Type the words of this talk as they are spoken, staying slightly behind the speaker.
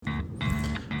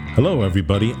Hello,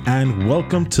 everybody, and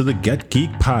welcome to the Get Geek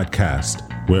podcast,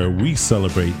 where we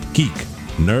celebrate geek,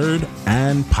 nerd,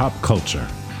 and pop culture.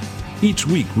 Each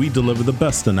week, we deliver the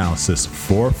best analysis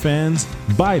for fans,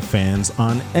 by fans,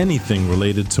 on anything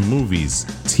related to movies,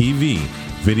 TV,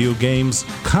 video games,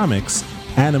 comics,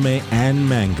 anime, and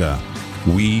manga.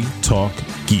 We talk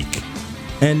geek.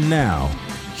 And now,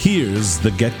 here's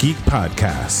the Get Geek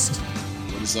podcast.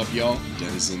 What is up, y'all?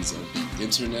 Denizens of the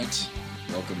internet.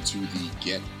 Welcome to the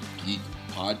Get Geek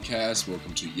podcast.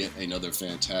 Welcome to yet another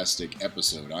fantastic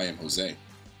episode. I am Jose.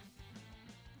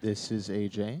 This is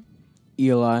AJ.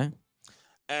 Eli.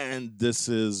 And this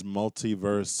is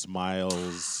Multiverse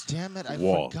Miles. Damn it, I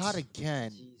Walt. forgot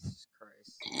again. Jesus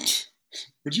Christ.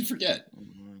 What'd you forget? Oh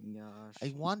my gosh.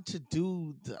 I want to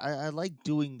do. I like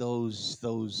doing those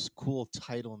cool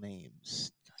title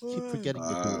names. I keep forgetting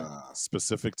to do it.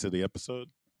 Specific to the episode?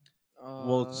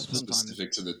 Well, sometimes.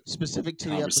 Specific to the Specific to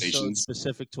the episode, conversations.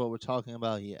 specific to what we're talking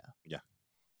about. Yeah.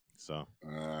 So,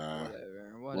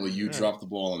 Whatever. Well, you dropped the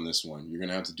ball on this one. You're going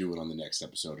to have to do it on the next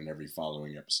episode and every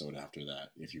following episode after that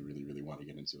if you really, really want to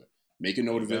get into it. Make a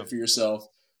note of it for yourself.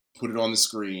 Put it on the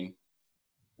screen.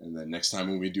 And then next time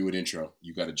when we do an intro,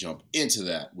 you got to jump into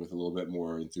that with a little bit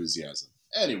more enthusiasm.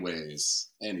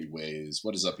 Anyways,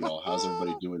 what is up, y'all? How's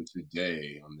everybody doing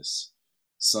today on this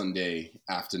Sunday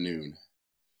afternoon?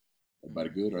 Everybody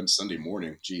good on Sunday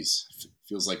morning? Jeez,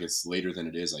 feels like it's later than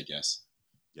it is, I guess.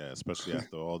 yeah, especially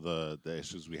after all the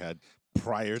issues we had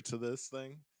prior to this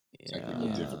thing. Technical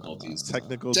difficulties.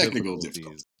 Technical difficulties.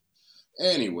 difficulties.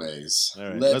 Anyways, All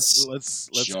right, let's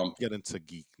jump get into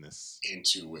geekness.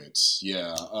 into it.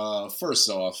 Yeah. First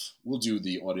off, we'll do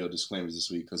the audio disclaimers this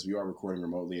week because we are recording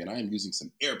remotely, and I am using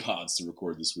some AirPods to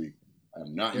record this week.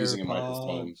 I'm not using a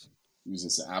microphone. I'm using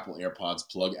some Apple AirPods.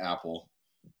 Plug Apple.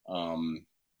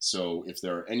 So if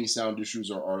there are any sound issues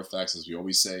or artifacts, as we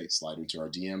always say, slide into our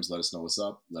DMs. Let us know what's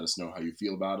up. Let us know how you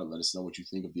feel about it. Let us know what you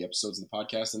think of the episodes of the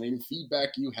podcast and any feedback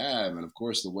you have. And of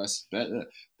course, the West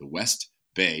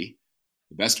Bay,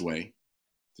 the best way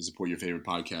to support your favorite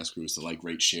podcast crew is to like,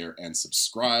 rate, share, and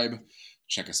subscribe.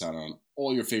 Check us out on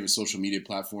all your favorite social media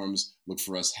platforms. Look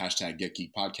for us, hashtag Get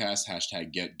Geek Podcast,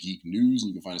 hashtag Get Geek News. And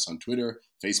you can find us on Twitter,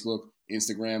 Facebook,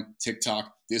 Instagram,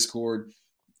 TikTok, Discord,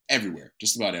 everywhere,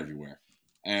 just about everywhere.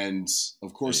 And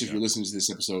of course, if you're listening to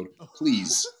this episode,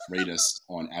 please rate us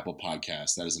on Apple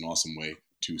Podcasts. That is an awesome way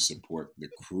to support the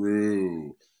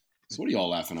crew. So what are y'all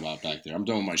laughing about back there? I'm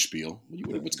done with my spiel.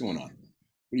 What's going on? What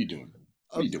are you doing?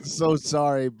 What are you doing? I'm so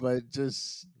sorry, but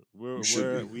just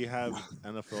We have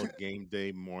NFL game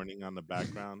day morning on the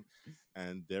background,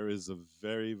 and there is a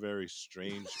very, very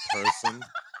strange person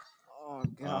Oh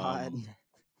God.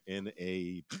 in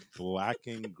a black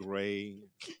and gray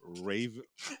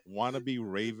wannabe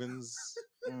Ravens.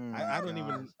 I don't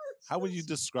even. How would you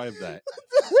describe that?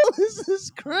 what is this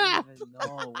crap?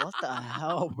 No, what the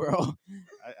hell, bro?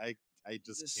 I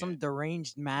just Just can't. some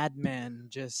deranged madman.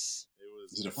 Just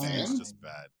Is it a It fan? was just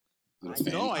bad. Is it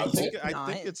a fan No, I outfit? think No,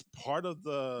 it's part of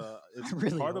the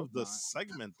really part hope of the not.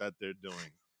 segment that they're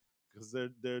doing, because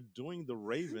they're doing the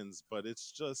Ravens, but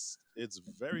it's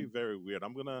very, very weird.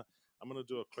 I'm gonna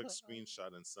do a quick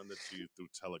screenshot and send it to you through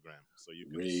Telegram so you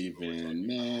can see what we're Raven talking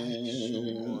about.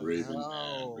 Man, Raven no.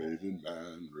 Man, Raven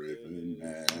Man, Raven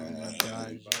Oh my God.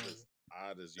 Man. About as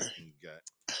odd as you can get.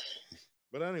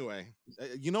 But anyway,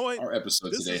 you know what? Our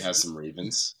episode This today is- has some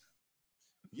ravens.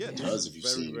 Yeah, It this does, is if you've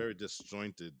very, seen. very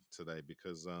disjointed today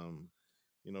because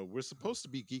we're supposed to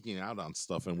be geeking out on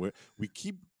stuff, and we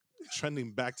keep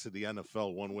trending back to the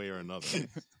NFL one way or another.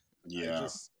 Yeah, I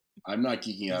just, I'm not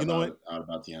geeking out, You know out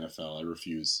about the NFL. I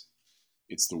refuse.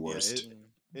 It's the worst.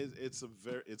 it's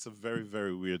a very,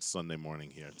 very weird Sunday morning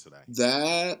here today.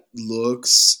 That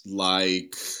looks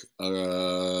like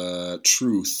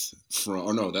Truth from,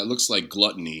 or no, that looks like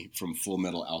Gluttony from Full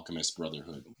Metal Alchemist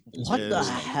Brotherhood. Is What It the is-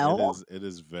 hell? It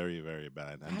is very, very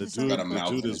bad. And How the does that dude, Got a mouth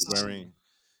the dude in is its- wearing,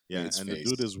 yeah, its and face.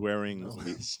 the dude is wearing Mouth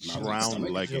in its brown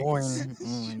stomach. leggings. Oh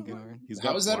my God. He's How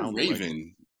got is that a brown raven?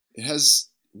 leggings. It has,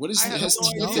 what is I it? It have has no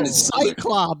teeth idea. in its stomach.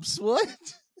 Cyclops. What?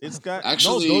 It's got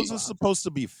Actually- no. Those are supposed to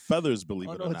be feathers. Believe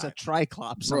Oh it no, or it's a not.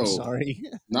 Triclops. Bro. I'm sorry.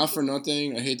 Not for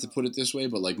nothing, I hate to put it this way,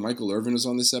 but like Michael Irvin is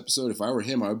on this episode. If I were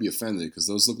him, I would be offended because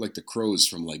those look like the crows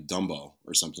from like Dumbo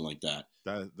or something like that.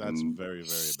 That's very,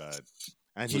 very bad.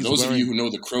 And For he's those wearing, of you who know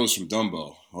the crows from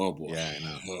Dumbo, oh boy, Yeah,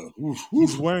 I know. Oof,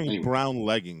 he's oof. wearing Anyway. brown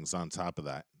leggings on top of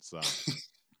that. So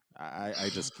I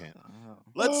just can't. Oh.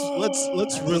 Let's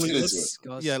Let's really get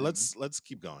into let's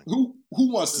keep going.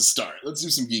 Who wants to start? Let's do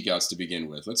some geek outs to begin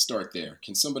with. Let's start there.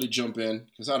 Can somebody jump in?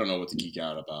 Because I don't know what to geek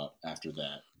out about after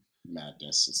that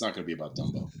madness. It's not going to be about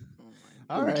Dumbo. Oh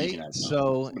my All What are we right. geeking out about?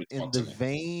 So Somebody in talk the to me.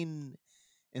 vein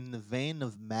in the vein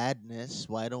of madness,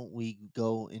 why don't we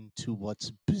go into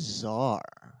what's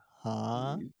bizarre?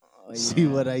 Huh? Mhm. Oh, See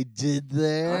what yeah. I did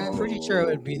there? I'm pretty sure it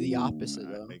would be the opposite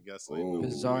Oh. though. I guess I know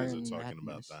Bizarre what you guys and are talking about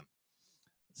madness. then.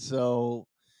 So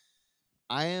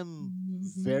I am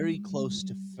very close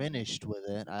to finished with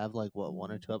it. I have like what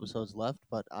 1 or 2 episodes left,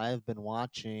 but I have been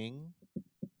watching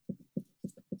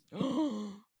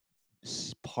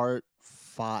part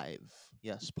 5.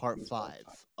 Yes, part It's part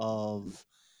 5 of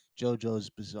JoJo's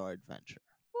Bizarre Adventure,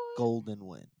 Golden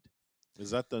Wind.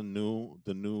 Is that the new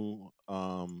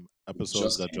episodes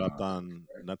just that came dropped out, on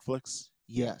right? Netflix?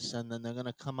 Yeah. Yes, and then they're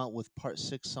gonna come out with part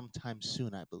 6 sometime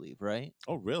soon, I believe. Right?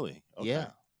 Oh, really? Okay.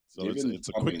 Yeah. So They've been it's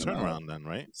a quick pumping them out. turnaround then,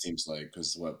 right? It seems like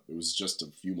because it was just a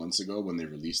few months ago when they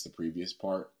released the previous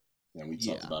part, and we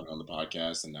talked Yeah. about it on the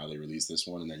podcast, and now they released this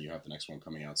one, and then you have the next one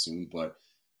coming out soon. But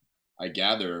I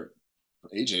gather for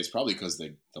AJ, it's probably because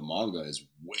the manga is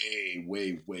way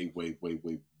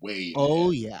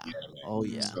Oh ahead yeah. of the anime. Oh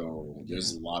yeah. So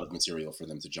there's Yeah. a lot of material for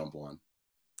them to jump on.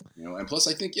 And plus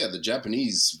I think the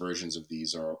Japanese versions of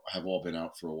these have all been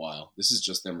out for a while. This is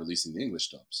just them releasing the English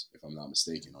dubs, if I'm not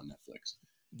mistaken, on Netflix.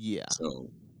 Yeah.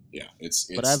 So yeah, it's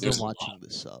But I've been there's a watching lot.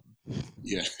 the sub.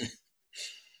 Yeah.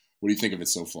 What do you think of it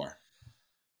so far?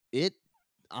 It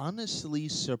honestly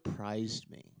surprised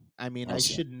me. I mean, How I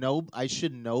so?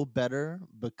 should know better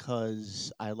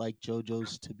because I like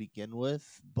JoJo's to begin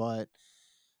with, but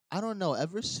I don't know,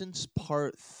 ever since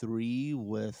part 3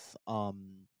 with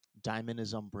Diamond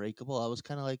is Unbreakable, I was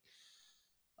kind of like,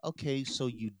 okay, so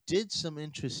you did some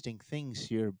interesting things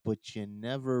here, but you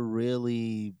never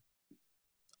really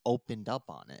opened up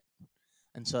on it.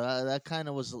 And so that kind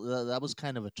of was that was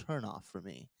kind of a turnoff for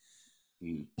me.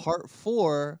 Mm, Part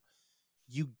 4,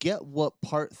 you get what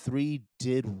part 3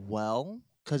 did well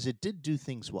because it did do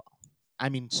things well. I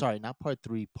mean, sorry, not part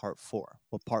 3, part 4.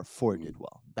 What part 4 did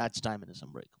well. That's Diamond is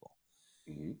Unbreakable.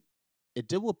 mhm, It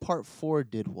did what part 4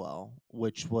 did well,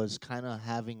 which was kind of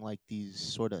having like these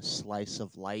sort of slice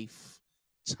of life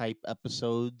type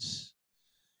episodes.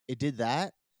 It did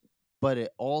that, but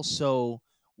it also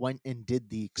went and did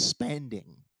the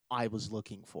expanding I was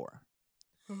looking for.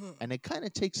 And it kind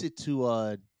of takes it to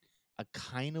a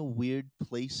kind of weird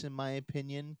place in my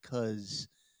opinion because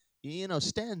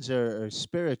stands are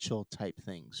spiritual type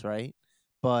things, right?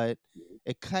 But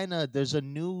it kind of there's a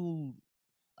new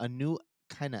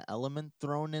kind of element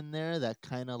thrown in there that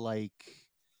kind of like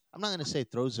I'm not gonna say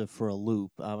throws it for a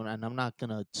loop, and I'm not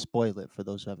gonna spoil it for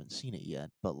those who haven't seen it yet,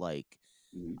 but like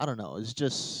mhm. I don't know,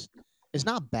 it's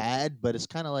not bad, but it's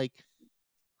kind of like,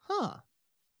 huh,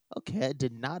 okay, I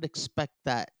did not expect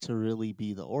that to really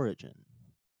be the origin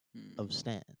of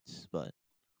stands, but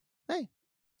hey,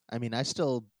 I mean, I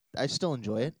still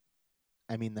enjoy it.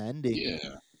 I mean, the ending,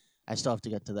 Yeah, I still have to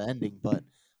get to the ending, but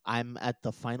I'm at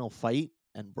the final fight,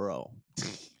 and bro,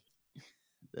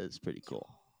 that's pretty cool.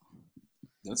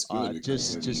 that's good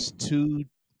because Just two,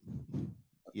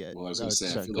 yeah. well, I was No, gonna say I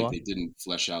sorry, feel go like on. they didn't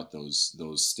flesh out those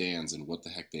stands and what the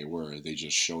heck they were. They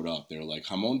just showed up. They're like,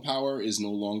 Hamon power is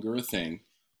no longer a thing,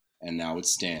 and now it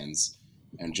stands,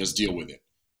 and just deal with it.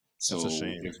 That's a So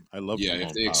shame. I love if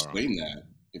Hamon they Power.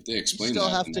 You still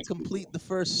have then to that's pretty complete cool. the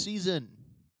first season,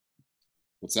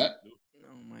 What's that?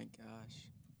 Oh my gosh.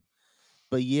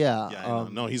 but yeah, Yeah, I know.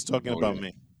 No, he's talking Oh about yeah.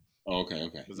 me Oh, okay.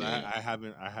 because Yeah.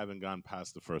 I haven't gone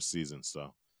past the first season,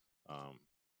 so um,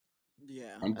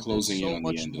 Yeah. I'm and there's closing in so on the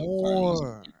much end of Diamonds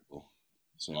more. Unbreakable,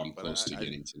 so yeah. I'm But close to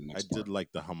getting to the I next did part.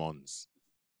 like the Hamons.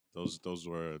 Those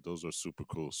were super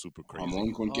cool, super crazy.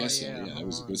 Hamon con Oh queso. yeah, Yeah, that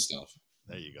was good Hamon. stuff.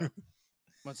 There you go.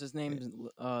 What's his name?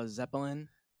 Zeppelin.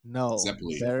 No,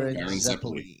 Zeppeli, Baron Baron Zeppeli,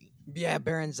 Zeppeli. Yeah,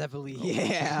 Baron Zeppeli. Oh my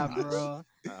Yeah, gosh. bro.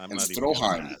 I'm and not even gonna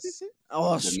Stroheim, pass.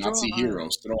 Oh, the Nazi hero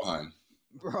Stroheim. Stroheim.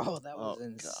 Bro, that was Oh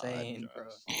God. insane, bro.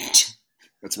 Gosh.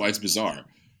 That's why it's bizarre.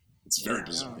 It's very Yeah, I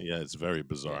bizarre. know. Yeah, it's very Yeah,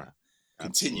 bizarre.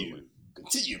 Absolutely.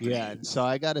 Continue, yeah. please. And so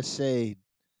I gotta say,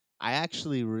 I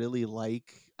actually really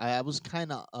like. I was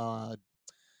kind of.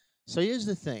 So here's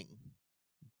the thing.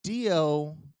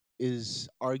 Dio is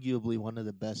arguably one of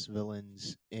the best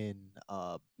villains in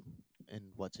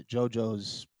what's it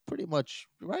JoJo's pretty much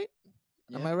right.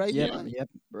 Am I right, Yep, Yuma? yep,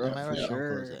 Am bro, I for right, Uncle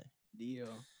sure. Jose? Dio.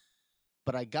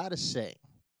 But I gotta say,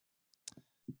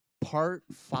 part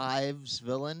 5's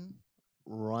villain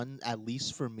run at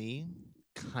least for me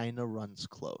kind of runs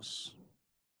close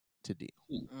to Dio.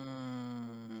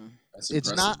 That's It's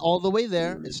impressive. not all the way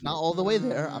there. Very It's good. not all the way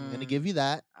there. I'm gonna give you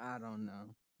that. I don't know.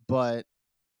 But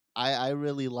I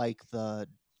really like the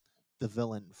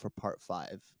villain for part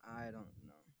 5. I don't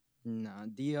know. No,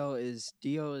 Dio is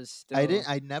still.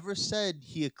 I never said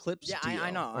he eclipsed Yeah, Dio I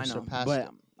know, or I know. surpassed But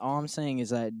him. all I'm saying is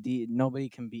that nobody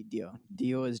can beat Dio.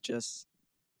 Dio is just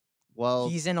Well,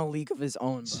 He's in a league of his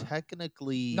own, bro.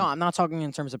 technically, No, I'm not talking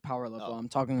in terms of power level. Oh. I'm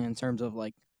talking in terms of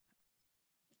like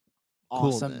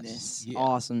coolness. awesomeness. Yeah.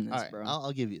 Awesomeness, All right, bro.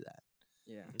 I'll give you that.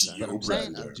 Yeah. But Dio I'm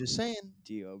saying, Brando. I'm just saying,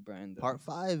 Dio Brando. part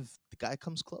 5, the guy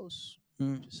comes close.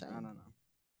 Just I saying. don't know.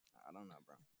 I don't know,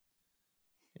 bro.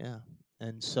 Yeah.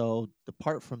 And so the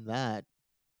part from that,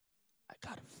 I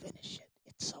gotta finish it.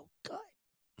 It's so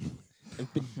good.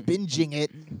 I've been binging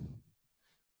it.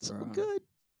 So Bruh. good.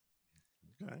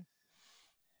 Okay.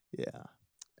 Yeah.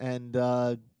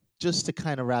 And just to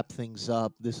kind of wrap things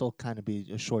up, this will kind of be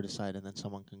a short aside and then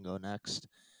someone can go next.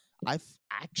 I've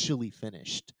actually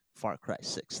finished Far Cry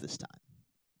 6 this time.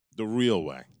 The real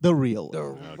way. The real way.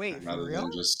 Okay. Wait, for Rather real?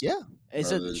 than just Yeah.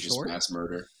 Is rather it than just short? mass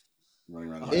murder, running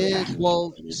around. Oh, the yeah. island.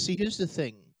 Well, I mean, see, here's the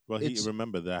thing. Well, It's-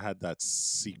 remember that had that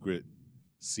secret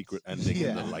ending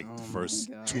in the Yeah. like Oh my first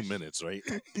 2 gosh. minutes, right?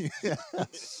 yeah.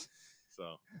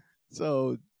 So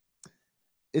So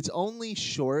it's only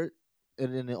short,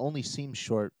 and it only seems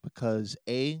short because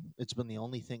it's been the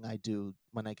only thing I do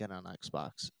when I get on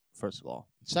Xbox. First of all,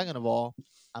 second of all,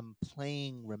 I'm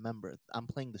playing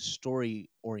the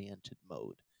story-oriented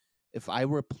mode. If I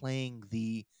were playing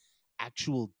the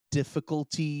actual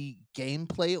difficulty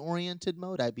gameplay-oriented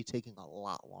mode, I'd be taking a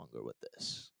lot longer with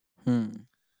this.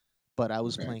 But I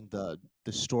was Okay. playing the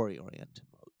story-oriented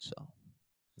mode, so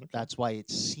that's why it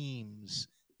seems,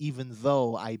 even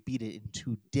though I beat it in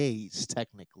 2 days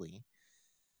technically,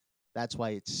 that's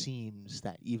why it seems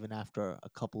that even after a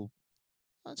couple,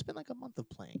 it's been like a month of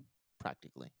playing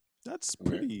practically. that's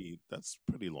Okay.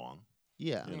 pretty long.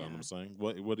 Yeah. You know what Yeah. I'm saying?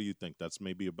 What do you think? That's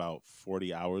maybe about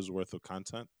 40 hours worth of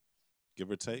content,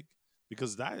 give or take?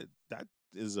 Because that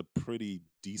is a pretty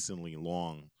decently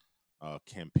long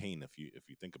campaign if you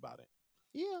think about it.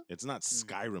 Yeah. It's not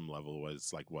Skyrim level where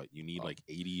it's like what you need like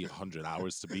 80, 100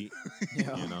 hours to beat,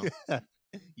 Yeah. you know.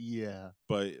 Yeah.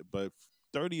 But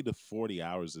 30 to 40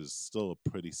 hours is still a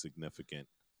pretty significant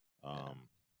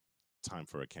time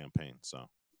for a campaign. So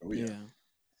Oh yeah.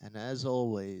 And as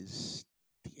always,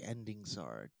 the endings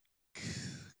are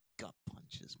gut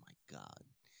punches, my god.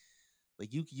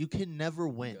 Like you can never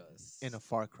win in a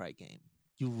Far Cry game.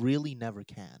 You really never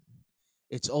can.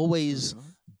 It's always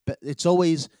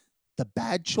the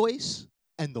bad choice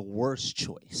and the worst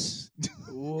choice.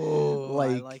 Whoa, I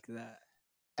Like- like that.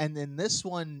 And then this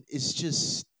one is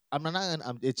just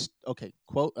it's okay,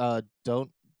 quote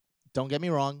don't get me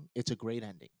wrong, it's a great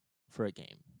ending for a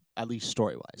game, at least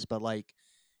story-wise, but like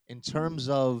in terms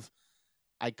of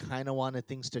I kind of wanted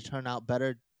things to turn out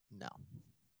better, no.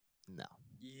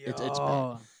 It's bad.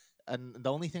 Yo. And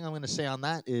the only thing I'm going to say on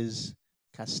that is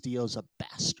Castillo's a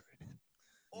bastard.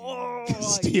 Oh,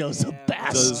 Castillo's a yeah, bro.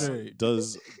 bastard.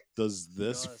 does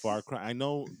this Yes. Far Cry? I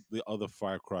know the other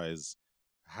Far Cries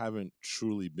haven't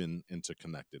truly been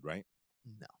interconnected, right?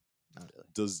 No, not really.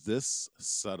 Does this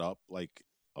set up like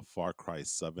a Far Cry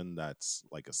 7 that's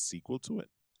like a sequel to it?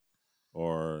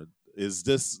 Or is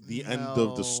this the end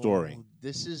of the story? No,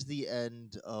 this is the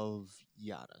end of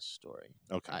Yana's story.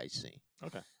 Okay. I see.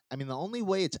 Okay. I mean, the only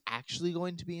way it's actually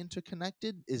going to be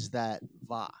interconnected is that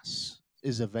Voss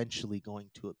is eventually going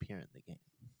to appear in the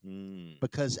game.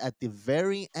 Because at the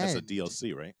very end, That's a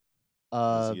DLC, right?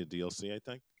 Uh, Is he a DLC, I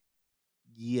think?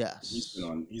 yes.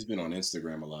 He's been on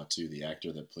Instagram a lot too. The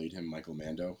actor that played him, Michael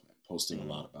Mando, posting a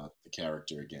lot about the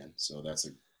character again. So that's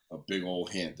a big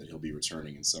old hint that he'll be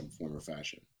returning in some form or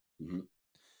fashion. Mm-hmm.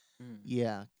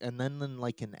 Yeah, and then in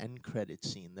like an end credit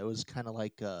scene, there was kind of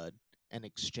like an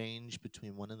exchange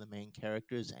between one of the main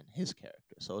characters and his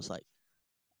character. So it's like,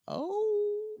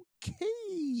 okay.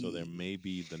 So there may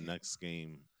be the next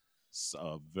game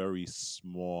a very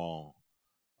small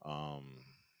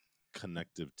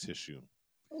connective tissue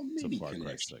Oh, to maybe Far Cry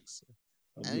connection. 6.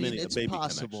 I mean, it's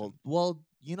possible. Well,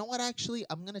 you know what? Actually,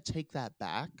 I'm gonna take that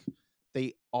back.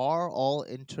 They are all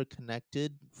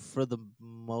interconnected for the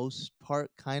most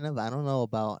part, kind of. I don't know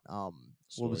about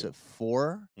what was Story. it,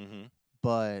 4? Mm-hmm.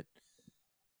 But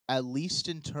at least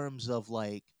in terms of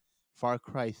like Far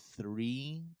Cry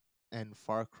 3 and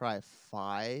Far Cry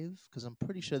 5, because I'm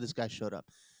pretty sure this guy showed up.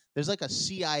 There's like a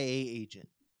CIA agent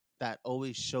that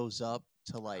always shows up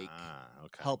to like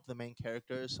help the main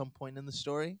character at some point in the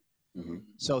story. Mm-hmm.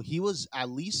 So he was, at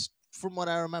least from what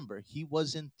I remember, he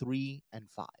was in 3 and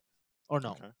 5. Or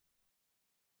no. Okay.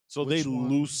 So Which they one?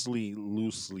 loosely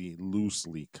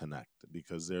connect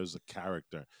because there's a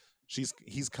character.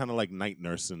 He's kind of like Night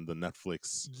Nurse in the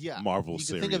Netflix Marvel you can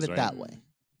series, think of it right? that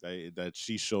way. That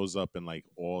she shows up in like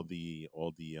all the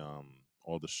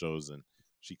shows and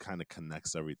she kind of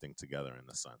connects everything together in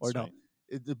a sense. Or no,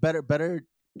 right? the better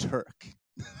Turk.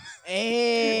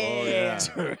 Hey, Oh yeah,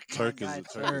 Turk. Turk is guy a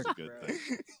good Turk, thing.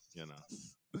 You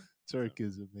know, Turk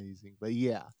is amazing. But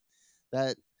yeah,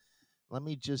 that let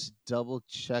me just double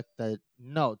check that.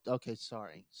 No, okay,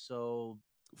 sorry. So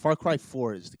Far Cry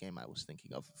 4 is the game I was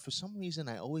thinking of. For some reason,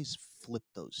 I always flip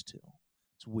those two.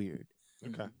 It's weird.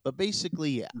 Okay. But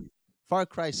basically, yeah. Far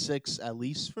Cry 6, at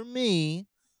least for me,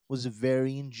 was a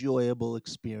very enjoyable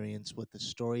experience with a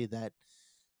story that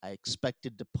I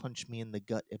expected to punch me in the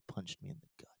gut. It punched me in the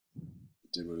gut.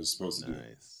 Did what it's supposed to do.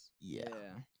 Nice. Yeah.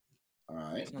 All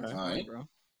right. Sounds All fun, right. bro.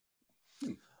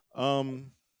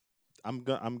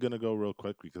 I'm gonna go real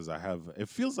quick because it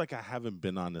feels like I haven't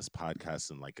been on this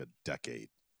podcast in like a decade.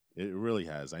 It really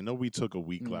has. I know we took a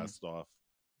week a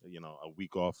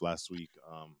week off last week.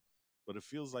 But it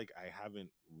feels like I haven't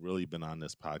really been on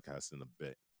this podcast in a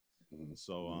bit. Mhm.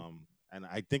 So and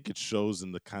I think it shows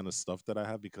in the kind of stuff that I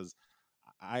have because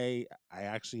I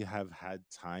actually have had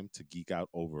time to geek out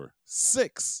over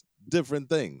 6 different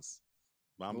things.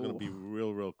 But I'm gonna be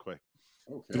real quick.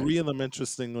 Okay. 3 of them,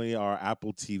 interestingly, are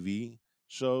Apple TV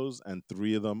shows, and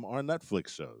 3 of them are Netflix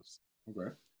shows.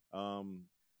 Okay.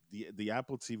 The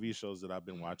Apple TV shows that I've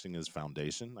been watching is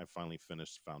Foundation. I finally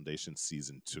finished Foundation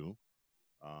season 2.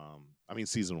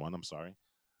 Season 1. I'm sorry,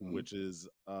 Mhm. which is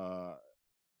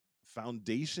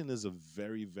Foundation is a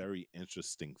very, very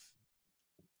interesting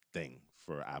thing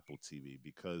for Apple TV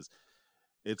because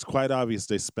it's quite obvious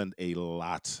they spend a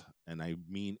lot, and I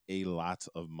mean a lot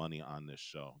of money on this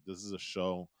show. This is a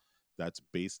show that's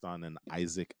based on an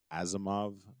Isaac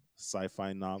Asimov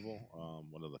sci-fi novel,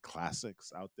 one of the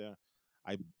classics out there.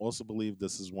 I also believe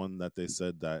this is one that they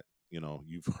said that,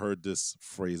 you've heard this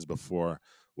phrase before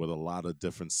with a lot of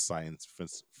different science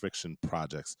fiction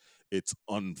projects. It's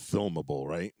unfilmable,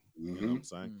 right? You know what I'm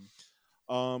saying?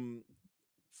 Um,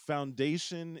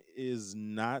 Foundation is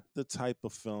not the type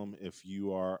of film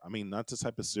not the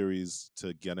type of series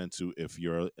to get into if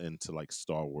you're into like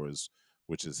Star Wars,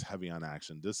 which is heavy on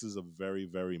action. This is a very,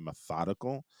 very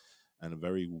methodical and a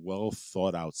very well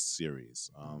thought out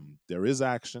series. There is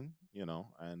action,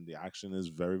 and the action is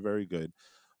very, very good,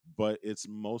 but it's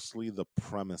mostly the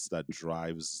premise that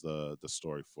drives the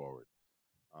story forward.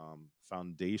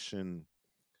 Foundation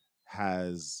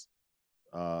has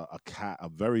a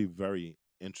very, very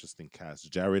interesting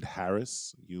cast. Jared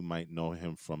Harris, you might know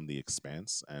him from The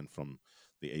Expanse and from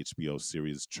the HBO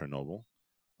series Chernobyl.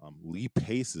 Lee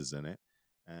Pace is in it,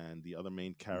 and the other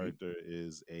main character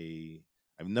is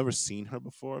I've never seen her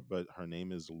before, but her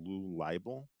name is Lou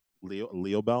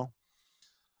Leo Bell.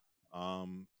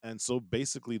 And so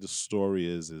basically the story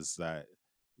is that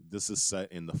this is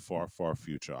set in the far, far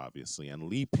future, obviously, and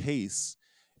Lee Pace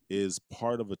is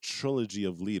part of a trilogy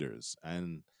of leaders,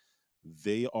 and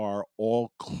they are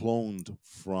all cloned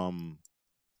from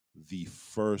the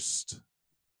first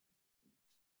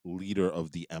leader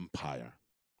of the Empire.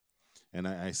 And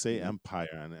I say Empire,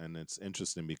 and it's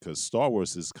interesting because Star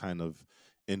Wars is kind of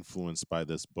influenced by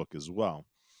this book as well.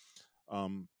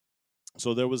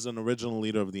 So there was an original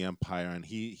leader of the Empire, and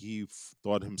he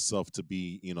thought himself to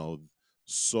be,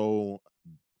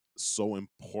 so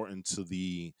important to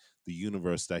the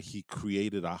universe that he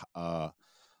created a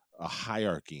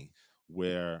hierarchy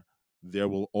where there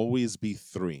will always be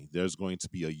 3. There's going to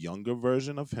be a younger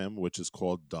version of him, which is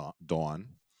called Dawn.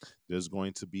 There's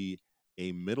going to be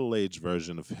a middle-aged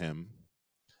version of him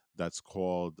that's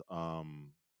called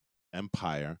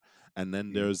Empire. And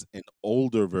then there's an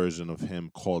older version of him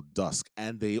called Dusk.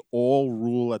 And they all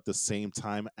rule at the same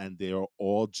time, and they are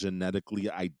all genetically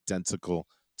identical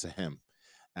to him.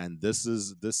 And this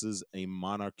is a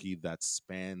monarchy that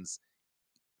spans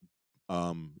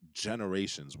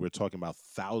generations. We're talking about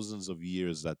thousands of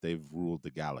years that they've ruled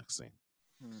the galaxy.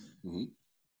 Mm-hmm.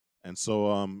 And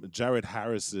so Jared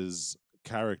Harris's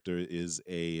character is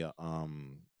a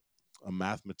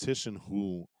mathematician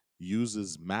who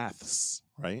uses maths,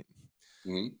 right,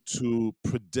 to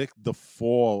predict the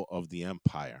fall of the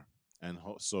empire. And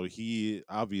so he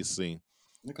obviously,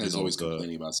 that guy's always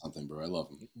complaining about something, bro. I love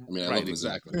him. I mean, I love him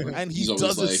exactly. But and he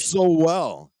does it so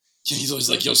well. He's always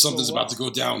like, yo, something's about to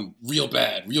go down real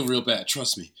bad, real bad.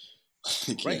 Trust me.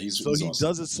 Right. He's he awesome.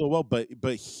 Does it so well.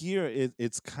 But here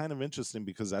it's kind of interesting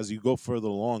because as you go further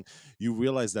along, you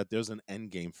realize that there's an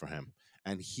end game for him.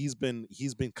 And he's been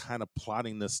kind of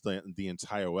plotting this the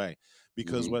entire way.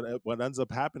 Because what ends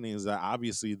up happening is that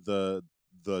obviously the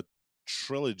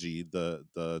trilogy, the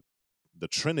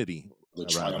Trinity, the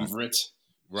triumvirate,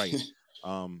 right?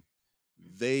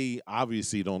 They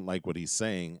obviously don't like what he's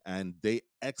saying, and they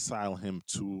exile him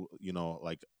to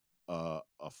like a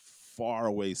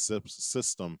faraway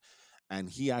system, and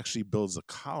he actually builds a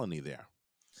colony there.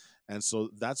 And so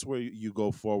that's where you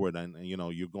go forward, and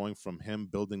you're going from him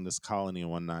building this colony and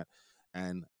whatnot,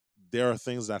 and there are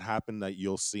things that happen that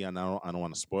you'll see, and I don't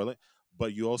want to spoil it,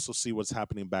 but you also see what's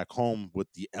happening back home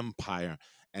with the Empire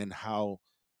and how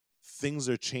things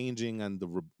are changing, and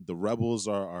the rebels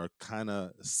are kind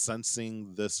of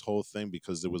sensing this whole thing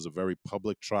because there was a very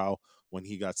public trial when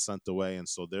he got sent away, and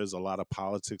so there's a lot of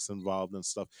politics involved and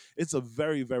stuff. It's a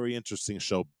very, very interesting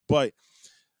show, but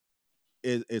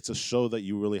it's a show that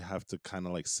you really have to kind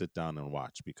of like sit down and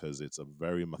watch because it's a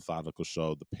very methodical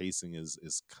show. The pacing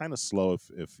is kind of slow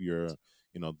if you're,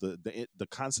 the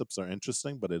concepts are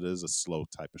interesting, but it is a slow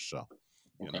type of show,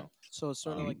 you Okay. know. So it's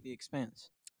sort of Um, like The Expanse.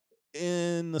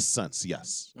 In a sense,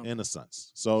 yes. Okay. In a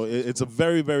sense. So Sounds it's a cool.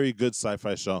 very, very good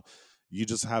sci-fi show. You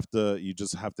just have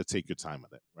to take your time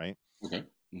with it, right? okay.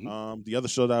 hmm The other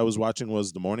show that I was watching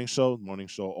was The Morning Show. Morning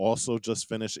Show also just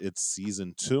finished its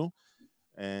season 2,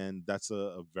 and that's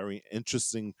a very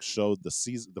interesting show.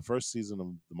 The first season of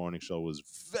The Morning Show was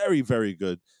very, very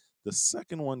good. The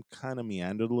second one kind of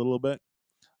meandered a little bit.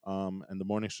 And The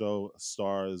Morning Show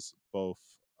stars both.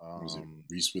 What is it?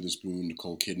 Reese Witherspoon,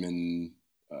 Nicole Kidman,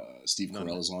 Steve No,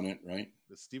 Carell no, is on it, right?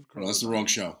 the Steve Oh, that's Carell the on wrong it.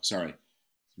 show. Sorry.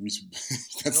 Reese,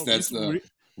 No, that's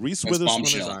Reese that's Witherspoon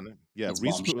is Bombshell. on it. Yeah, That's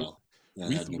Bombshell.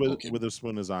 That had Nicole Kidman.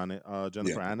 Witherspoon is on it. Yeah.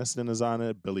 Jennifer Aniston is on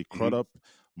it. Billy hmm Crudup,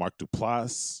 Mark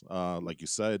Duplass, like you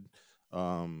said.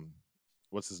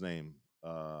 What's his name?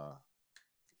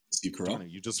 Steve Darn Carell. it,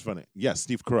 you just found it. Yes,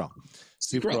 Steve Carell. Steve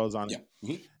Steve Carell. Carell's on Yeah. it,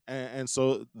 hmm and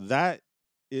so that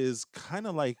is kind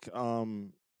of like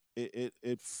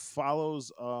it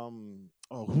follows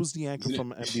who's the anchor Isn't it?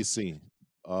 from NBC?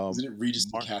 Isn't it Regis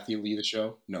and Mark. Kathy Lee the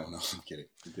show? No, I'm kidding.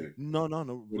 I'm kidding. No.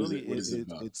 What is Really, it? What is it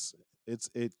about?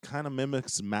 it kind of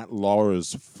mimics Matt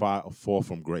Lauer's Fall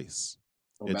from Grace.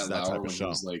 Oh, It's Matt that Lauer type of when he show.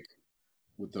 was like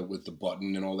with the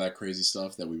button and all that crazy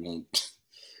stuff that we won't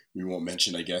we won't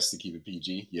mention, I guess, to keep it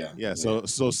PG. Yeah. Yeah, Yeah.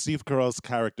 so Steve Carell's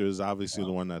character is obviously the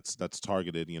Wow. one that's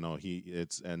targeted.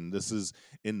 And this is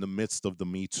in the midst of the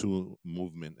Me Too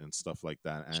movement and stuff like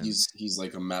that. And He's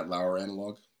like a Matt Lauer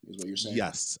analog, is what you're saying?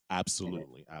 yes, Okay.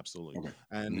 absolutely. Okay.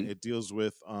 And hmm it deals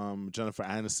with Jennifer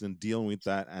Aniston dealing with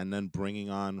that, and then bringing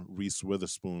on Reese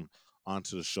Witherspoon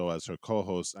onto the show as her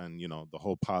co-host, and the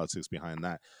whole politics behind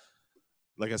that.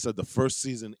 Like I said, the first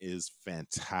season is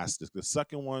fantastic. The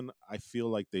second one, I feel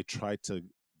like they tried to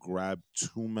grab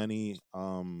too many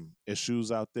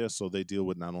issues out there. So they deal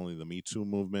with not only the Me Too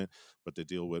movement, but they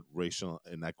deal with racial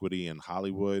inequity in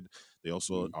Hollywood. They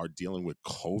also hmm are dealing with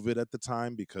COVID at the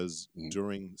time because hmm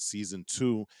during season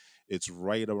 2, it's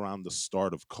right around the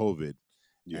start of COVID.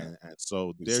 Yeah. And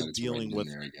so We they're decided to write dealing it in with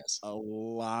there, I guess. a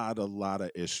lot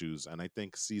of issues, and I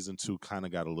think season 2 kind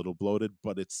of got a little bloated,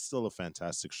 but it's still a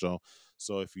fantastic show.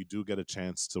 So if you do get a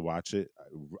chance to watch it,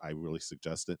 I really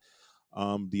suggest it.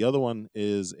 The other one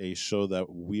is a show that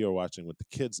we are watching with the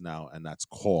kids now, and that's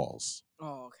Calls.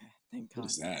 Oh, okay. Thank What God.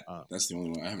 is that? uh, That's the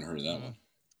only one. I haven't heard of that one.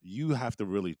 you have to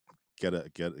really get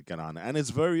on it, and it's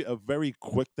a very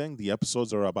quick thing. The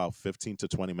episodes are about 15 to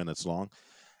 20 minutes long,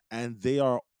 and they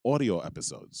are audio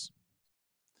episodes.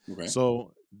 Okay.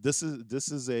 So this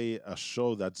is a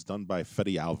show that's done by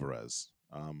Fede Alvarez.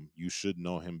 You should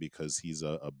know him because he's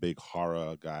a big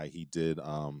horror guy. He did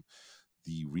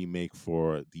the remake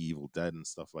for The Evil Dead and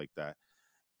stuff like that.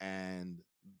 And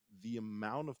the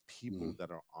amount of people Mhm.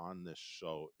 that are on this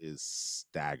show is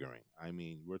staggering. I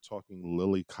mean, we're talking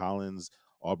Lily Collins,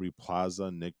 Aubrey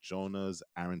Plaza, Nick Jonas,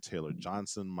 Aaron Taylor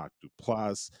Johnson, Mark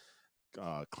Duplass,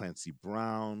 Clancy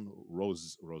Brown,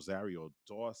 Rosario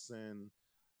Dawson.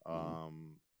 Mhm.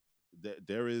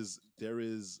 There is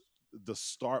the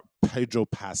star Pedro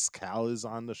Pascal is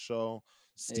on the show.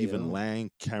 Stephen Ayo.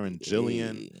 Lang, Karen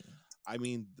Gillian. Hey. I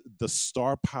mean, the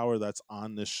star power that's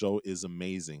on this show is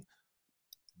amazing.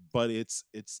 But it's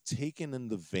taken in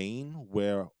the vein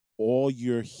where all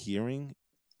you're hearing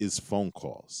is phone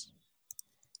calls.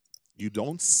 You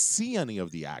don't see any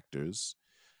of the actors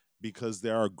because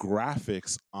there are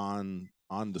graphics on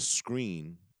the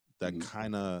screen that Mhm.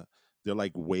 kind of, they're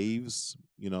like waves,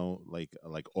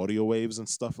 like audio waves and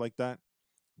stuff like that.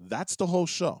 That's the whole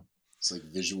show. It's like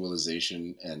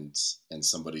visualization and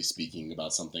somebody speaking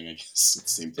about something, I guess, at the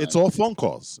same time. It's all phone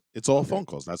calls. It's all Okay. phone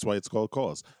calls. That's why it's called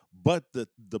Calls. But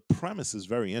the premise is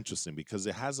very interesting because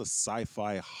it has a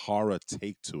sci-fi horror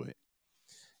take to it,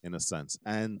 in a sense.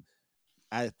 And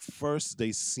at first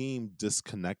they seem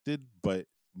disconnected, but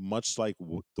much like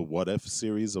the What If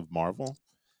series of Marvel,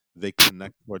 they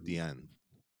connect toward the end.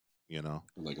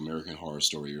 Like American Horror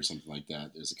Story or something like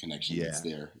that. There's a connection Yeah. that's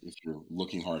there if you're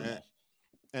looking hard And, enough.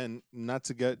 and not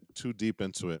to get too deep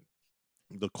into it,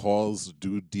 the Calls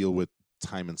do deal with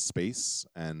time and space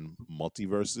and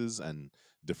multiverses and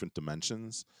different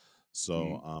dimensions.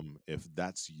 So if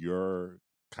that's your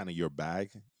kind of your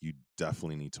bag, you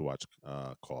definitely need to watch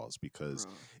Calls, because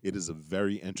Bro. it is a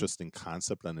very interesting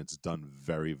concept and it's done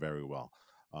very, very well.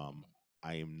 Um,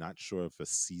 I am not sure if a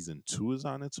season 2 is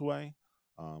on its way.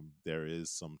 There is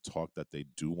some talk that they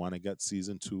do want to get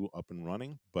season 2 up and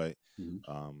running, but Mhm.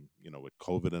 with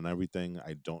COVID and everything,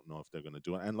 I don't know if they're going to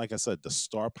do it. And like I said, the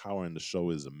star power in the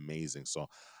show is amazing, so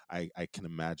I can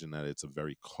imagine that it's a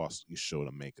very costly show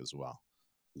to make as well.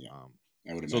 Yeah, Um,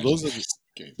 I would so imagine.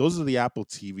 Okay. those are the Apple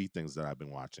TV things that I've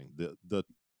been watching. The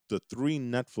three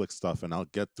Netflix stuff, and I'll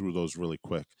get through those really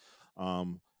quick.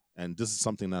 And this is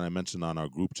something that I mentioned on our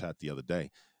group chat the other day.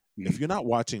 If Mhm. you're not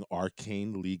watching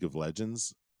Arcane League of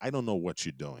Legends, I don't know what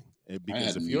you're doing. I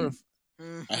Because had if you're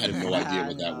I had if no idea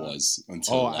what that No. was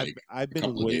oh, until like I've a been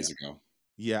couple of wait days ago.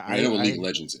 yeah, I mean, I know what League I of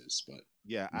Legends is, but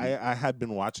yeah, Mhm. I had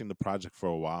been watching the project for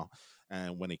a while,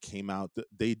 and when it came out,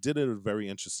 they did it a very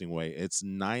interesting way. It's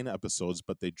 9 episodes,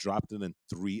 but they dropped it in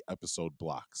 3-episode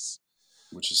blocks.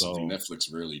 which is something So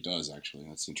Netflix rarely does. Actually,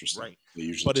 that's interesting. right, They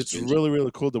usually but just it's binge it. really,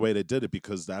 really cool the way they did it,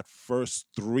 because that first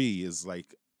 3 is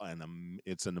like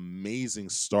it's an amazing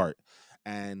start,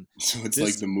 and So it's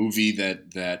like this the movie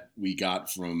that we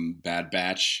got from Bad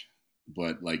Batch,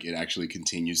 but like it actually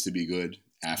continues to be good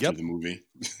after yep. the movie.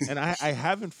 And I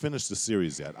haven't finished the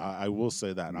series yet. I will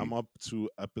say that Mhm. I'm up to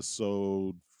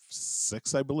episode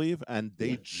 6, I believe, and Yeah.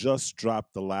 they just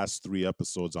dropped the last 3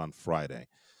 episodes on Friday.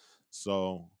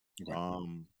 So, Okay.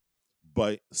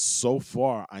 but so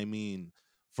far, I mean,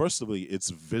 first of all, it's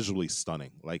visually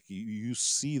stunning. Like you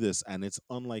see this, and it's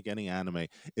unlike any anime.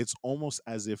 It's almost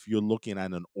as if you're looking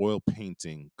at an oil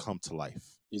painting come to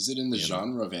life. Is it in the You know?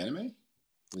 genre of anime?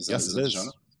 Yes, Is it that the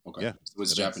genre? is. Okay. Yeah, So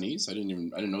it's it is. Japanese? I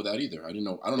didn't know that either. I don't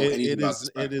know anything about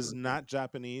this It backstory. is not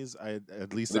Japanese.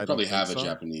 At least They I don't probably think have a so.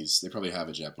 Japanese. They probably have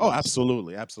a Oh, Japanese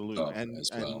absolutely, absolutely. dub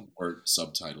as well, or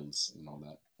subtitles and all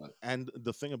that. But And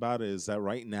the thing about it is that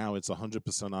right now it's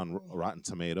 100% on Rotten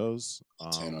Tomatoes,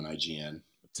 10 on IGN.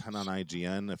 10 on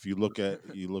IGN. If you look at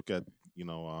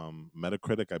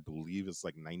Metacritic, I believe it's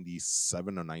like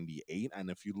 97 or 98, and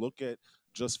if you look at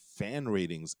just fan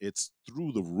ratings, it's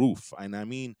through the roof. And I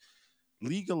mean,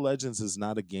 League of Legends is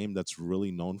not a game that's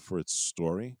really known for its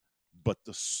story, but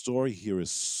the story here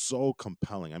is so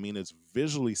compelling. I mean, it's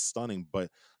visually stunning,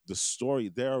 but the story,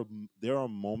 there are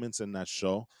moments in that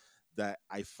show that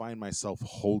I find myself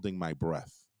holding my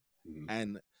breath. Mhm.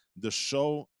 And the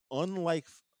show, unlike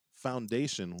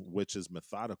Foundation, which is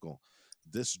methodical,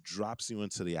 this drops you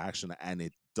into the action and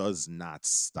it does not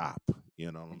stop.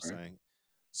 You know what I'm Okay. saying?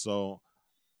 So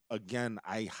again,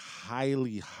 I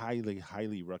highly, highly,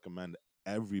 highly recommend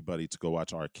everybody to go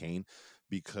watch Arcane,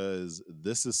 because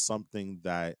this is something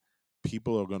that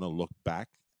people are going to look back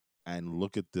and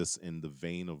look at this in the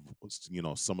vein of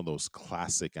some of those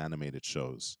classic animated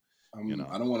shows. I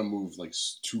don't want to move like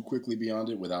too quickly beyond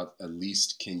it without at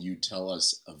least can you tell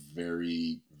us a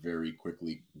very very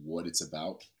quickly what it's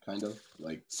about, kind of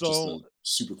like just a So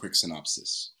super quick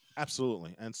synopsis.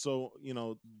 absolutely, and so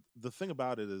the thing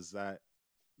about it is that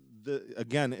the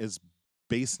again is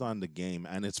based on the game,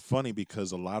 and it's funny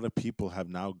because a lot of people have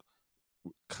now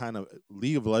kind of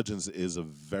League of Legends is a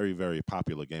very, very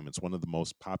popular game. It's one of the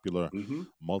most popular Mm-hmm.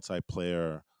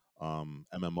 multiplayer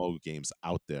MMO games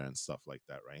out there and stuff like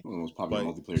that, right? One of the most popular But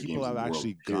multiplayer people games in have the world.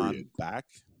 actually Period. gone back.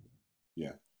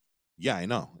 Yeah. Yeah, I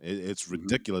know. It's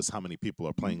Mm-hmm. ridiculous how many people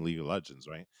are playing League of Legends,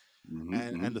 right? Mm-hmm.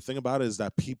 And the thing about it is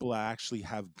that people actually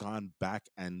have gone back,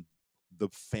 and the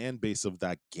fan base of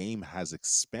that game has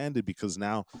expanded, because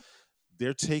now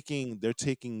they're taking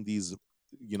these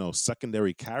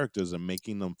secondary characters and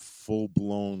making them full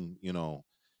blown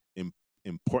im-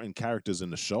 important characters in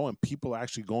the show, and people are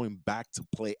actually going back to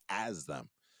play as them.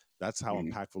 That's how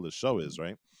Mm-hmm. impactful the show is,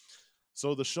 right?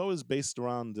 So the show is based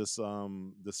around this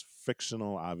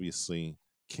fictional, obviously,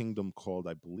 kingdom called,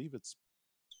 I believe it's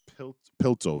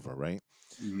Piltover, right?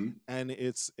 Mm-hmm. And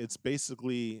it's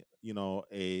basically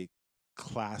a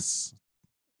class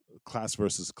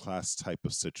versus class type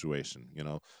of situation.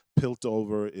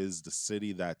 Piltover is the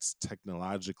city that's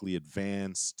technologically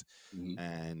advanced, Mm-hmm.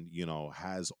 and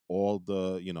has all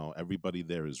the everybody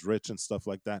there is rich and stuff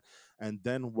like that. And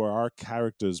then where our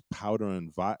characters Powder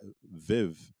and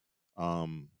Viv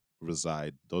um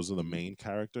reside, those are the Mm-hmm. main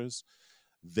characters.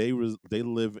 They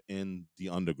live in the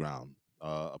underground,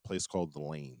 a place called the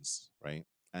Lanes, right?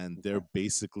 And they're Okay.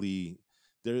 basically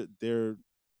they're they're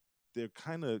they're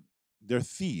kind of they're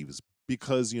thieves,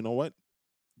 because you know what,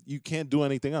 you can't do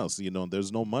anything else.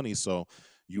 There's no money, so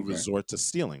you Okay. resort to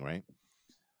stealing, right?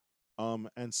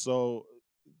 And so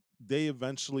they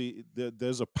eventually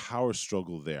there's a power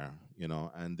struggle there,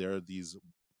 and there are these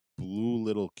blue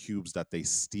little cubes that they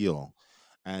steal,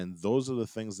 And those are the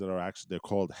things that are actually, they're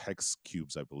called hex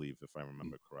cubes, I believe, if I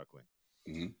remember correctly.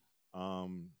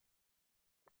 Mm-hmm.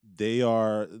 They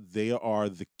are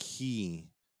the key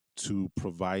to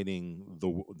providing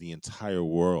the entire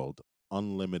world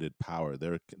unlimited power.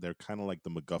 They're kind of like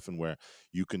the MacGuffin, where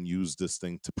you can use this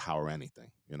thing to power anything.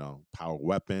 Power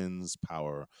weapons,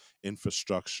 power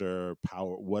infrastructure,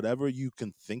 power whatever you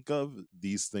can think of.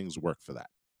 These things work for that.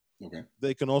 Okay.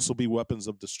 They can also be weapons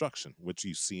of destruction, which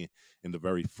you see in the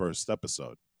very first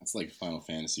episode. It's like Final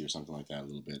Fantasy or something like that a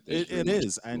little bit. It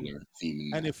is, and theme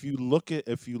in and that. if you look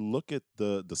at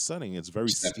the setting, it's very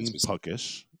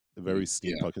steampunkish, very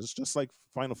steampunkish, just like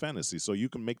Final Fantasy. So you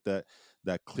can make that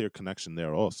clear connection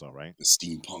there also, right? The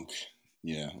steampunk.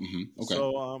 Yeah. Mm-hmm. Okay.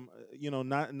 So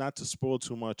not to spoil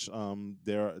too much.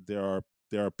 There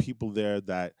are people there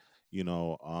that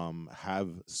have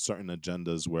certain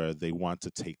agendas where they want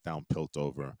to take down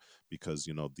Piltover because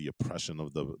the oppression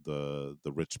of the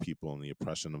rich people and the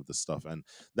oppression of the stuff, and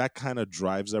that kind of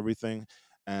drives everything.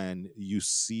 And you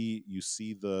see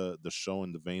the show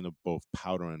in the vein of both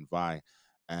Powder and Vi,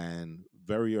 and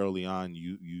very early on,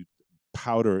 you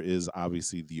Powder is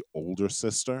obviously the older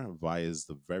sister. Vi is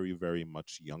the very, very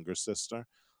much younger sister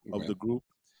of the group,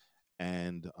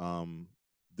 and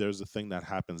there's a thing that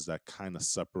happens that kind of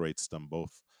separates them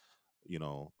both,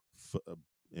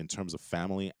 in terms of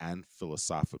family and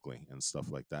philosophically and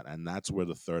stuff like that. And that's where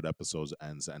the third episode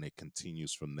ends, and it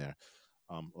continues from there.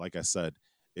 Like I said,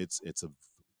 it's a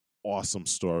awesome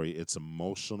story. It's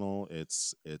emotional.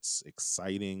 It's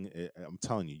exciting. I'm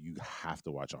telling you, you have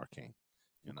to watch Arcane.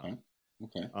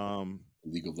 Okay.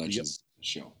 League of Legends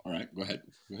show. All right, go ahead.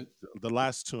 The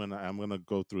last two, and I'm gonna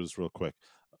go through this real quick.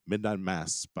 Midnight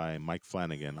Mass by Mike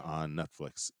Flanagan on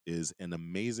Netflix is an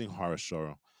amazing horror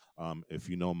show. If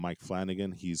you know Mike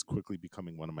Flanagan, he's quickly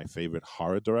becoming one of my favorite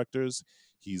horror directors.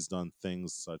 He's done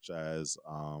things such as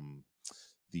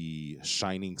the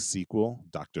Shining sequel,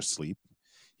 Doctor Sleep.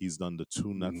 He's done the two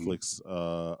Netflix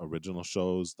original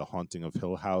shows, The Haunting of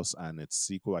Hill House and its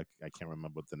sequel. I can't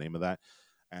remember the name of that.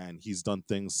 And he's done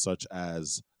things such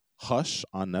as Hush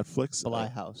on Netflix. Bly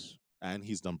House. And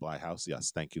he's done Bly House.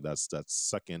 Yes, thank you. That's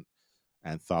second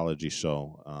anthology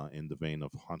show in the vein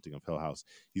of Haunting of Hill House.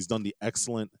 He's done the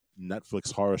excellent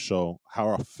Netflix horror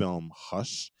film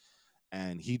Hush.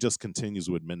 And he just continues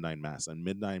with Midnight Mass. And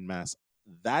Midnight Mass,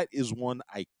 that is one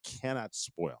I cannot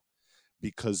spoil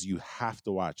because you have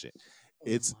to watch it.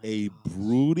 It's a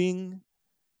brooding,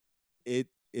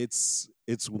 it's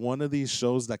one of these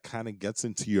shows that kind of gets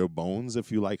into your bones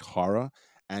if you like horror,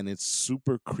 and it's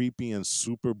super creepy and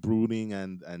super brooding,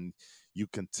 and you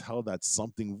can tell that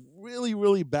something really,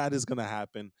 really bad is going to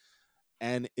happen.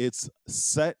 And it's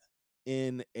set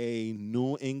in a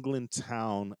New England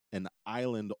town, an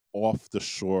island off the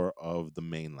shore of the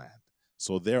mainland.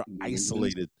 So they're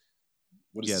isolated.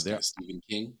 What is this guy, Stephen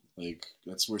King? Like,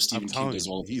 that's where Stephen King does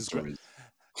all of his stories.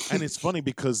 And it's funny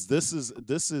because this is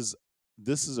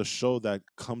a show that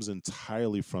comes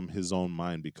entirely from his own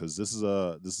mind, because this is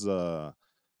a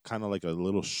kind of like a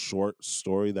little short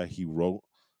story that he wrote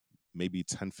maybe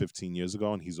 10, 15 years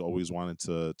ago, and he's always wanted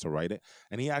to write it.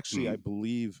 And he actually, I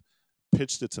believe,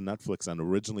 pitched it to Netflix, and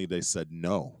originally they said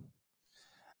no.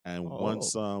 And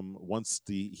once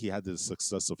he had the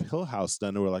success of Hill House,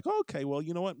 then they were like, okay, well,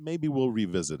 you know what? Maybe we'll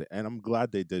revisit it. And I'm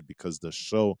glad they did, because the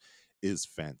show is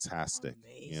fantastic.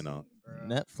 Amazing,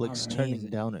 Netflix turning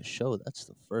down a show. That's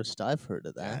the first I've heard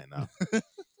of that. Yeah, I know.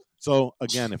 So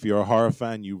again, if you're a horror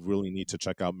fan, you really need to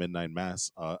check out Midnight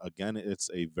Mass. Again, it's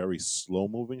a very slow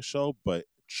moving show, but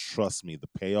trust me, the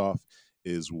payoff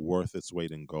is worth its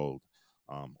weight in gold,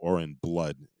 or in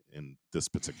blood in this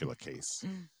particular case.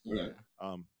 Okay.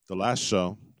 The last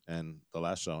show, and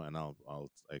I'll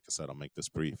like I said, I'll make this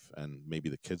brief, and maybe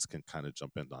the kids can kind of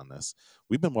jump in on this.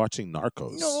 We've been watching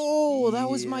Narcos. No, that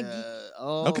was my.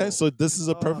 Okay, so this is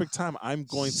a perfect time. I'm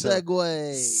going to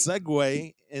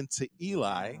segue into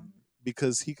Eli,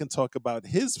 because he can talk about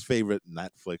his favorite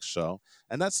Netflix show,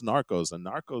 and that's Narcos. And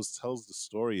Narcos tells the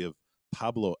story of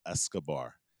Pablo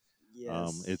Escobar.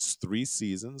 Yes. It's 3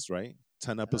 seasons, right?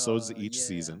 10 episodes each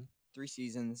season. 3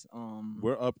 seasons.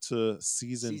 We're up to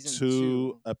season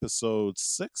 2, episode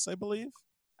 6, I believe.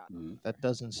 That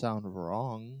doesn't sound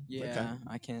wrong. Yeah, Okay.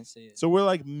 I can't say it. So we're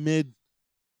like mid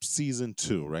season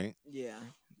 2, right? Yeah,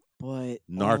 but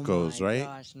Narcos, oh my right?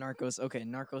 Gosh, Narcos. Okay,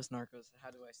 Narcos.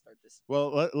 How do I start this?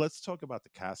 Well, let's talk about the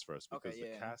cast first, because Okay, the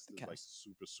yeah, cast the is cast. like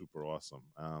super, super awesome.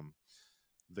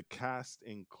 The cast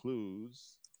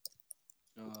includes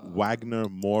Wagner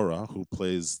Mora, who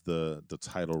plays the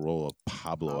title role of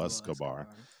Pablo Escobar.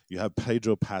 You have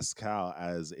Pedro Pascal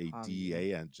as a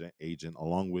DEA agent,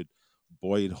 along with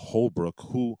Boyd Holbrook,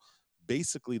 who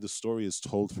basically the story is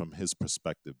told from his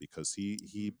perspective because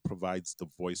he provides the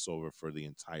voiceover for the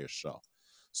entire show.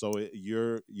 So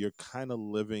you're kind of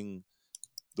living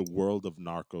the world of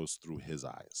Narcos through his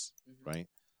eyes, right?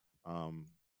 Um,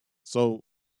 so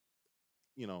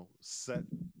set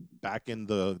back in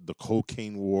the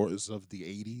cocaine wars of the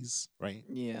 80s, right?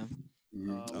 Yeah.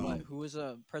 Mhm. What? Who was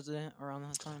a president around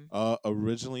that time?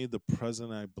 Originally the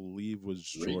president, I believe, was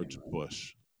George Reagan, right?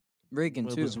 Bush. Reagan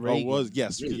It too. was Oh, Reagan. was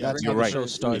yes, Really? yes, That's you're how the right. show It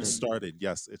started. started,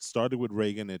 yes, it started with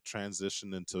Reagan. It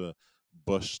transitioned into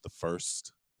Bush the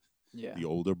first, Yeah. the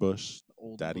older Bush, The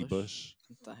old Daddy Bush.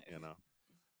 What the You heck?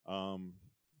 know,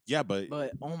 yeah, but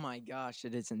But oh my gosh,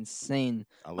 it is insane.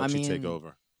 I'll I let you take mean,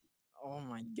 over. oh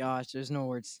my gosh, there's no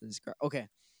words to describe. Okay,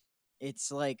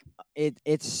 it's like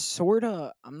it's sort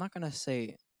of. I'm not gonna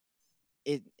say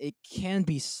it can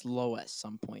be slow at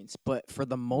some points, but for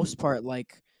the most part,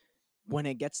 like when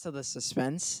it gets to the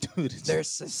suspense, Dude, there's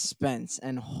suspense,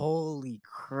 and holy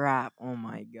crap, oh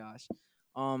my gosh.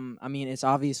 I mean, it's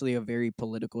obviously a very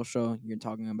political show you're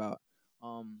talking about.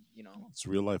 It's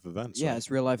real life events. Yeah, right?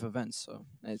 it's real life events, so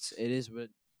it is what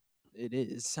it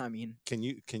is. I mean, Can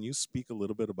you speak a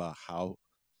little bit about how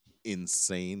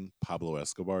insane Pablo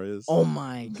Escobar is? oh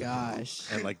my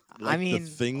gosh. And like I the mean,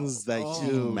 things that he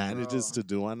dude, manages bro. to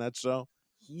do on that show,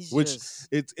 He's which just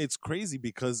it's crazy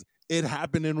because it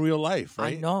happened in real life, I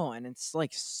right? know, and it's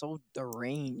like so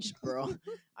deranged, bro.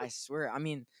 I swear.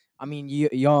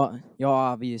 Y'all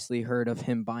obviously heard of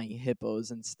him buying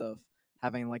hippos and stuff,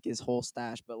 having like his whole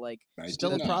stash, but like I still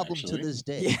did a not, problem to actually. this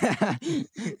day.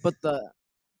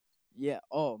 yeah,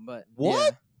 but but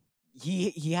What? yeah,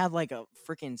 he had like a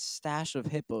freaking stash of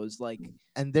hippos, like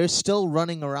And they're still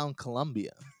running around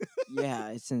Colombia. yeah,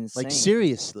 it's insane. Like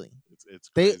seriously. It's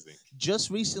They crazy. just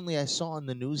recently I saw on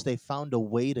the news they found a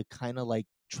way to kind of like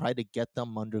try to get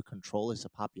them under control as a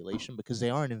population because they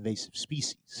are an invasive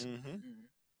species. Mm-hmm. Mm.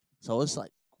 So it's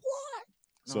like, what?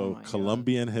 Oh So my God.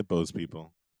 Colombian hippos,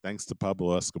 people, thanks to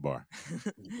Pablo Escobar.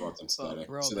 He brought them to But that,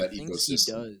 bro, to the that things he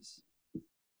ecosystem. does.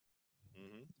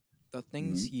 Mm-hmm. The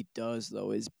things Mhm. he does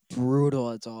though is brutal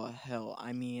as all hell.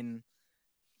 I mean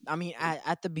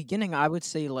at the beginning I would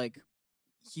say like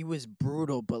he was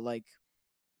brutal, but like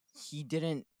he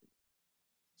didn't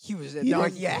he was He dog,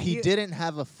 didn't, yeah, he didn't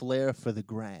have a flair for the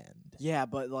grand. yeah,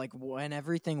 but like when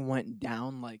everything went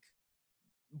down, like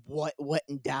what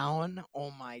went down,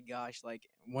 oh my gosh, like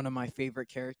one of my favorite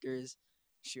characters,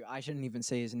 shoot, I shouldn't even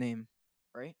say his name,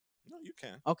 right? No, you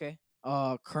can. Okay.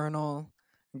 Colonel Carrillo.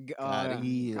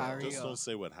 Just Carrillo. don't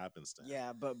say what happens to him.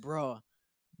 Yeah, but bro,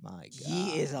 My God.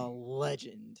 he is a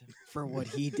legend for what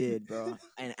he did, bro.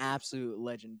 An absolute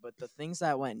legend. But the things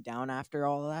that went down after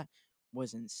all of that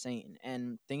was insane.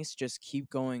 And things just keep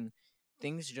going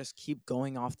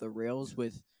off the rails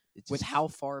with It with just how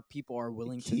far people are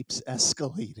willing to keeps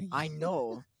escalating. I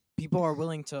know people are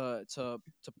willing to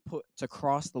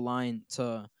cross the line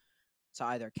to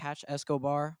either catch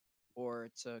Escobar or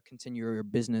to continue your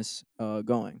business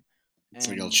going. It's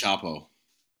like El And Chapo,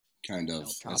 kind of.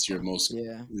 El That's your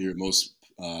Chapo, yeah. most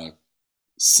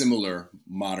similar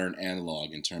modern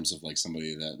analog in terms of like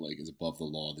somebody that like is above the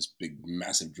law. This big,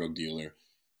 massive drug dealer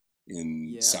in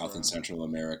Yeah, South bro. and Central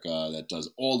America that does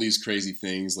all these crazy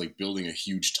things, like building a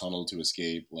huge tunnel to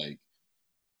escape. Like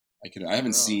I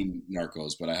haven't Bro. seen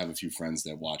Narcos, but I have a few friends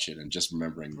that watch it, and just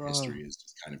remembering the Bro. history is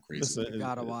just kind of crazy. Listen, You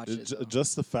gotta watch it, though.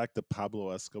 Just the fact that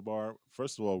Pablo Escobar,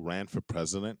 first of all, ran for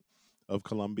president of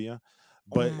Colombia,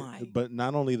 Oh but my- but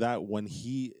not only that, when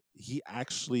he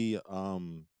actually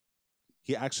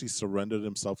surrendered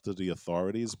himself to the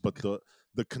authorities, but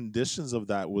the conditions of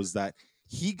that was that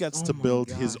he gets Oh to my build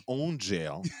his gosh. own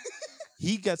jail.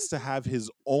 He gets to have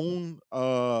his own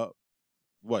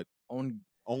what Own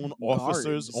own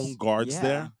officers, own guards Yeah.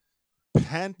 there,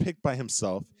 handpicked by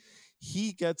himself.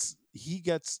 He gets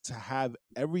to have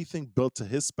everything built to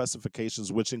his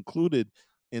specifications, which included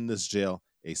in this jail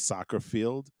a soccer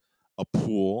field, a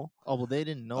pool, Oh well, they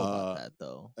didn't know about Uh, that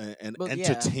though. an But yeah.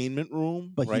 entertainment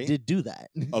room, But right? he did do that.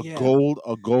 a Yeah.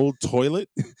 gold toilet,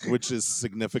 which is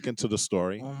significant to the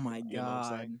story. Oh my You know what I'm god.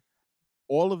 saying?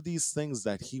 All of these things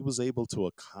that he was able to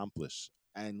accomplish,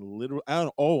 and literally,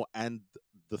 and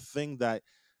the thing that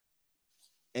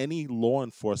any law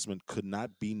enforcement could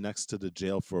not be next to the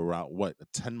jail for around what, a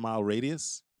 10-mile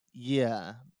radius.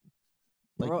 Yeah.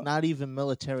 Like Bro. not even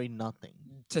military, nothing.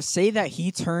 To say that he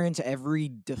turns every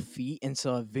defeat into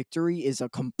a victory is a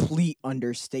complete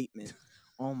understatement.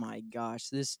 Oh my gosh,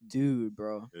 this dude,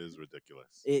 bro. It is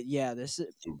ridiculous. This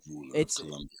is The ruler It's- of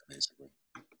Colombia, basically.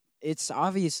 it's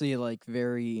obviously like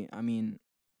very. I mean,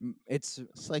 it's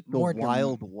It's like the More dem-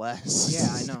 Wild West. yeah,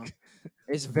 I know.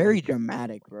 It's very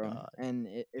dramatic, bro. God. And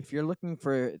if you're looking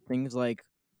for things like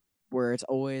where it's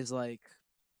always like,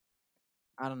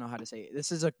 I don't know how to say it.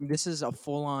 This is a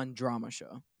full on drama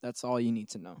show. That's all you need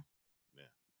to know.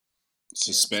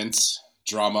 Suspense,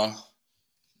 drama,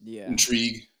 Yeah.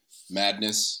 intrigue,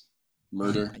 madness, Oh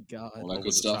murder, my god. all that Over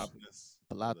good the stuff. topness.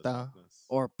 Plata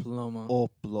Or Plomo. o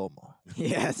plomo.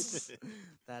 Yes.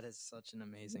 That is such an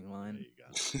amazing There line.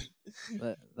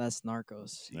 you That's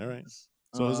Narcos. go. All right.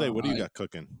 So Jose, what do you I- got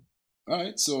cooking? All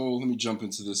right, so let me jump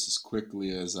into this as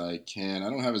quickly as I can. I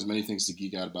don't have as many things to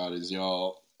geek out about as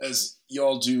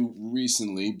y'all do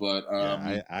recently, but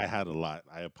Yeah, I had a lot.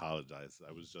 I apologize.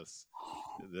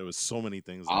 There was so many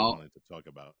things I I'll- wanted to talk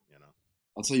about.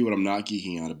 I'll tell you what I'm not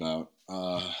geeking out about.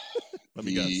 Let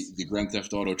me guess. The Grand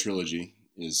Theft Auto trilogy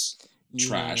is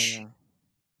trash, Yeah.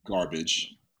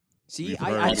 garbage. See, We've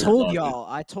I heard told it. y'all.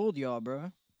 I told y'all,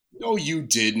 bro. No, you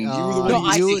didn't. You were the No, one who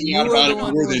was you- geeking you out were about the it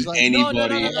one more who was than like,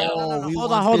 anybody no, else. Oh, we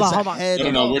Hold want on. this Hold on. ahead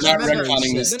No, of we're not Remember, retconning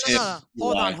he this said. tip.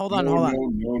 Hold on. No, Hold no, on.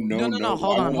 no,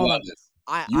 Hold I on. won't allow this.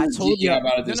 I You were told geeking you. out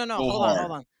about this so Hold on.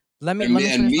 hard. Let me And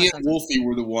finish me my and sentence. Wolfie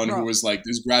were the one who Bro. was like,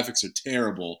 "These graphics are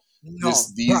terrible." No,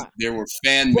 bruh. There were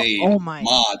fan made Oh my-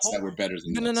 mods hold- that were better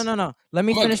than No. this. Let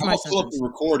me finish I'm my gonna pull up sentence. the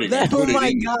recording and Oh put it my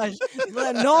in there.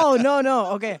 gosh.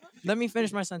 No. Okay, let me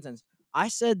finish my sentence. I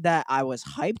said that I was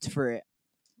hyped for it,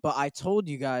 but I told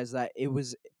you guys that it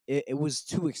was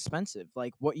too expensive.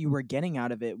 Like what you were getting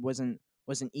out of it wasn't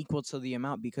equal to the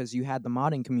amount because you had the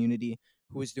modding community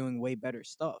who was doing way better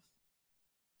stuff.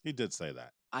 He did say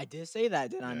that. I did say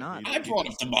that, did I Yeah, not? I brought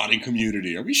up the modding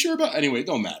community. Are we sure about? Anyway, it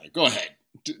don't matter. Go ahead.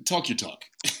 Talk your talk.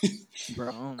 Bro,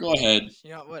 oh Go my ahead. gosh.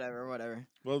 Yeah, whatever.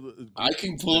 Well, I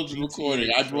can pull up the recording.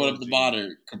 I brought up the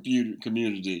trilogy- modder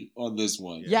community on this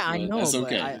one. Yeah, I But know, that's but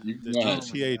okay. You The go ahead. Oh my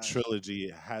GTA gosh. trilogy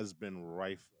has been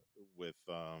rife with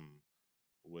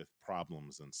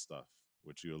problems and stuff,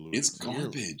 which you alluded It's to.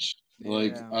 garbage. Yeah.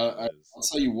 Like It I'll is.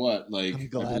 tell you what. Like I'm I've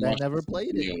glad been I watching never some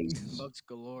played it. videos. Bugs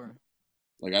galore.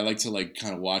 Like I like to like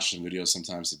kind of watch some videos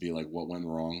sometimes to be like, what went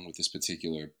wrong with this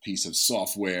particular piece of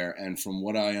software? And from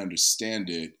what I understand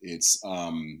it's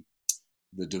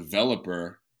the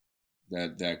developer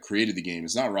that created the game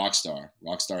is not Rockstar.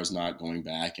 Rockstar is not going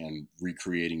back and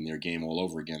recreating their game all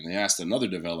over again. They asked another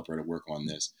developer to work on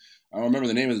this. I don't remember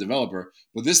the name of the developer,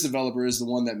 but this developer is the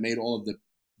one that made all of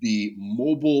the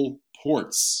mobile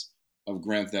ports of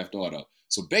Grand Theft Auto.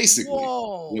 So basically,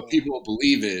 Whoa. what people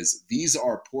believe is these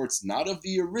are ports not of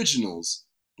the originals,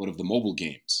 but of the mobile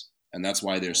games. And that's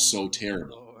why they're so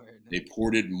terrible. They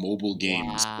ported mobile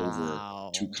games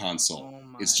over to console.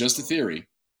 It's just a theory.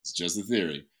 It's just a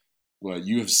theory. But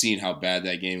you have seen how bad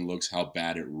that game looks, how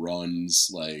bad it runs.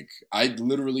 Like, I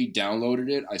literally downloaded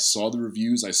it. I saw the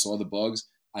reviews. I saw the bugs.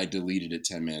 I deleted it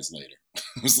 10 minutes later.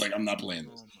 I was like, I'm not playing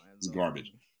this. It's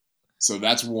garbage. So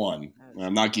that's one.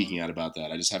 I'm not geeking out about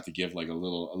that. I just have to give like a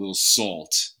little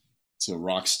salt to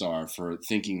Rockstar for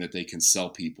thinking that they can sell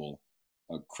people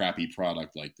a crappy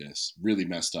product like this. Really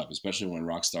messed up, especially when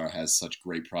Rockstar has such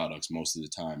great products most of the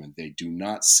time, and they do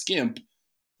not skimp.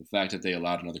 The fact that they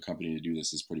allowed another company to do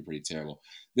this is pretty terrible.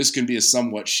 This can be a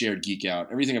somewhat shared geek out.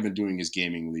 Everything I've been doing is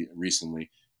gaming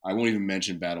recently. I won't even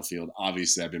mention Battlefield.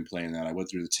 Obviously, I've been playing that. I went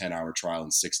through the 10-hour trial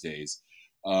in 6 days.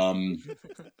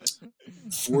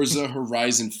 Forza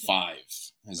Horizon 5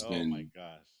 has been my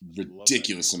gosh.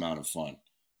 ridiculous amount of fun.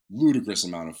 Ludicrous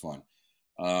amount of fun.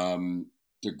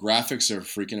 The graphics are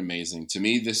freaking amazing. To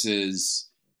me, this is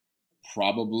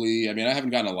probably, I mean, I haven't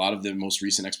gotten a lot of the most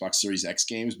recent Xbox Series X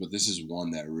games, but this is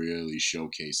one that really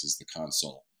showcases the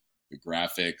console. The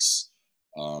graphics,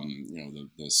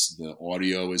 the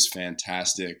audio is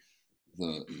fantastic.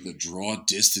 The draw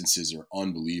distances are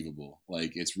unbelievable.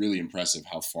 Like, it's really impressive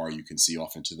how far you can see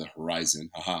off into the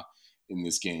horizon in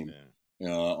this game.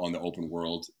 On the open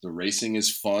world. The racing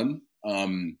is fun. I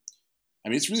mean,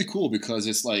 it's really cool because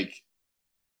it's like,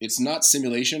 it's not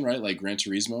simulation, right? Like Gran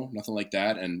Turismo, nothing like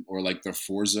that. Or like the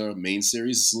Forza main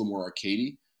series, it's a little more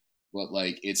arcadey, but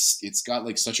like it's got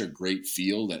like such a great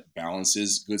feel that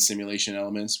balances good simulation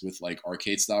elements with like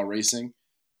arcade style racing.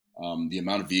 The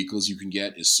amount of vehicles you can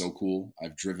get is so cool.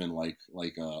 I've driven like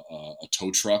a tow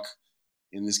truck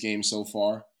in this game so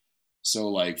far. So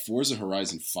like Forza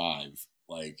Horizon 5,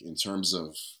 like in terms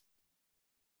of,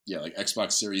 like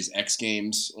Xbox Series X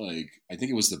games, like I think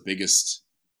it was the biggest,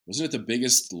 wasn't it the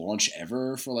biggest launch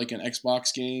ever for like an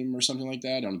Xbox game or something like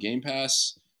that on Game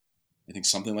Pass? I think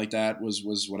something like that was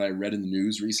what I read in the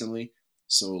news recently.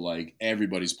 So like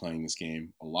everybody's playing this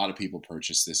game. A lot of people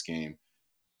purchased this game.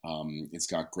 It's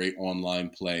got great online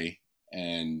play,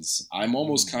 and I'm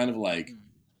almost kind of like,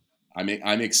 I'm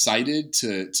excited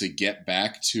to get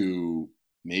back to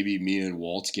maybe me and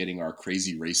Walt getting our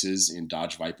crazy races in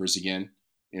Dodge Vipers again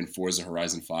in Forza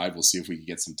Horizon 5. We'll see if we can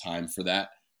get some time for that.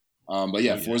 But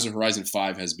yeah, Forza Horizon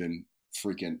 5 has been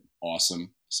freaking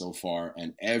awesome so far,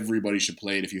 and everybody should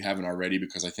play it if you haven't already,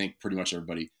 because I think pretty much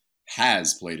everybody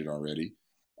has played it already.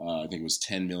 I think it was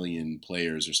 10 million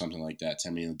players or something like that,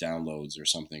 10 million downloads or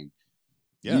something.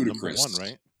 Yeah, ludicrous number 1,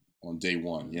 right? On day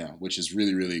one, yeah, which is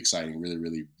really, really exciting, really,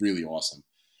 really, really awesome.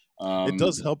 It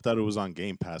does help that it was on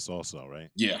Game Pass also, right?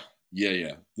 Yeah.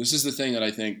 This is the thing that I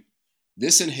think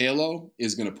this and Halo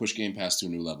is going to push Game Pass to a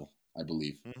new level, I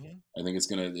believe. Mm-hmm. I think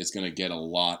it's gonna get a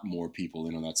lot more people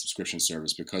in on that subscription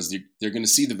service, because they're going to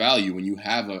see the value when you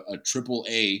have a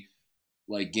AAA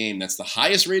like game that's the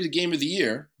highest rated game of the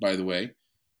year, by the way,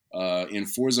 in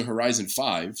Forza Horizon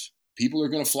 5. People are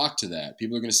going to flock to that.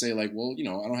 People are going to say, like, well, I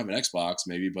don't have an Xbox,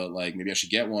 maybe, but like maybe I should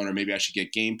get one, or maybe I should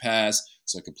get Game Pass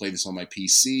so I could play this on my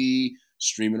PC,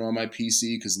 stream it on my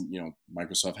PC, because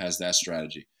Microsoft has that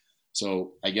strategy.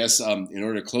 So I guess in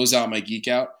order to close out my geek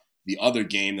out, the other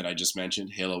game that I just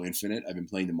mentioned, Halo Infinite, I've been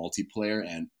playing the multiplayer,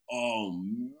 and oh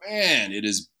man, it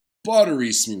is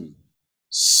buttery smooth.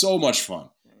 So much fun.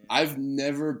 I've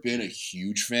never been a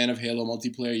huge fan of Halo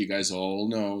multiplayer. You guys all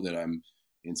know that I'm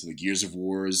into the Gears of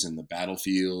Wars and the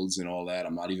Battlefields and all that.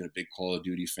 I'm not even a big Call of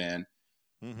Duty fan.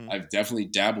 Mm-hmm. I've definitely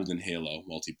dabbled in Halo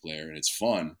multiplayer, and it's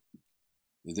fun.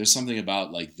 There's something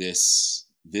about like this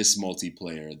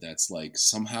multiplayer that's like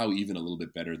somehow even a little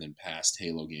bit better than past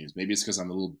Halo games. Maybe it's because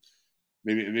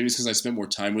maybe it's because I spent more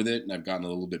time with it and I've gotten a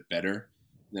little bit better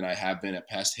than I have been at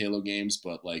past Halo games.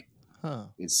 But like,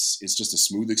 it's just a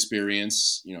smooth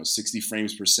experience. 60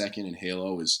 frames per second in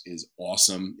Halo is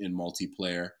awesome in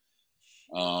multiplayer.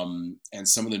 And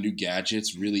some of the new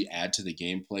gadgets really add to the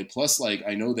gameplay. Plus, like,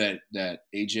 I know that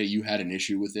AJ, you had an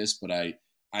issue with this, but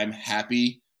I'm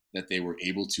happy that they were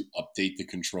able to update the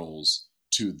controls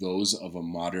to those of a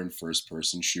modern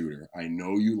first-person shooter. I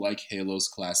know you like Halo's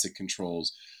classic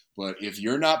controls, but if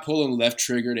you're not pulling left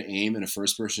trigger to aim in a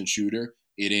first-person shooter,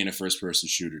 it ain't a first-person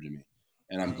shooter to me.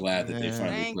 And I'm glad that they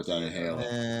finally put that in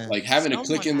Halo. Like, having to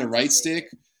click in the right stick,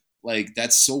 like,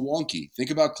 that's so wonky. Think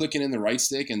about clicking in the right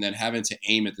stick and then having to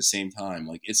aim at the same time.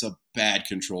 Like, it's a bad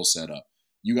control setup.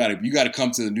 You gotta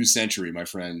come to the new century, my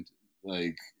friend.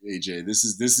 Like, AJ, this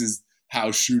is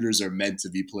how shooters are meant to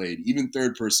be played. Even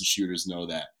third-person shooters know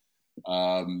that.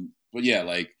 But yeah,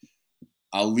 like,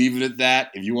 I'll leave it at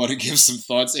that. If you want to give some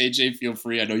thoughts, AJ, feel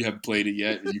free. I know you haven't played it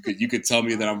yet. You could tell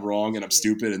me that I'm wrong and I'm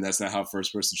stupid and that's not how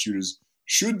first-person shooters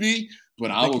should be.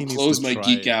 But I will close my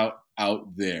geek out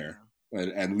there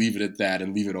and leave it at that,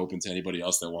 and leave it open to anybody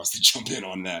else that wants to jump in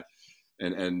on that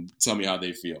and tell me how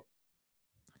they feel.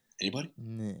 Anybody?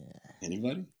 Nah.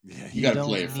 Anybody? Yeah, you gotta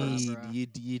play it first.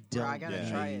 You don't. I gotta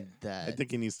try it. That. I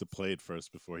think he needs to play it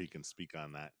first before he can speak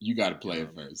on that. You gotta play it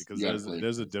first because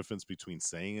there's a difference between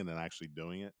saying it and actually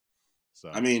doing it. So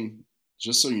I mean,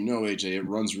 just so you know, AJ, it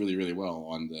runs really, really well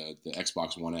on the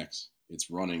Xbox One X.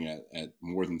 It's running at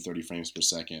more than 30 frames per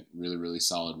second. Really, really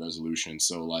solid resolution.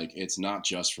 So like, it's not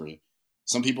just for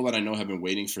some people that I know have been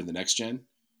waiting for the next gen.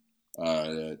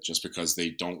 Just because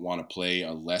they don't want to play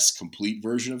a less complete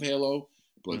version of Halo,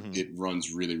 but it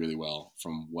runs really, really well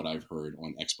from what I've heard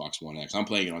on Xbox One X. I'm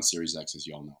playing it on Series X, as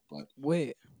y'all know, but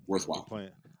worthwhile.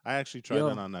 I actually tried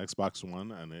it on Xbox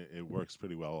One, and it works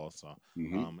pretty well also.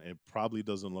 It probably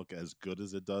doesn't look as good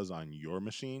as it does on your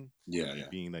machine,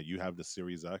 being that you have the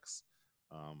Series X.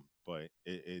 But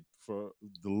it for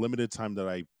the limited time that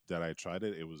I tried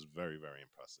it, it was very, very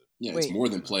impressive. Yeah, it's more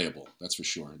than playable. That's for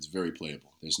sure. It's very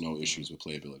playable. There's no issues with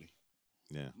playability.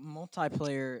 Yeah.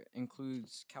 Multiplayer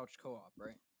includes couch co-op,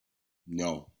 right?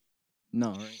 No,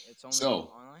 right? It's only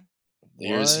online?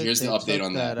 Here's the update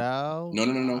on that. Out? No.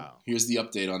 Wow. Here's the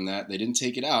update on that. They didn't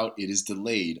take it out. It is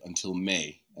delayed until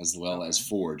May, as well as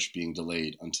Forge being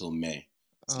delayed until May.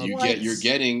 So you're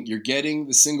getting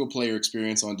the single player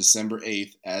experience on December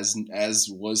 8th, as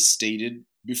was stated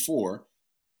before.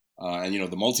 And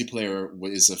the multiplayer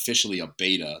is officially a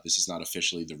beta. This is not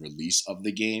officially the release of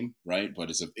the game, right?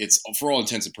 But it's for all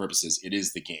intents and purposes, it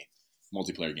is the game,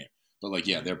 multiplayer game. But like,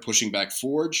 they're pushing back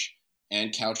Forge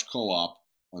and couch co-op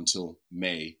until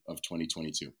May of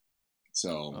 2022.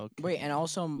 So wait, and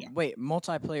also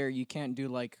multiplayer, you can't do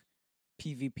like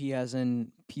PvP as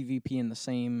in PvP in the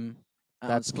same.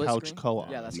 That's split couch screen?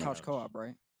 co-op. Yeah, that's couch co-op,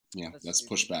 right? Yeah, that's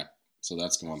pushed back. So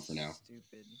that's gone for now.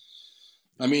 Stupid.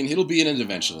 I mean, it'll be in it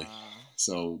eventually.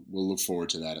 So we'll look forward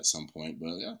to that at some point.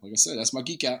 But yeah, like I said, that's my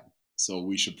geek out. So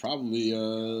we should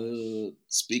probably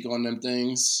speak on them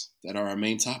things that are our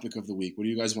main topic of the week. What do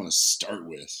you guys want to start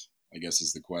with, I guess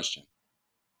is the question.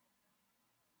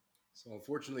 So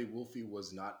unfortunately, Wolfie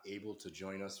was not able to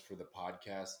join us for the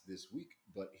podcast this week,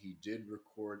 but he did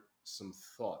record some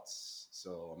thoughts.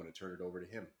 So I'm going to turn it over to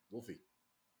him. Wolfie.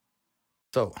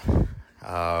 So,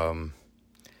 I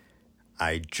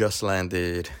just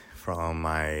landed from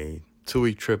my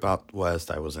 2-week trip out west.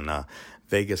 I was in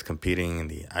Vegas competing in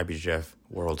the IBJJF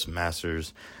World's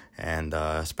Masters, and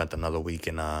spent another week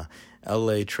in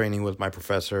LA training with my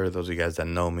professor. Those of you guys that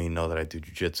know me know that I do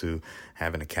jiu-jitsu,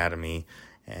 have an academy,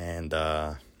 and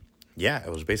it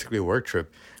was basically a work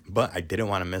trip, but I didn't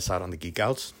want to miss out on the geek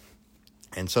outs,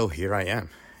 and so here I am.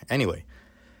 Anyway,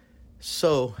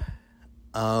 so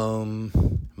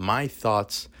my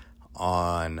thoughts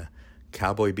on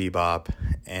Cowboy Bebop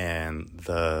and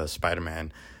the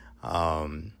Spider-Man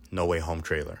No Way Home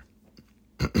trailer.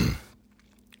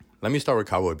 Let me start with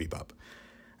Cowboy Bebop.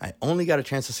 I only got a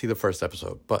chance to see the first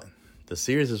episode, but the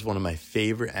series is one of my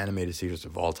favorite animated series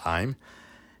of all time.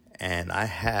 And I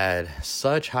had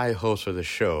such high hopes for the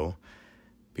show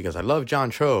because I love John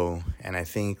Cho, and I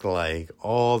think like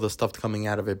all the stuff coming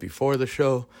out of it before the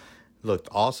show looked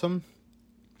awesome.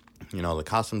 You know, the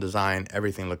costume design,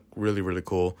 everything looked really, really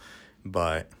cool.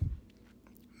 But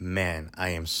man, I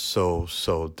am so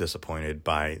disappointed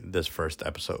by this first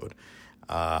episode.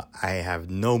 I have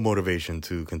no motivation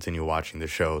to continue watching the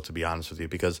show, to be honest with you,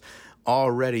 because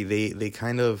already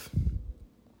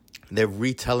they're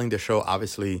retelling the show,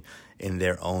 obviously, in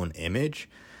their own image.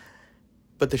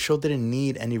 But the show didn't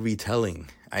need any retelling.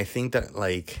 I think that,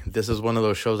 like, this is one of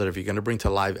those shows that if you're going to bring to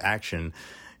live action,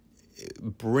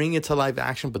 bring it to live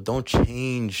action, but don't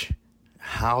change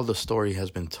how the story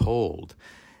has been told.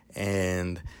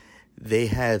 And they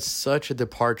had such a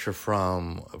departure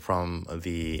from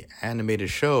the animated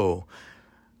show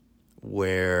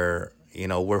where, you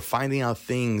know, we're finding out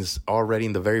things already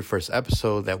in the very first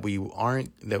episode that we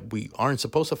aren't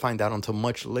supposed to find out until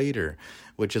much later,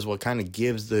 which is what kind of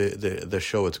gives the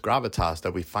show its gravitas,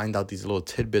 that we find out these little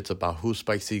tidbits about who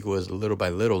Spike Spiegel is little by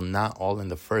little, not all in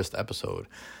the first episode.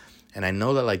 And I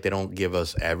know that, like, they don't give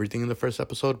us everything in the first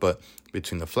episode, but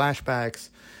between the flashbacks,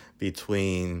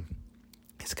 between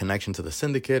his connection to the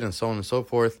syndicate and so on and so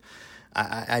forth,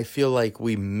 I feel like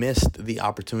we missed the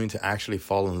opportunity to actually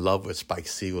fall in love with Spike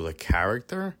Spiegel, the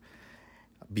character,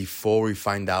 before we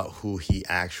find out who he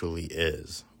actually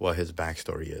is, what his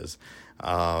backstory is.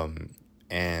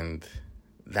 And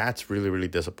that's really, really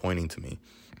disappointing to me.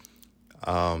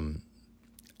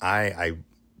 I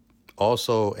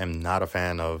also am not a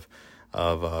fan of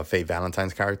Faye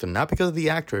Valentine's character, not because of the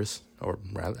actress, or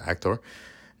rather actor,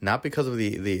 not because of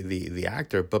the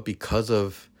actor, but because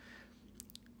of,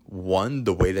 one,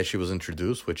 the way that she was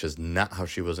introduced, which is not how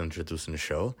she was introduced in the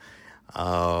show,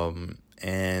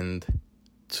 and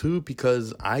two,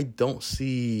 because I don't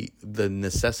see the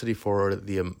necessity for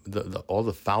the all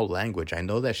the foul language. I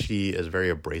know that she is very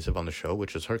abrasive on the show,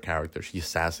 which is her character. She's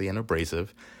sassy and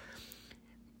abrasive,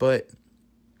 but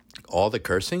all the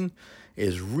cursing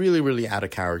is really, really out of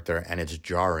character, and it's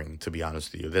jarring, to be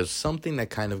honest with you. There's something that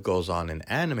kind of goes on in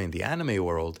anime, in the anime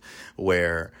world,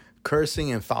 where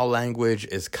cursing and foul language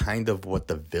is kind of what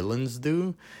the villains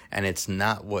do, and it's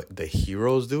not what the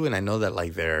heroes do. And I know that,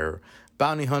 like, they're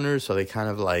bounty hunters, so they kind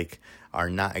of, like, are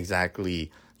not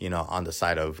exactly, you know, on the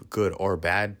side of good or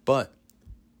bad, but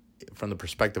from the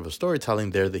perspective of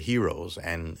storytelling, they're the heroes.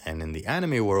 And in the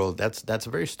anime world, that's a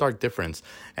very stark difference.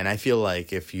 And I feel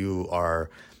like if you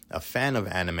are a fan of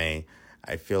anime,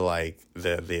 I feel like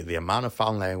the amount of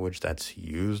foul language that's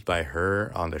used by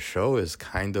her on the show is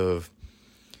kind of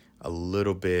a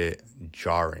little bit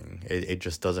jarring. It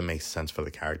just doesn't make sense for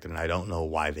the character, and I don't know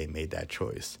why they made that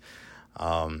choice.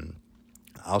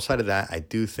 Outside of that, I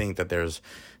do think that there's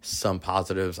some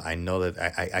positives. I know that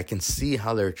I can see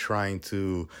how they're trying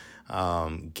to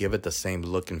give it the same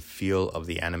look and feel of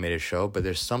the animated show, but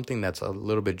there's something that's a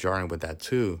little bit jarring with that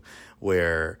too,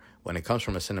 where when it comes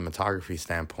from a cinematography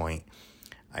standpoint,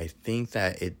 I think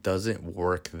that it doesn't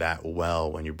work that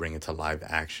well when you bring it to live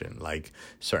action. Like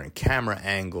certain camera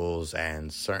angles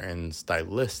and certain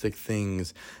stylistic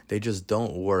things, they just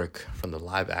don't work from the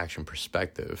live action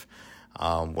perspective.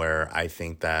 Where I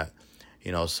think that,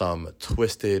 you know, some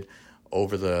twisted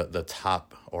over the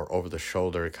top or over the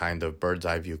shoulder kind of bird's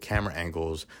eye view camera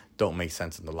angles don't make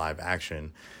sense in the live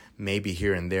action. Maybe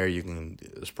here and there you can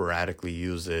sporadically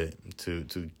use it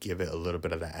to give it a little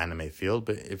bit of the anime feel.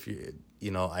 But if you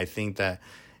know, I think that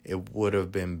it would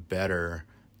have been better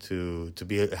to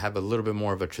have a little bit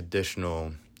more of a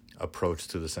traditional approach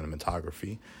to the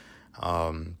cinematography,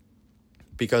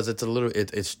 because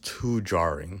it's too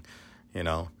jarring, you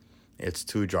know. It's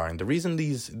too jarring. The reason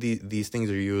these things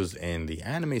are used in the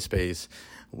anime space,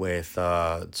 with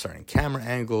certain camera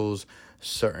angles,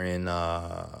 certain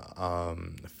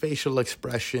facial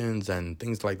expressions, and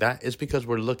things like that, is because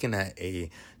we're looking at a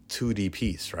 2D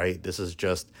piece, right? This is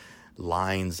just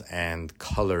lines and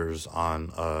colors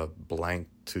on a blank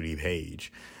 2D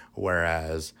page.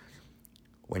 Whereas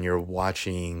when you're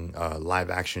watching a live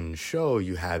action show,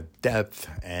 you have depth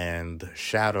and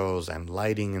shadows and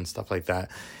lighting and stuff like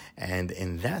that. And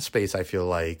in that space, I feel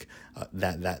like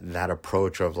that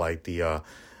approach of like the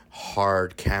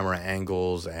hard camera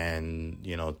angles and,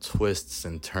 you know, twists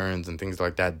and turns and things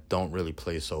like that don't really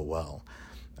play so well.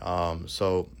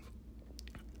 So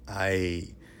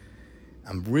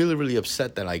I'm really, really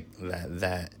upset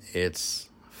that it's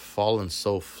fallen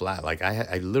so flat. Like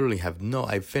I literally have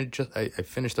I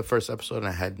finished the first episode and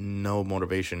I had no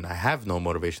motivation. I have no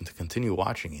motivation to continue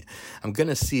watching it. I'm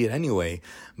gonna see it anyway,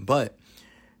 but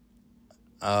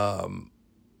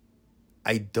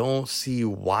I don't see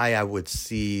why I would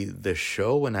see the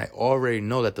show when I already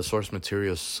know that the source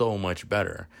material is so much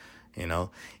better. You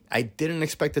know, I didn't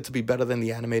expect it to be better than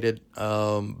the animated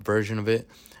version of it.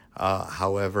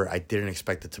 However, I didn't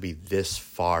expect it to be this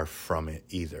far from it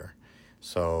either.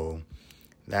 So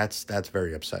that's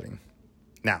very upsetting.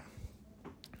 Now,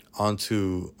 on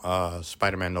to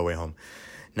Spider-Man No Way Home.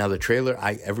 Now, the trailer,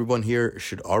 everyone here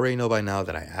should already know by now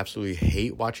that I absolutely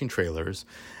hate watching trailers.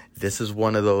 This is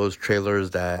one of those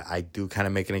trailers that I do kind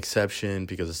of make an exception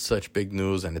because it's such big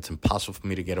news and it's impossible for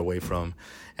me to get away from.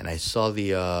 And I saw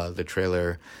the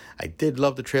trailer. I did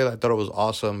love the trailer. I thought it was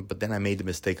awesome, but then I made the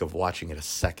mistake of watching it a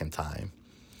second time.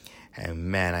 And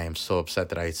man, I am so upset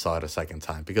that I saw it a second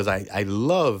time because I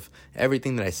love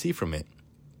everything that I see from it.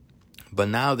 But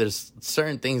now there's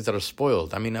certain things that are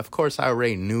spoiled. I mean, of course, I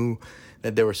already knew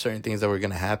that there were certain things that were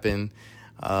going to happen.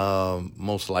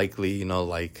 Most likely, you know,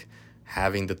 like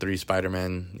having the three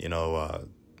Spider-Men,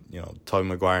 Tobey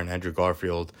Maguire and Andrew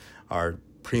Garfield are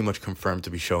pretty much confirmed to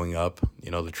be showing up.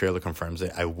 You know, the trailer confirms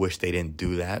it. I wish they didn't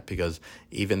do that because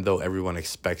even though everyone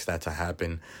expects that to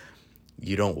happen,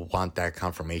 you don't want that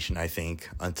confirmation, I think,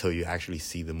 until you actually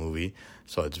see the movie.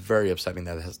 So it's very upsetting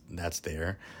that that's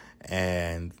there.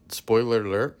 And spoiler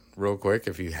alert, real quick,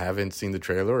 if you haven't seen the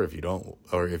trailer, or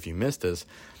if you missed this,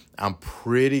 I'm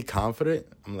pretty confident,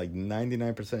 I'm like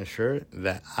 99% sure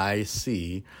that I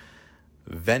see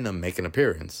Venom make an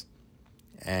appearance.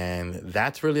 And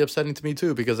that's really upsetting to me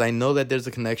too, because I know that there's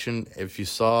a connection. If you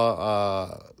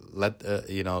saw Let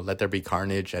There Be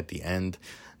Carnage at the end,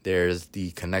 there's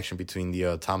the connection between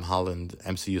the Tom Holland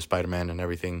MCU Spider-Man and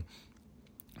everything.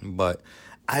 But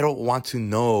I don't want to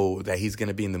know that he's going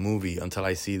to be in the movie until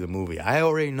I see the movie. I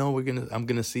already know I'm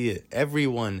going to see it.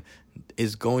 Everyone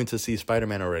is going to see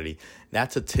Spider-Man already.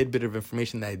 That's a tidbit of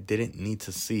information that I didn't need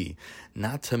to see.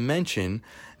 Not to mention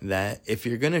that if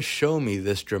you're going to show me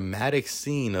this dramatic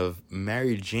scene of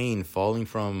Mary Jane falling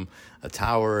from a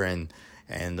tower and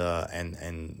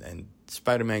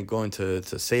Spider-Man going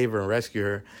to save her and rescue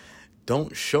her,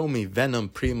 don't show me Venom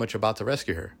pretty much about to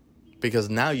rescue her. Because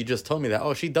now you just told me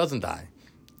that, she doesn't die.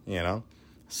 You know?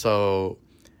 So,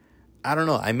 I don't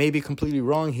know. I may be completely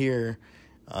wrong here.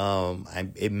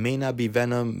 It may not be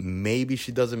Venom. Maybe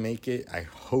she doesn't make it. I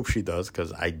hope she does,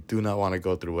 because I do not want to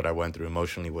go through what I went through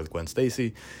emotionally with Gwen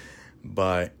Stacy.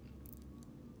 But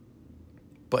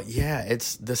yeah,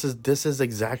 this is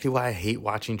exactly why I hate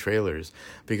watching trailers,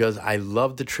 because I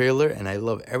love the trailer and I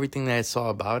love everything that I saw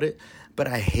about it, but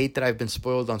I hate that I've been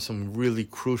spoiled on some really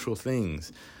crucial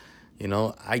things. You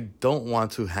know, I don't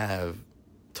want to have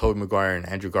Tobey Maguire and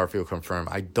Andrew Garfield confirmed.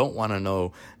 I don't want to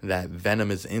know that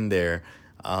Venom is in there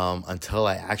until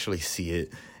I actually see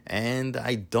it. And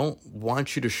I don't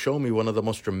want you to show me one of the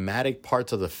most dramatic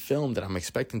parts of the film that I'm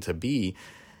expecting to be,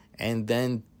 and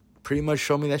then pretty much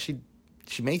show me that she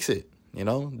makes it. You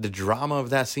know, the drama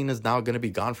of that scene is now going to be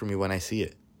gone from me when I see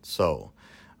it. So,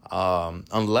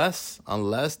 unless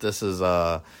this is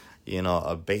a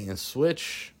bait and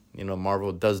switch,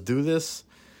 Marvel does do this,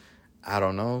 I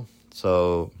don't know.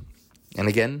 So, and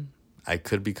again, I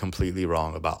could be completely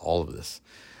wrong about all of this,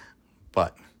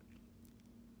 but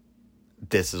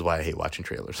this is why I hate watching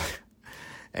trailers.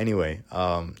 Anyway,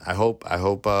 I hope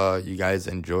you guys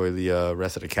enjoy the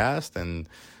rest of the cast, and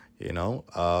stay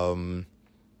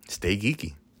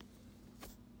geeky.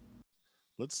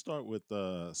 Let's start with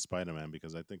Spider-Man,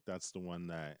 because I think that's the one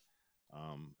that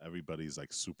everybody's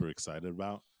like super excited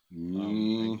about.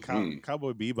 And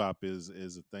Cowboy Bebop is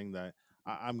a thing that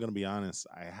I'm gonna be honest,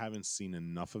 I haven't seen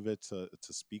enough of it to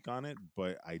speak on it,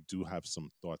 but I do have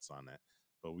some thoughts on it.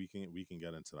 But we can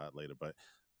get into that later. But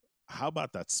how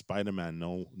about that Spider-Man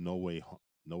No Way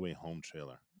Home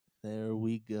trailer? There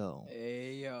we go.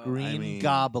 Hey, yo. Green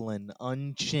Goblin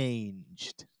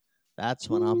unchanged. That's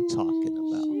what I'm talking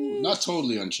about. Not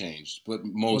totally unchanged, but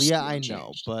Well, mostly yeah, I unchanged.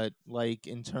 know, but like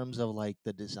in terms of like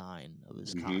the design of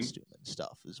his Mhm. costume and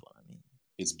stuff is what I mean.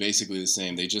 It's basically the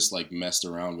same. They just like messed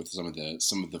around with some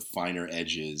of the finer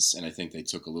edges, and I think they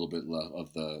took a little bit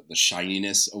of the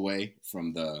shininess away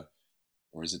from the,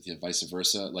 or is it the vice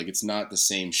versa? Like it's not the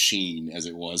same sheen as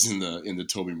it was in the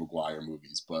Tobey Maguire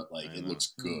movies, but like I it know.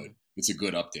 looks good. It's a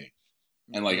good update.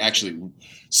 And like actually,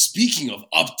 speaking of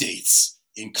updates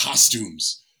in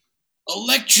costumes,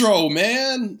 Electro,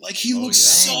 man, like he Oh, looks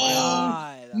yeah. so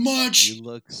God. much. You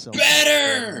look so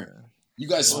better! You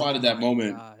guys Oh spotted that my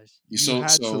moment. gosh. You had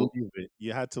to leave it.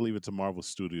 You had to leave it to Marvel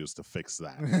Studios to fix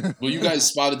that. Well, you guys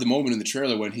spotted the moment in the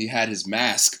trailer when he had his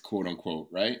mask, quote unquote,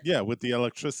 right? Yeah, with the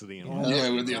electricity involved. Yeah,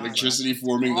 with the God, electricity that's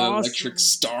forming the awesome. electric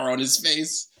star on his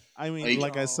face. I mean,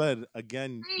 Like- like I said,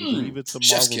 again, Mm, leave it to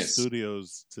chef's Marvel kiss.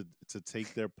 Studios to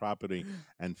take their property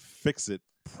and fix it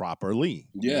properly.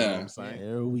 You know Yeah. what I'm saying?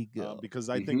 There we go. Because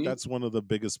I think Mhm. that's one of the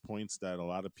biggest points that a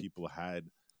lot of people had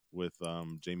with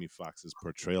Jamie Foxx's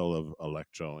portrayal of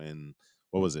Electro in,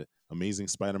 what was it, Amazing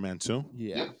Spider-Man 2?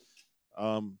 Yeah. Yep.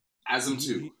 Um, Asm he-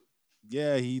 2.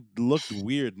 yeah, he looked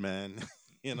weird, man.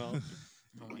 You know,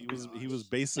 Oh my he was gosh.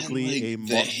 basically And like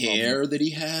the hair that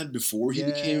he had before he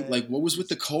became, like, what was with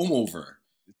the comb over?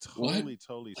 totally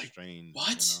Like, strange.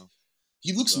 what? You know?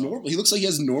 He looks So- normal. He looks like he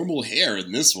has normal hair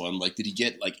in this one. Like, did he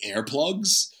get like hair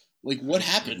plugs? Like, what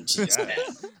happened to this Yeah. man?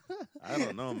 I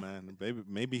don't know, man.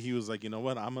 Maybe he was like, you know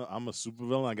what? I'm a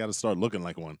supervillain. I got to start looking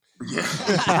like one. You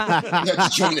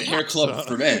have to join the hair club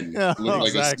for men. Yeah. Look like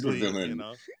Exactly. a supervillain You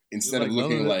know, instead like, of none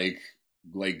looking of that-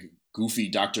 like goofy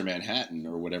Dr. Manhattan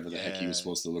or whatever the heck he was Yeah.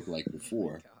 supposed to look like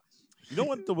before. you know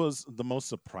what was the most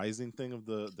surprising thing of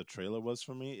the trailer was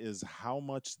for me is how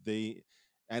much they,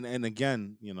 and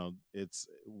again, you know, it's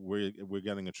we're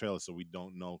getting a trailer, so we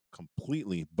don't know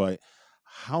completely, but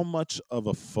how much of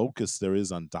a focus there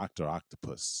is on Dr.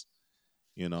 Octopus.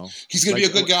 You know, He's gonna Like, be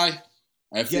a good guy.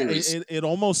 I have yeah, theories. it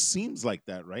almost seems like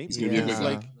that, right? He's gonna be a good Because,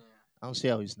 guy. like, I don't see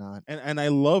how he's not. and I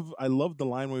love the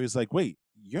line where he's like, "Wait,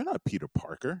 you're not Peter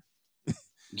Parker,"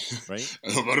 right?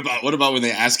 What about when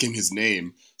they ask him his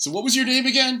name? So what was your name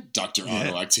again? Dr. Yeah.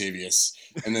 Otto Octavius.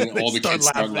 And then They all the start kids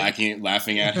start laughing.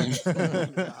 laughing at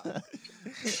him.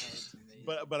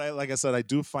 But I, like I said, I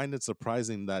do find it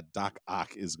surprising that Doc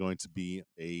Ock is going to be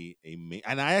a main,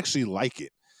 and I actually like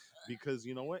it because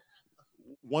you know what?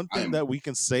 One I am thing that we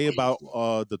can say about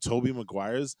the Tobey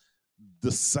Maguires,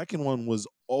 the second one was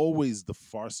always the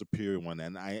far superior one,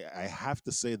 and I have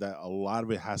to say that a lot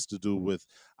of it has to do with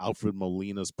Alfred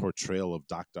Molina's portrayal of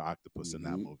Dr. Octopus in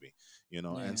that Mhm. movie, you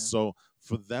know. Yeah. And so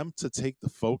for them to take the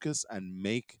focus and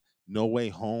make No Way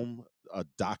Home a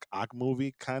Doc Ock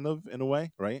movie, kind of in a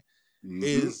way, right, Mhm.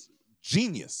 is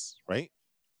genius, right?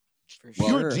 For Well,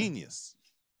 Pure sure. genius.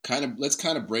 Let's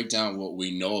break down what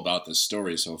we know about the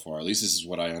story so far. At least this is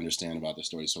what I understand about the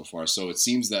story so far. So it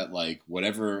seems that like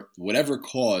whatever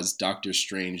caused Doctor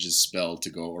Strange's spell to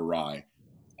go awry,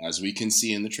 as we can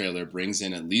see in the trailer, brings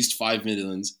in at least 5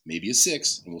 villains, maybe a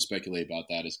 6, and we'll speculate about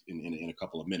that in a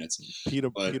couple of minutes. Peter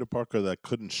But- Peter Parker that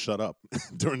couldn't shut up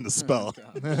during the Oh spell.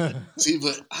 See,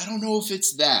 but I don't know if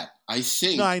it's that. I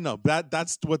think No, I know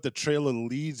that's what the trailer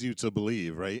leads you to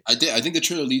believe, right? I think the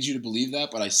trailer leads you to believe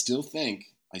that, but I still think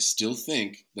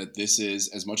that this is,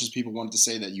 as much as people wanted to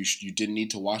say that you didn't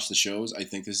need to watch the shows. I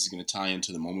think this is going to tie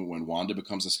into the moment when Wanda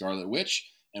becomes a Scarlet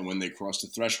Witch and when they cross the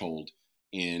threshold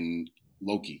in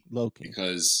Loki, Loki.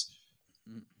 because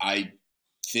I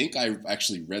think I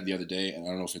actually read the other day, and I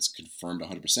don't know if it's confirmed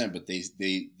 100%, but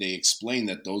they explain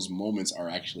that those moments are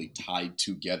actually tied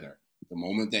together. The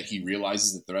moment that he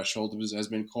realizes the threshold has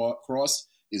been crossed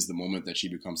is the moment that she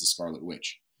becomes the Scarlet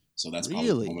Witch. So that's probably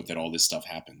Really? the moment that all this stuff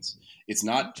happens. It's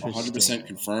not 100% Interesting.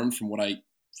 confirmed from what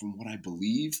I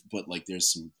believe, but like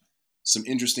there's some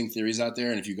interesting theories out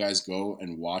there. And if you guys go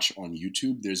and watch on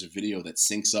YouTube, there's a video that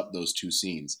syncs up those two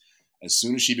scenes. As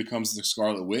soon as she becomes the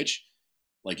Scarlet Witch,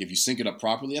 like if you sync it up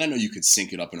properly, and I know you could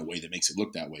sync it up in a way that makes it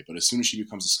look that way, but as soon as she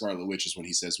becomes the Scarlet Witch is when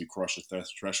he says we cross the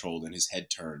threshold and his head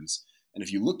turns. And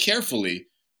if you look carefully,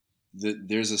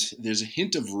 there's a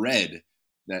hint of red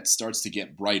that starts to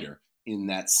get brighter in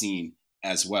that scene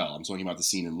as well. I'm talking about the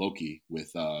scene in Loki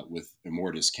with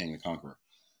Immortus, Kang the Conqueror.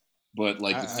 But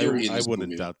like the theory in I this wouldn't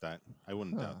movie, doubt that. I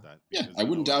wouldn't Huh. doubt that. yeah, because I you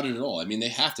wouldn't know doubt it at all. I mean, they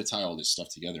have to tie all this stuff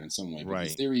together in some way. But Right,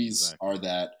 the theories exactly. are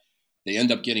that they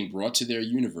end up getting brought to their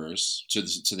universe, to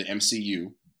the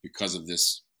MCU, because of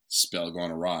this spell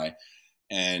gone awry.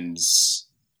 And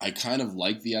I kind of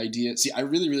like the idea. See, I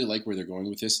really, really like where they're going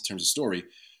with this in terms of story,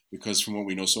 because from what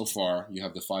we know so far, you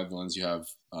have the 5 villains. You have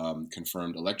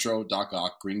confirmed Electro, Doc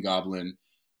Ock, Green Goblin,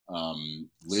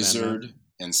 Lizard,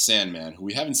 and Sandman, who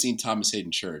we haven't seen Thomas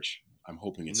Hayden Church. I'm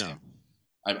hoping it's No. him.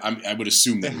 I would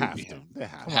assume They that it would have be to. him. They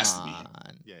have It Come to. has to be him.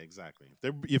 on. Yeah, exactly.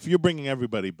 If you're bringing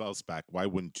everybody else back, why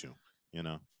wouldn't you? You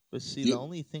know. But see, You- the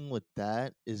only thing with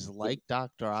that is like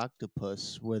Dr.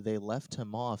 Octopus, where they left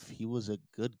him off, he was a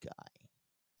good guy.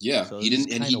 Yeah, So he this is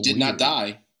didn't, and he kinda did not weird.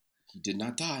 die. He did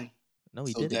not die. No,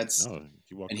 he So didn't. that's No,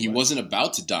 he walked and he away. wasn't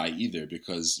about to die either,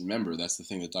 because remember, that's the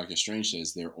thing that Doctor Strange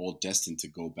says, they're all destined to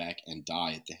go back and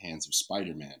die at the hands of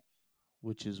Spider-Man.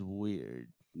 Which is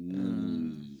weird.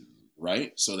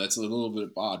 Right? So that's a little bit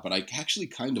odd, but I actually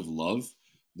kind of love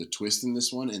the twist in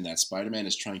this one, in that Spider-Man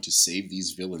is trying to save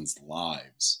these villains'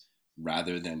 lives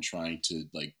rather than trying to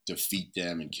like defeat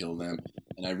them and kill them.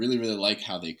 And I really, really like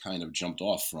how they kind of jumped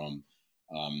off from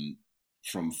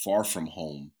Far From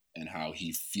Home, and how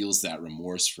he feels that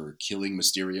remorse for killing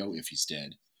Mysterio if he's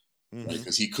dead. Mhm. Right?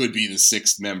 Because he could be the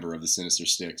 6th member of the Sinister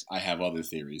Six. I have other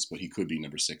theories, but he could be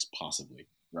number 6 possibly,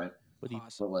 right? But he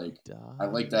But like, died. I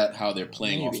like that how they're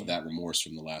playing off Maybe. of that remorse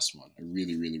from the last one. I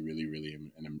really, really, really, really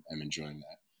am enjoying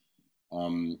that.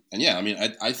 And yeah, I mean,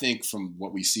 I think from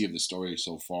what we see of the story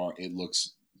so far, it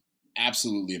looks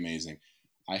absolutely amazing.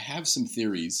 I have some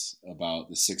theories about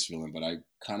the 6th villain, but I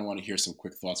kind of want to hear some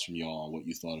quick thoughts from y'all on what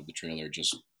you thought of the trailer.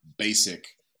 Just basic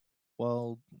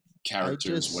Well,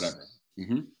 characters, just- whatever.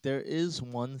 Mm-hmm. there is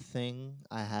one thing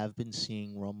I have been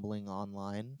seeing rumbling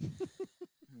online.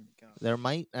 There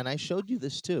might, and I showed you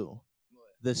this too.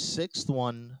 The 6th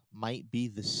one might be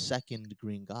the 2nd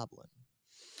Green Goblin.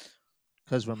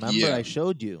 Because remember, Yeah. I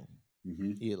showed you,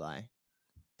 Mm-hmm. Eli,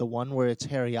 the one where it's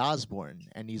Harry Osborn,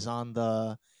 and he's on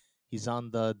the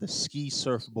ski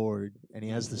surfboard, and he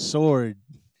has the sword.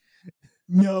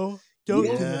 No, don't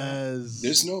do that.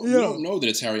 Yes. We don't know that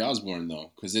it's Harry Osborn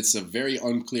though, because it's a very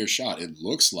unclear shot. It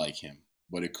looks like him,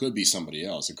 but it could be somebody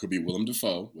else. It could be Willem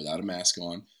Dafoe without a mask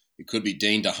on. It could be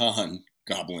Dane DeHaan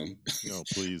Goblin. No,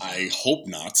 please. I hope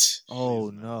not,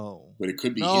 Oh no. but it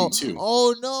could be No. him too.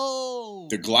 Oh no.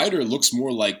 The glider looks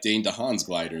more like Dane DeHaan's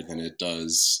glider than it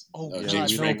does Oh Yeah,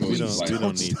 James God, no, Franco's we please don't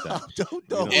glider. need that. Don't, We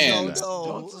don't no, need And- that.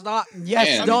 Don't no. stop. Yes,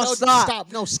 And- don't No,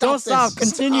 stop. No, stop Don't this. stop.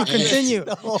 Continue, Stop it. continue.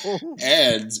 No.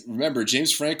 And remember,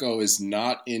 James Franco is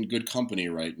not in good company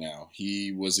right now.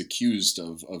 He was accused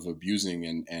of abusing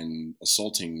and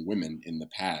assaulting women in the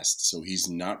past, so he's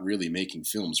not really making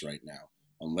films right now.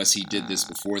 Unless he did this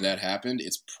before that happened,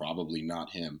 it's probably not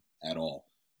him at all.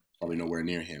 Probably nowhere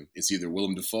near him. It's either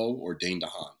Willem Dafoe or Dane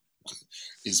DeHaan,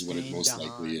 is what it Dane most DeHaan.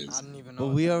 likely is. I don't even know. But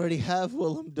what we that already is. have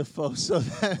Willem Dafoe, so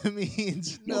that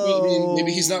means no. No, I mean,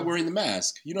 maybe he's not wearing the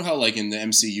mask. You know how, like, in the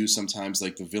MCU, sometimes,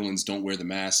 like, the villains don't wear the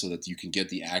mask so that you can get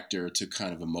the actor to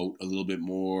kind of emote a little bit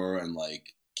more and,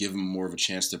 like, give him more of a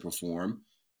chance to perform.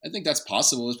 I think that's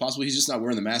possible. It's possible he's just not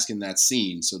wearing the mask in that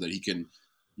scene so that he can,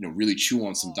 you know, really chew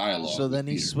on some dialogue. So with then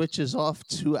he Peter. switches off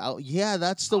to out. Yeah,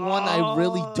 that's the one I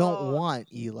really don't Oh. want,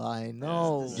 Eli.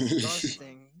 No. This is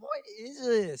disgusting. What is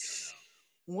this?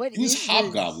 What He was is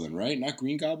Hobgoblin, right? Not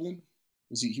Green Goblin?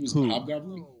 He was Who?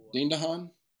 Hobgoblin? Dane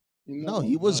DeHaan? You know? No,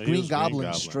 he was No, Green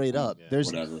Goblin straight up. Yeah. There's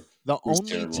Whatever. the was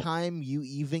only terrible. time you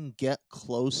even get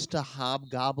close to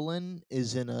Hobgoblin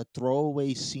is in a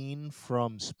throwaway scene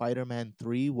from Spider-Man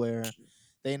 3 where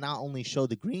they not only show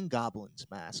the Green Goblin's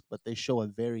mask, but they show a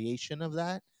variation of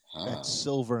that Ah. that's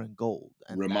silver and gold.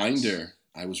 And Reminder.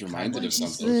 I was reminded What of is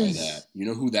something by this? that. You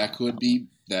know who that could be?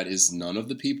 That is none of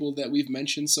the people that we've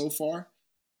mentioned so far?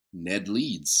 Ned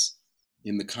Leeds.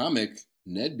 In the comic,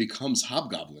 Ned becomes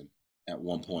Hobgoblin at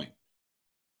one point.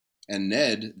 And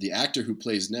Ned, the actor who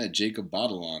plays Ned, Jacob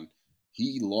Batalon,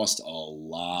 he lost a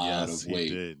lot Yes, of he weight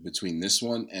did. between this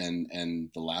one and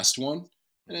the last one.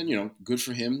 And then, you know, good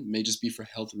for him. May just be for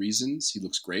health reasons. He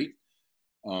looks great.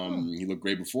 He looked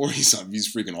great before. He's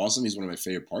freaking awesome. He's one of my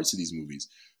favorite parts of these movies.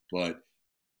 But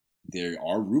there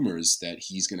are rumors that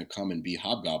he's going to come and be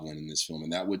Hobgoblin in this film,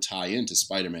 and that would tie into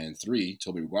Spider-Man 3,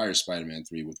 Tobey Maguire's Spider-Man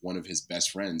 3, with one of his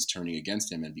best friends turning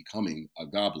against him and becoming a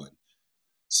goblin.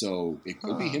 So it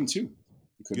could be Huh. him too.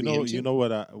 It could You be know, him too. you know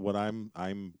what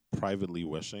I'm privately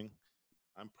wishing.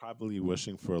 I'm probably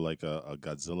wishing for like a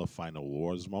Godzilla Final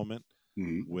Wars moment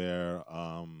Mhm. where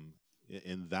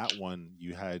in that one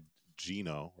you had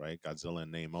Gino, right? Godzilla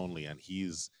in name only, and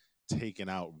he's taken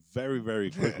out very, very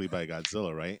quickly by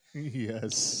Godzilla, right?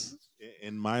 Yes.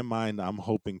 In my mind, I'm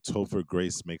hoping Topher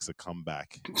Grace makes a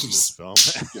comeback in this film.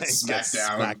 and smacked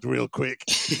down. smacked real quick.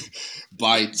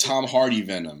 By Tom Hardy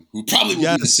Venom, who probably will be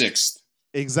the Yes. sixth.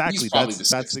 Exactly. probably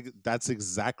That's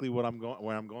exactly what I'm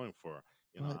going for.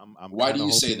 You know, What? I'm Why do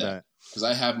kinda you say hoping that? Because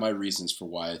I have my reasons for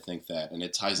why I think that, and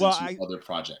it ties Well, into other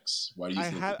projects. Why do you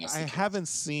think that's the I case? haven't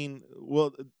seen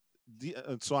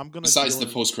so I'm gonna Besides deal the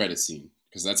in- post-credit scene,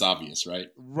 Because that's obvious, right?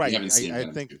 Right. You haven't seen I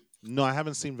Venom think 2. no, I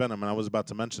haven't seen Venom, and I was about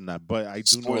to mention that, but I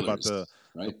do know about Spoilers,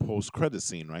 the right? post credit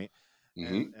scene, right?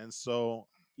 Mm-hmm. And so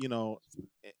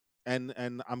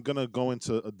and I'm gonna go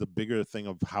into the bigger thing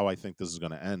of how I think this is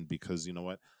gonna end, because you know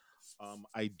what,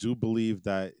 I do believe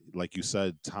that, like you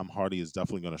said, Tom Hardy is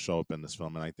definitely going to show up in this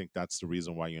film, and I think that's the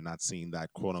reason why you're not seeing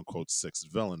that quote unquote sixth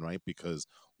villain, right? Because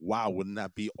wow, wouldn't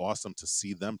that be awesome to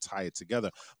see them tie it together?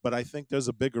 But I think there's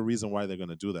a bigger reason why they're going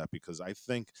to do that, because I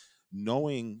think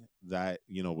knowing that,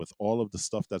 with all of the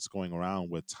stuff that's going around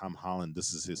with Tom Holland,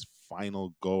 this is his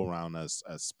final go around as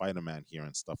Spider-Man here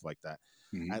and stuff like that.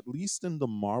 Mm-hmm. At least in the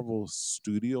Marvel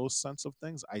Studios sense of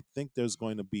things, I think there's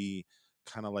going to be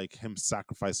kind of like him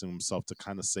sacrificing himself to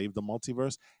kind of save the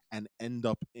multiverse and end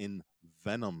up in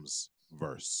Venom's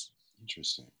verse.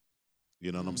 Interesting.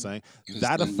 You know what I'm saying? 'Cause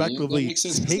That then, yeah, effectively makes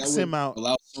sense, 'cause takes that him would out.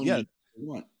 allow Sony Yeah, to do what they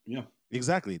want. Yeah.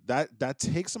 exactly. That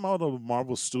takes him out of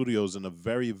Marvel Studios in a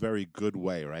very, very good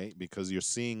way, right? Because you're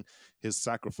seeing his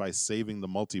sacrifice saving the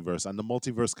multiverse, and the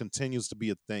multiverse continues to be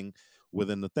a thing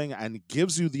within the thing, and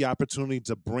gives you the opportunity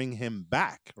to bring him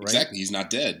back, right? Exactly. He's not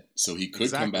dead. So he could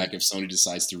come Exactly. back if Sony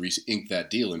decides to re-ink that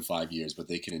deal in 5 years, but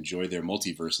they can enjoy their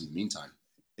multiverse in the meantime.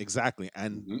 Exactly.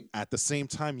 And Mhm. at the same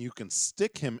time, you can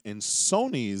stick him in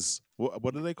Sony's,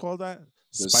 what do they call that?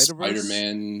 The Spider-Verse?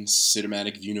 Spider-Man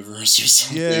cinematic universe or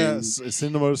something. Yeah,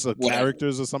 cinemas of Whatever.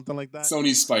 characters or something like that.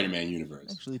 Sony's Spider-Man universe.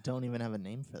 Actually, don't even have a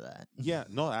name for that. Yeah,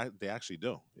 no, they actually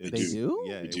do. They They do?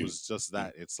 Yeah, They it do. was just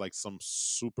that. It's like some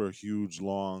super huge,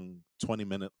 long,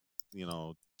 20-minute,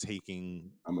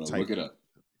 taking I'm going to type. look it up.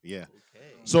 Yeah.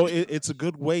 Okay. So it's a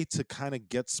good way to kind of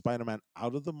get Spider-Man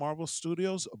out of the Marvel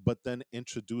Studios, but then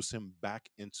introduce him back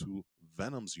into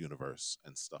Venom's universe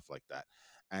and stuff like that,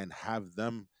 and have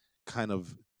them kind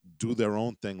of do their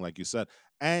own thing, like you said,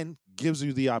 and gives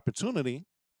you the opportunity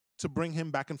to bring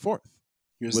him back and forth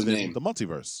Here's the within name. the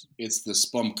multiverse. It's the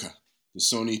Spumka, the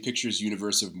Sony Pictures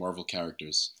universe of Marvel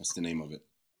characters. That's the name of it.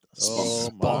 Oh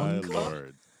Spumka. my Spunk?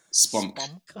 lord! Spunk.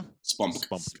 Spumka? Spump.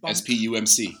 Spump.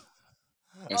 SPUMC.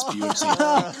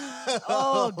 SPUMC.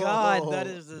 Oh God, that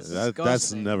is disgusting.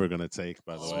 That's never gonna take.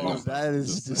 By the way, No. That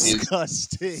is Just-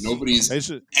 disgusting. Nobody's They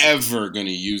should ever going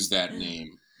to use that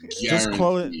name. Just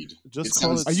call it- Guaranteed. just It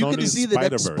call sounds- it Are you going to Sony's see the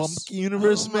next Spider-Verse. Spump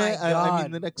universe, Oh my man? I mean,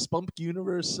 God. the next Spump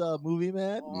universe movie,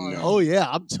 man. No. Oh yeah,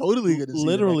 I'm totally going to see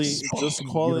literally the next just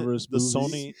Spump call it universe the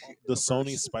movie.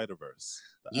 Sony Spider-Verse,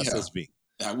 the Yeah. SSV.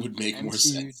 That would make more MCU,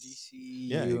 sense. DCU,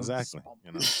 Yeah, exactly.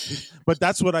 Spump. But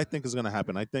that's what I think is going to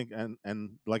happen. I think,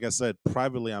 and like I said,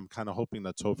 privately, I'm kind of hoping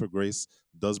that Topher Grace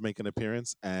does make an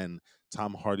appearance, and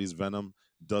Tom Hardy's Venom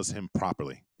does him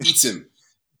properly. Eats him.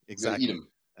 Exactly. Eat him.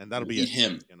 And that'll be Eat it.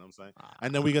 him. You know what I'm saying?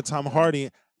 And then we get Tom Hardy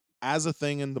as a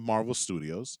thing in the Marvel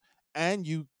Studios, and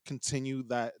you continue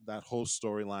that whole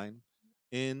storyline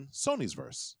in Sony's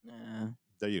verse. Yeah.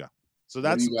 There you go. So What do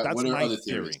that's you got? that's What are my other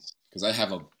theory. theories? Because I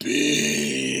have a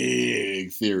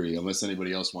big theory. Unless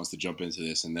anybody else wants to jump into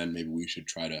this, and then maybe we should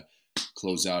try to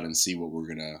close out and see what we're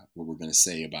gonna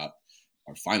say about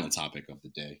our final topic of the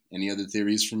day. Any other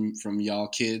theories from y'all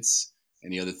kids?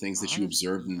 Any other things that you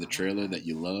observed in the trailer that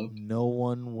you love? No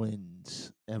one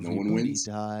wins. Everybody one wins?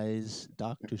 dies.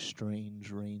 Doctor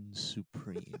Strange reigns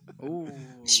supreme. Ooh.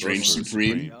 Strange Sorcerer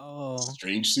Supreme. Oh.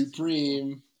 Strange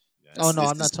Supreme. Yes. Oh no,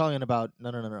 This I'm not is- talking about. No.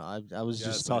 I was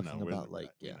Yes, just I know. talking We about know like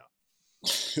that. We yeah. know.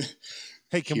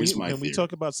 Hey, can Here's we my can we theory.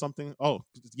 talk about something? Oh,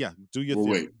 yeah, do your Well,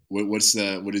 theory. wait.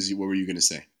 What were you gonna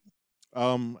say?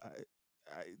 I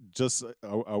just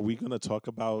are we going to talk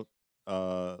about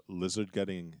Lizard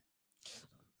getting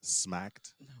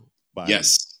smacked by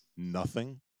Yes.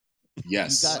 nothing?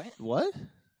 Yes. You got what?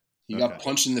 He got Okay.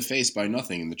 punched in the face by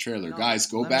nothing in the trailer. No, Guys,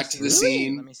 go let me back see. to the Really?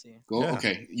 scene. Let me see. Go. Yeah.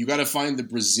 Okay, you got to find the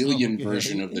Brazilian Okay.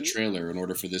 version of the trailer in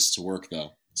order for this to work,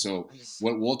 though. So I just-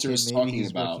 what Walter Okay, is maybe talking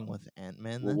he's about, working with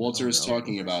Ant-Man. what then? Walter Oh, is no.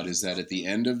 talking about is that at the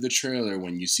end of the trailer,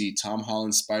 when you see Tom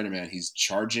Holland Spider-Man, he's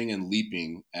charging and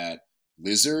leaping at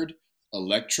Lizard,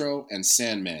 Electro, and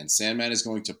Sandman. Sandman is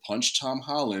going to punch Tom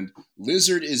Holland.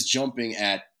 Lizard is jumping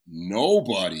at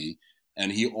nobody,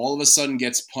 and he all of a sudden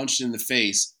gets punched in the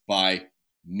face by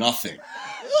nothing.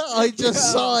 I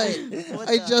just saw it. What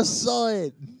I the- just saw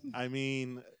it. I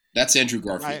mean, That's Andrew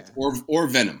Garfield or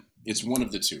Venom. It's one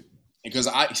of the two. Because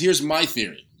here's my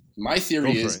theory. My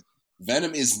theory Go for is it.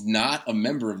 Venom is not a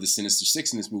member of the Sinister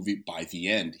Six in this movie by the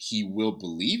end. He will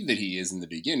believe that he is in the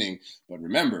beginning, but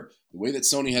remember, the way that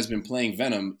Sony has been playing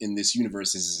Venom in this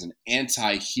universe is as an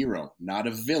anti-hero, not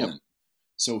a villain.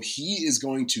 So he is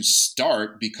going to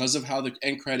start, because of how the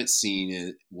end credit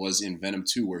scene was in Venom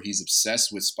 2, where he's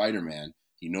obsessed with Spider-Man.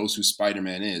 He knows who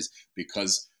Spider-Man is,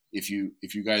 because if you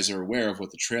guys are aware of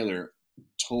what the trailer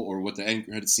told, or what the end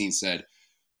credit scene said,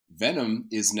 Venom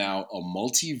is now a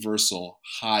multiversal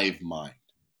hive mind.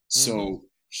 So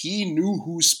he knew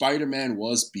who Spider-Man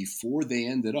was before they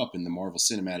ended up in the Marvel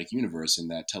Cinematic Universe in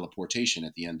that teleportation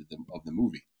at the end of the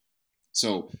movie.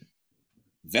 So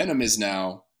Venom is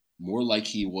now more like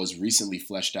he was recently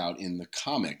fleshed out in the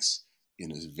comics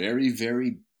in a very,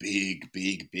 very big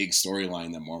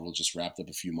storyline that Marvel just wrapped up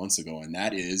a few months ago. And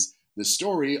that is the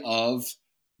story of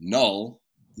Null,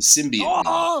 the symbiote.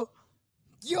 Oh!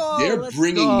 Yo, They're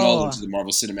bringing Null into the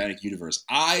Marvel Cinematic Universe.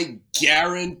 I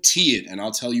guarantee it, and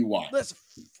I'll tell you why.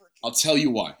 I'll tell you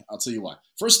why.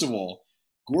 First of all,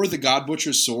 Gore the God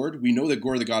Butcher's sword. We know that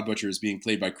Gore the God Butcher is being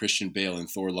played by Christian Bale in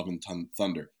Thor: Love and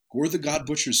Thunder. Gore the God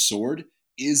Butcher's sword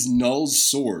is Null's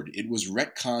sword. It was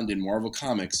retconned in Marvel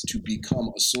Comics to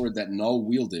become a sword that Null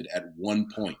wielded at one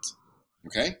point.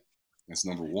 Okay? That's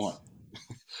number one.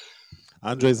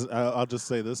 I'll just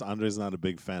say this. Andre's not a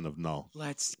big fan of Null.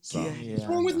 Let's So- get it. What's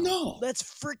wrong with Null? Let's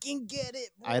freaking get it,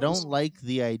 bro. I don't like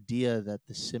the idea that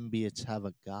the symbiotes have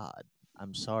a god.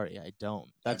 I'm sorry, I don't.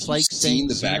 That's Have you like seen saying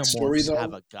the backstory, xenomorphs though?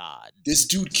 have a god. This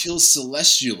dude kills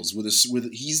Celestials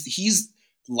he's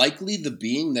likely the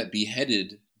being that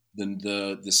beheaded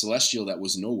the Celestial that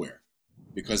was nowhere,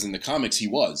 because in the comics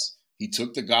he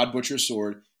took the God Butcher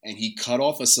sword and he cut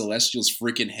off a Celestial's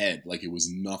freaking head like it was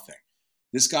nothing.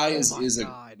 This guy is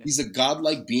he's a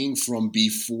godlike being from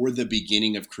before the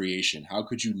beginning of creation. How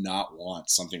could you not want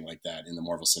something like that in the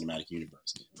Marvel Cinematic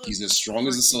Universe? He's as strong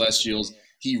as the Celestials.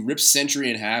 He rips Sentry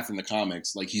in half in the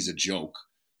comics like he's a joke.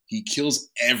 He kills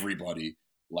everybody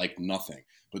like nothing.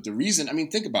 But the reason, I mean,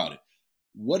 think about it.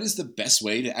 What is the best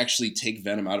way to actually take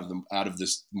Venom out of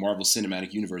this Marvel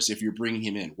Cinematic Universe if you're bringing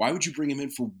him in? Why would you bring him in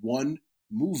for one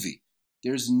movie?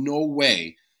 There's no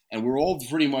way. And we're all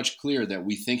pretty much clear that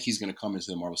we think he's going to come into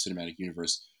the Marvel Cinematic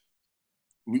Universe.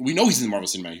 We know he's in the Marvel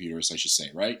Cinematic Universe, I should say,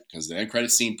 right? Because the end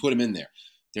credit scene put him in there.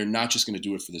 They're not just going to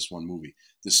do it for this one movie.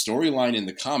 The storyline in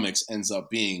the comics ends up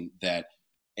being that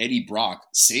Eddie Brock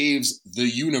saves the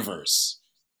universe.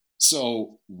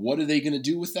 So what are they going to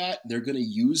do with that? They're going to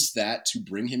use that to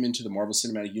bring him into the Marvel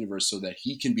Cinematic Universe so that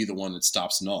he can be the one that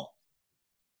stops Null.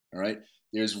 All right?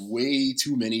 There's way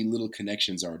too many little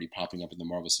connections already popping up in the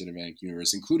Marvel Cinematic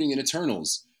Universe, including in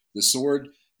Eternals. The sword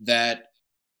that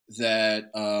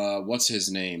what's his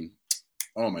name?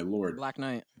 Oh, my Lord. Black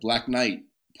Knight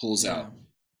pulls out.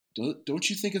 Don't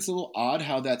you think it's a little odd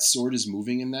how that sword is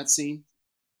moving in that scene?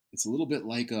 It's a little bit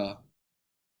like a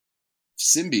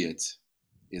symbiote,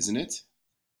 isn't it?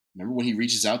 Remember when he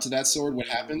reaches out to that sword, what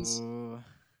happens?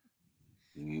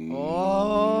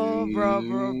 Oh,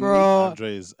 bro.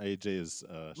 AJ is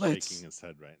shaking his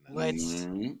head right now.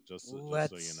 Just so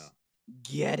you know.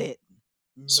 Get it.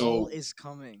 Null is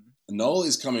coming. Null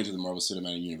is coming to the Marvel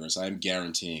Cinematic Universe. I am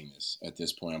guaranteeing this at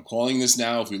this point. I'm calling this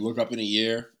now. If we look up in a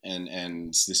year and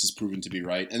this is proven to be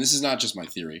right, and this is not just my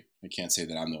theory. I can't say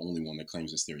that I'm the only one that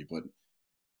claims this theory, but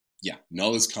yeah,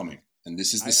 Null is coming, and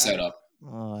this is the setup.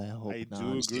 I hope I not.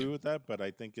 do agree with that, but I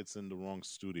think it's in the wrong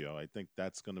studio. I think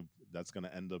that's gonna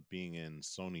end up being in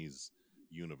Sony's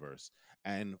universe,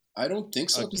 and I don't think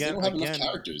so because they don't have enough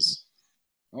characters.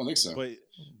 I don't think so. But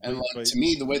to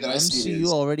me, the way that I see it is,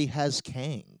 MCU already has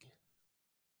Kang.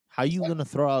 How you gonna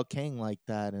throw out Kang like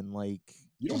that and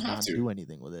you don't have to do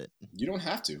anything with it? You don't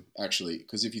have to actually,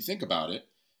 because if you think about it,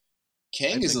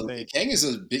 Kang is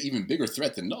a even bigger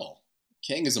threat than Null.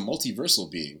 Kang is a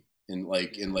multiversal being in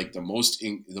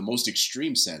the most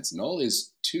extreme sense. Null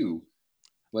is too,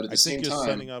 but at the same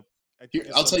time,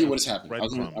 I'll tell you what has happened.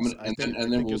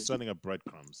 And then you're setting up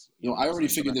breadcrumbs. I already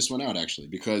figured this one out actually,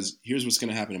 because here's what's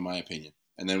going to happen in my opinion,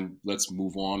 and then let's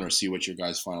move on or see what your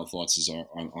guys' final thoughts are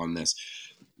on this.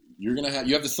 You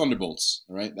have the Thunderbolts,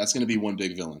 all right? That's going to be one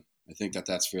big villain. I think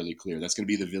that's fairly clear. That's going to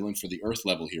be the villain for the Earth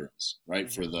level heroes, right?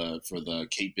 Mm-hmm. For the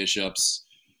Kate Bishops,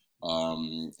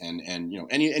 and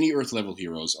any Earth level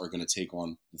heroes are going to take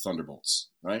on the Thunderbolts,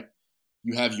 right?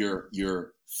 You have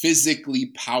your physically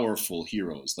powerful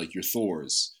heroes like your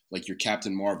Thors, like your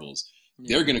Captain Marvels.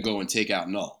 Yeah. They're going to go and take out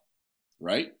Null,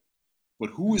 right?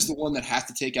 But who is the one that has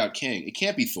to take out Kang? It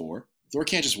can't be Thor. Thor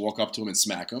can't just walk up to him and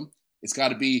smack him. It's got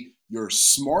to be your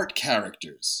smart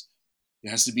characters. It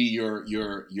has to be your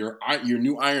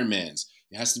new Iron Mans.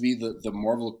 It has to be the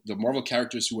Marvel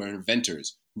characters who are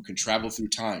inventors, who can travel through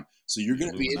time. So you're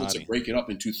going to be able to break it up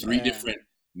into three different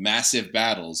massive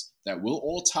battles that will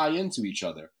all tie into each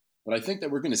other. But I think that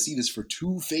we're going to see this for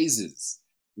 2 phases.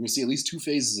 We're going to see at least 2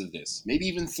 phases of this, maybe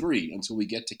even 3, until we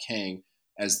get to Kang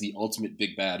as the ultimate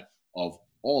big bad of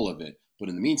all of it. But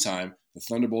in the meantime, the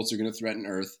Thunderbolts are going to threaten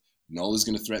Earth. Null is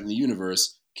going to threaten the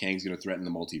universe. Kang's going to threaten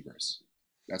the multiverse.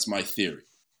 That's my theory.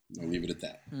 I'll leave it at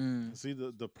that. See,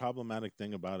 the problematic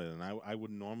thing about it, and I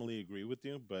would normally agree with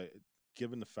you, but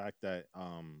given the fact that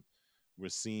we're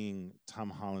seeing Tom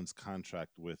Holland's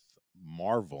contract with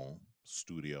Marvel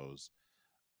Studios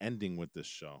ending with this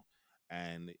show,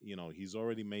 and he's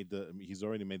already made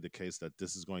the case that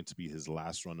this is going to be his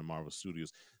last run in Marvel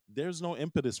Studios. There's no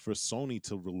impetus for Sony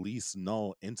to release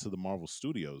Null into the Marvel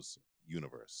Studios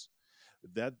universe.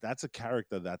 That's a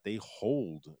character that they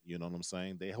hold. You know what I'm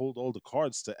saying? They hold all the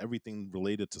cards to everything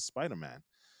related to Spider-Man.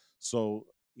 So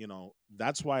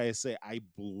that's why I say I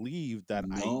believe that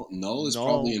Null is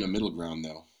probably in a middle ground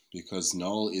though, because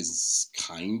Null is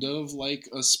kind of like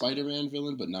a Spider-Man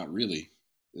villain, but not really.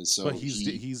 And so but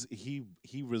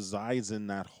he resides in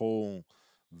that whole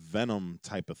Venom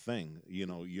type of thing.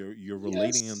 You're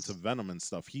relating him to Venom and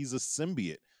stuff. He's a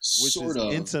symbiote, which sort is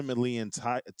of intimately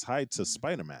tied to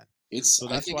Spider-Man. So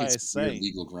I that's think why it's I say weird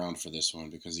legal ground for this one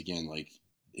because again, like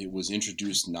it was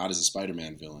introduced not as a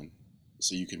Spider-Man villain,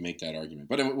 so you could make that argument.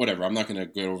 But whatever, I'm not going to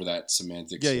go over that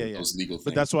semantics or those legal things.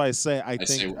 But that's why I say I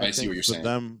see think what you're for saying.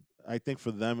 them. I think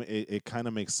for them, it kind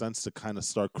of makes sense to kind of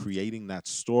start creating that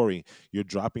story. You're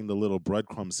dropping the little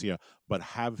breadcrumbs here, but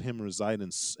have him reside in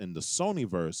the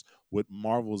Sonyverse with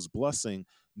Marvel's blessing,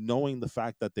 knowing the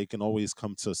fact that they can always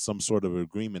come to some sort of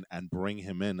agreement and bring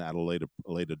him in at a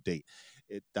later date.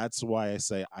 That's why I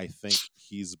say I think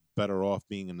he's better off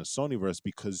being in the Sonyverse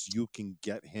because you can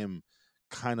get him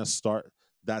kind of start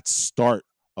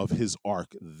of his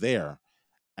arc there.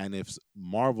 And if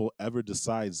Marvel ever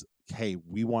decides, hey,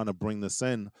 we want to bring this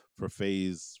in for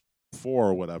phase 4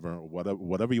 or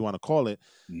whatever you want to call it,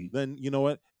 then you know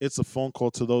what? It's a phone call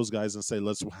to those guys and say,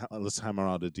 let's hammer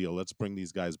out a deal. Let's bring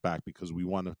these guys back because we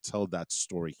want to tell that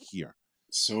story here.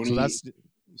 So that's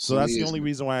the only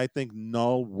reason why I think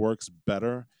Null works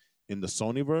better in the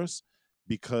Sonyverse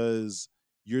because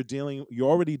you're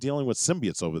already dealing with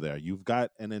symbiotes over there. You've got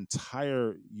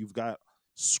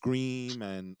Scream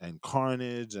and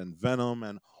Carnage and Venom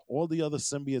and all the other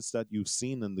symbiotes that you've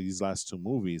seen in these last 2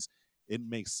 movies. It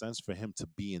makes sense for him to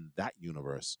be in that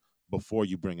universe before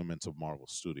you bring him into Marvel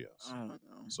Studios. I don't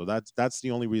know. So that's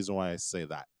the only reason why I say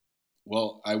that.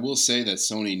 Well, I will say that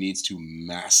Sony needs to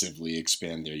massively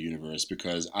expand their universe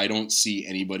because I don't see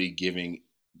anybody giving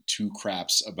 2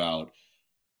 craps about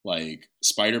like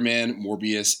Spider-Man,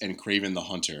 Morbius, and Kraven the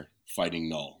Hunter fighting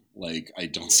Null. Like, I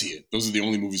don't see it. Those are the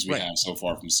only movies we have so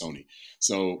far from Sony.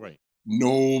 So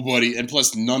nobody, and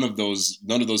plus none of those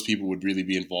people would really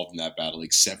be involved in that battle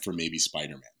except for maybe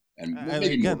Spider-Man and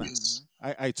maybe again, Morbius.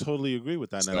 I totally agree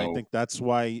with that, and I think that's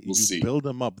why build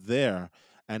them up there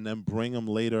and then bring them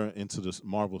later into the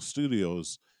Marvel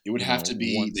Studios. It would have to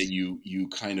be that you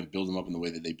kind of build him up in the way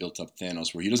that they built up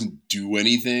Thanos, where he doesn't do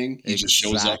anything. He just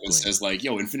shows up and says like,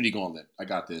 "Yo, Infinity Gauntlet, I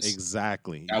got this."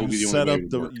 Exactly. That would be the only way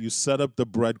it would work. You set up the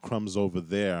breadcrumbs over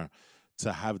there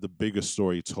to have the bigger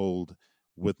story told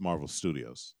with Marvel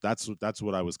Studios. That's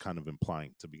what I was kind of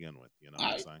implying to begin with. You know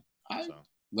what I'm saying?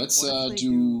 Let's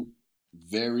do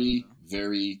very,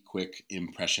 very quick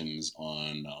impressions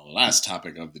on the last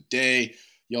topic of the day.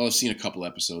 Y'all have seen a couple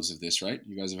episodes of this, right?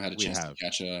 You guys have had a chance to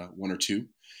catch 1 or 2.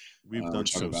 We've done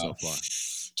so far.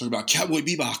 Talk about Cowboy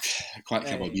Bebop.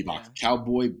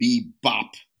 Cowboy Bebop,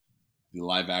 the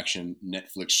live-action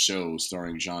Netflix show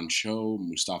starring John Cho,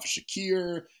 Mustafa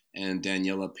Shakir, and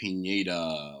Daniela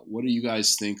Pineda. What do you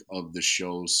guys think of the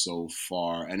show so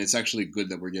far? And it's actually good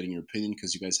that we're getting your opinion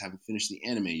because you guys haven't finished the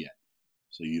anime yet.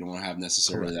 So you don't have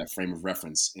necessarily that frame of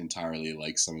reference entirely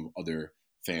like some other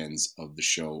fans of the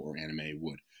show or anime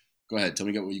would. Go ahead. Tell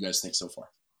me what you guys think so far.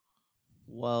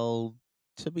 Well,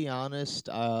 to be honest,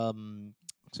 so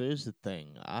here's the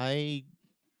thing. I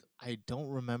don't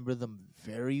remember them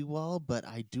very well, but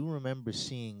I do remember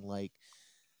seeing like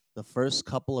the first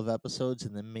couple of episodes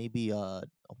and then maybe 1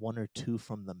 or 2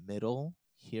 from the middle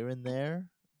here and there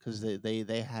because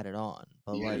they had it on.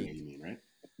 But the like anime, you mean, right?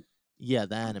 Yeah,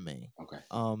 the anime. Okay.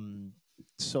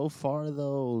 So far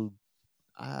though,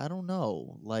 I don't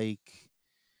know. Like,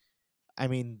 I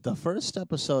mean, the first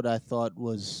episode I thought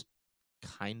was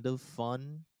kind of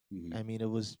fun. Mm-hmm. I mean, it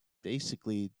was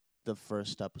basically the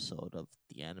first episode of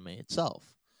the anime itself.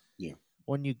 Yeah.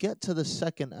 When you get to the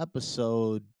second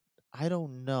episode, I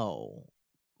don't know.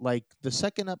 Like the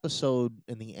second episode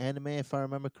in the anime, if I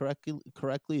remember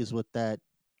correctly, is with that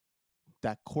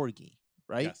corgi,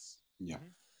 right? Yes. Yeah.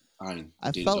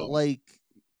 I felt like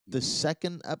the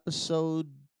second episode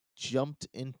jumped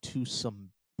into some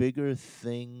bigger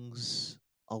things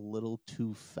a little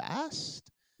too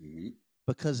fast. Mm-hmm.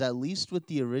 Because at least with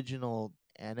the original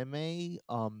anime,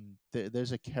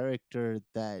 there's a character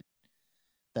that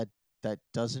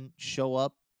doesn't show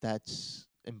up. That's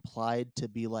implied to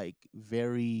be like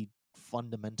very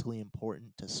fundamentally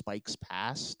important to Spike's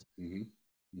past, Mm-hmm.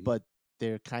 but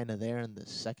they're kind of there in the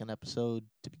second episode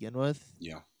to begin with.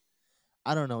 Yeah.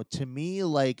 I don't know. To me,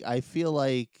 like I feel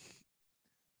like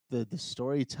the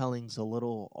storytelling's a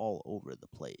little all over the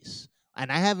place,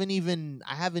 and I haven't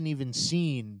even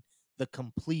seen the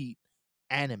complete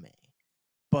anime,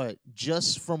 but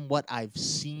just from what I've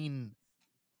seen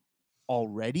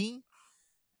already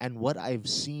and what I've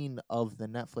seen of the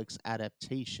Netflix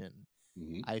adaptation,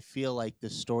 Mm-hmm. I feel like the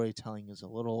storytelling is a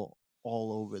little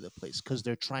all over the place because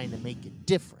they're trying to make it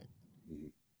different.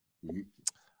 Mm-hmm.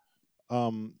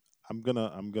 Mm-hmm.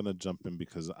 I'm gonna jump in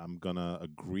because I'm gonna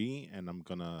agree and I'm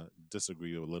gonna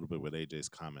disagree a little bit with AJ's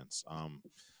comments.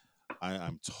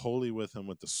 I'm totally with him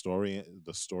with the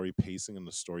story pacing and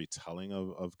the storytelling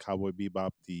of Cowboy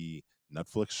Bebop, the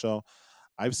Netflix show.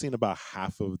 I've seen about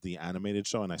half of the animated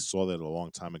show, and I saw that a long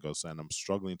time ago. So, and I'm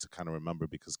struggling to kind of remember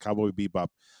because Cowboy Bebop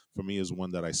for me is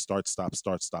one that I start, stop,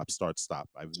 start, stop, start, stop.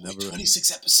 I've Only never.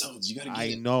 26 episodes. You got to get I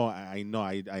it. know, and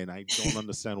I don't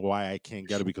understand why I can't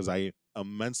get it because I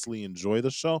immensely enjoy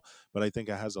the show, but I think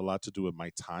it has a lot to do with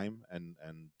my time and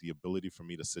the ability for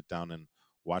me to sit down and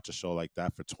watch a show like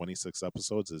that for 26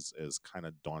 episodes is kind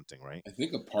of daunting, right? I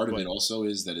think a part of But- it also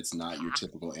is that it's not your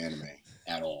typical anime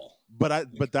at all.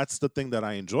 But that's the thing that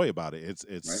I enjoy about it. It's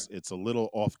Right. it's a little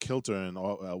off kilter and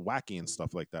wacky and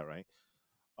stuff like that, right?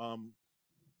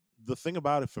 The thing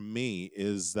about it for me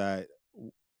is that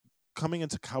coming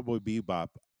into Cowboy Bebop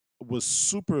was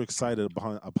super excited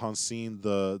upon seeing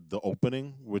the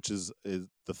opening, which is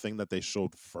the thing that they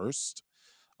showed first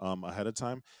ahead of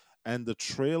time, and the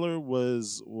trailer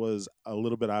was a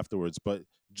little bit afterwards. But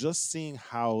just seeing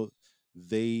how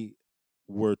they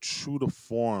were true to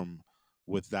form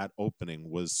with that opening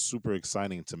was super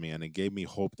exciting to me, and it gave me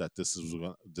hope that this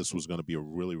was going to be a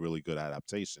really good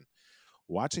adaptation.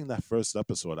 Watching that first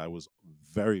episode, I was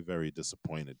very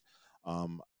disappointed.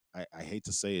 Um, I hate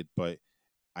to say it, but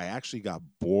I actually got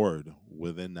bored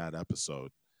within that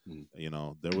episode. Mm. You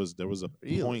know, there was a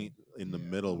Really? point in the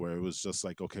middle where it was just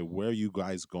like, okay, where are you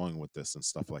guys going with this and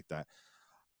stuff like that.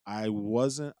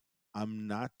 I'm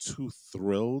not too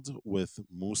thrilled with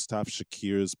Mustafa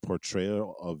Shakir's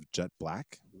portrayal of Jet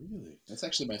Black. Really? That's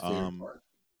actually my favorite part.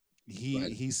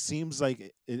 Right. He seems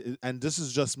like and this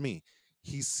is just me.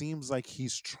 He seems like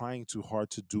he's trying too hard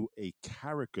to do a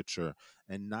caricature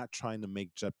and not trying to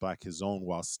make Jet Black his own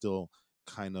while still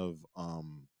kind of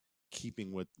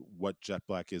keeping with what Jet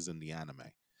Black is in the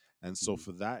anime. And so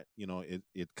for that, you know,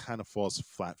 it kind of falls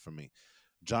flat for me.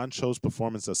 John Cho's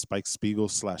performance as Spike Spiegel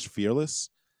 / Fearless,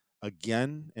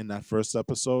 again in that first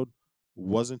episode,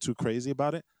 wasn't too crazy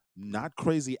about it. Not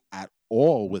crazy at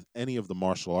all with any of the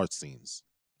martial arts scenes,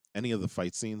 any of the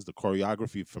fight scenes. The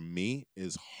choreography for me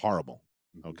is horrible.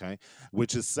 Okay,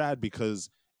 which is sad because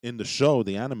in the show,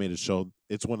 the animated show,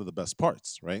 it's one of the best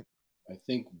parts, right? I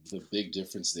think the big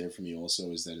difference there for me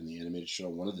also is that in the animated show,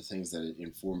 one of the things that it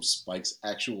informs Spike's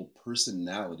actual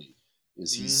personality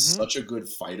is he's such a good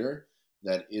fighter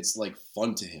that it's like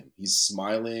fun to him. He's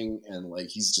smiling and like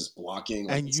he's just blocking.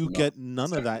 Like, and you get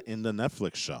none of that in the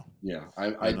Netflix show. Yeah,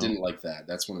 I didn't like that.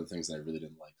 That's one of the things that I really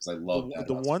didn't like because I love that.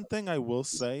 The one thing I will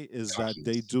say is that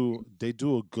they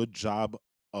do a good job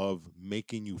of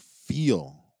making you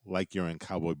feel like you're in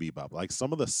Cowboy Bebop. Like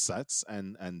some of the sets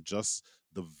and just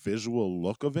the visual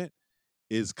look of it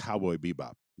is Cowboy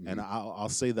Bebop. And I'll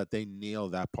say that they nail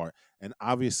that part. And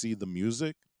obviously the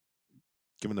music,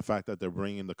 given the fact that they're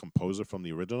bringing the composer from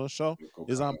the original show,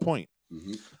 is on point.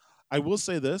 I will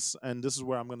say this, and this is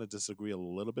where I'm going to disagree a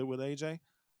little bit with AJ.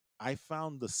 I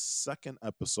found the second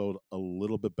episode a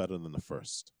little bit better than the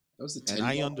first. That was the Teddy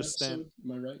Bomber episode,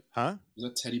 am I right? Huh? Was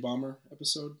that Teddy Bomber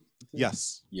episode?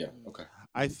 Yes. Yeah, okay.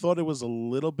 I thought it was a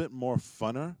little bit more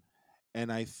funner,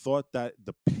 and I thought that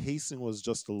the pacing was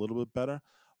just a little bit better,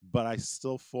 but I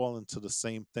still fall into the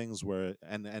same things where,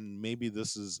 and maybe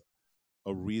this is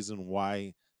a reason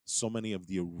why so many of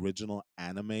the original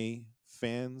anime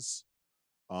fans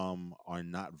are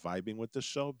not vibing with the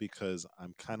show, because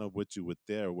I'm kind of with you with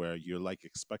there where you're like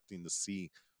expecting to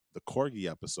see the Corgi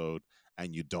episode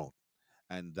and you don't.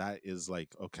 And that is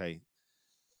like, okay,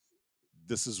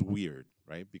 this is weird,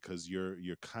 right? Because you're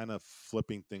kind of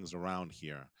flipping things around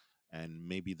here, and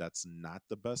maybe that's not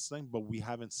the best thing, but we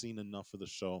haven't seen enough of the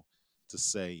show to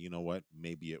say, you know what,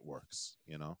 maybe it works,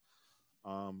 you know.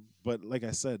 But like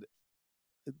I said,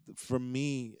 for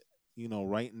me, you know,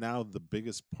 right now the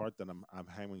biggest part that I'm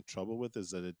having trouble with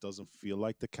is that it doesn't feel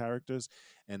like the characters,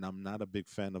 and I'm not a big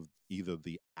fan of either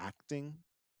the acting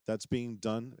that's being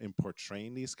done in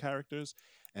portraying these characters,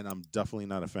 and I'm definitely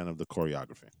not a fan of the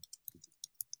choreography.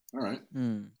 All right.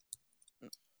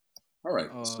 All right.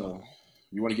 So,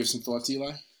 you want to give some thoughts,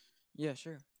 Eli? Yeah,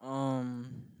 sure.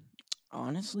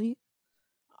 Honestly,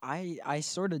 I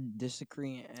sort of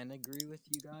disagree and agree with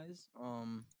you guys.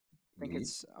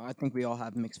 I think we all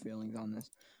have mixed feelings on this.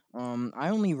 I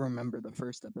only remember the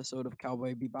first episode of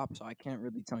Cowboy Bebop, so I can't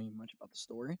really tell you much about the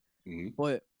story. Mm-hmm.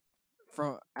 But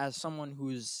from as someone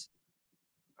who's,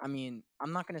 I mean,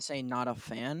 I'm not gonna say not a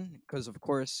fan because of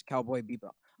course Cowboy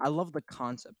Bebop. I love the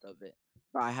concept of it,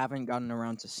 but I haven't gotten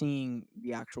around to seeing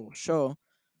the actual show.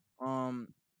 Um,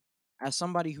 as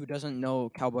somebody who doesn't know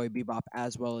Cowboy Bebop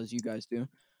as well as you guys do,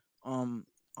 um,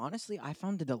 honestly, I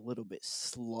found it a little bit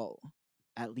slow,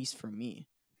 at least for me.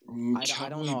 I don't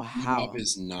Cowboy know Bebop how.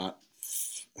 is not.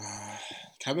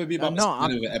 Cowboy Bebop is No,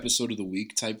 kind of an episode of the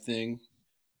week type thing,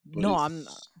 but no, I'm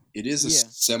it is a yeah.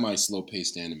 semi slow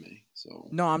paced anime. So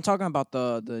No, I'm talking about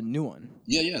the new one.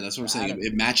 yeah, that's what I'm The saying.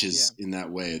 It matches yeah. in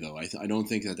that way, though. I don't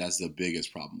think that that's the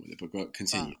biggest problem with it. But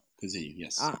continue.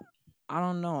 Yes. I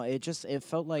don't know. It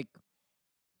felt like,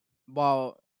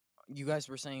 well, you guys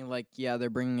were saying like, yeah,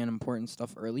 they're bringing in important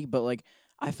stuff early, but like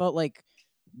I felt like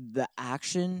the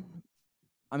action,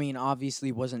 I mean,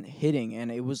 obviously wasn't hitting,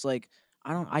 and it was like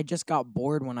I just got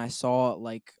bored when I saw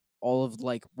like all of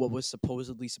like what was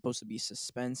supposedly supposed to be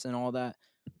suspense and all that.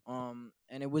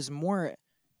 And it was more,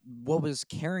 what was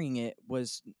carrying it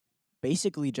was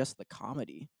basically just the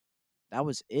comedy. That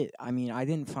was it. I mean, I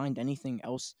didn't find anything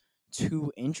else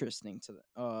too interesting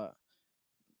to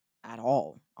at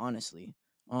all, honestly.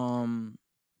 Um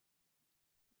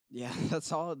yeah,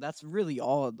 that's really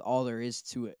all there is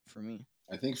to it for me.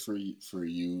 I think for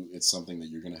you, it's something that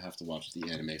you're gonna have to watch the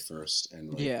anime first and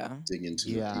like Yeah. dig into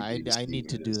Yeah, the I game need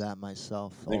to that it do is. that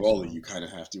myself. I think Also. all of you kind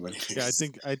of have to, anyways. Yeah,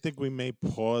 I think we may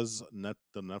pause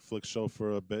the Netflix show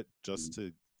for a bit just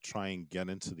to try and get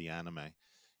into the anime.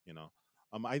 You know,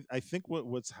 I think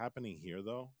what's happening here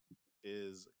though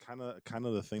is kind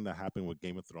of the thing that happened with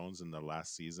Game of Thrones in the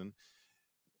last season.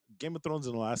 Game of Thrones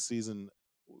in the last season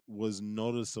was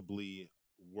noticeably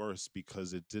worse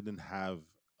because it didn't have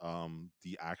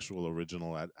the actual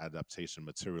original adaptation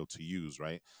material to use,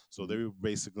 right? So they were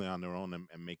basically on their own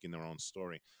and making their own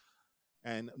story.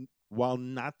 And while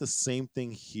not the same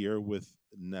thing here with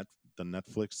the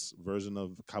Netflix version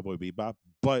of Cowboy Bebop,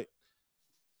 but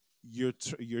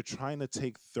you're trying to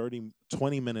take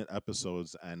 20-minute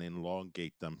episodes and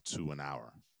elongate them to an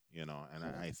hour, you know, and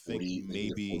I think 40,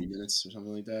 maybe 40 minutes or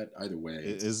something like that. Either way,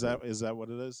 is that what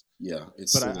it is? Yeah,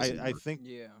 it's. But I think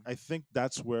Yeah. I think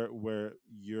that's where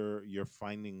you're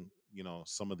finding, you know,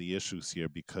 some of the issues here,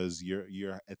 because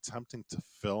you're attempting to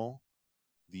fill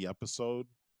the episode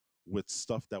with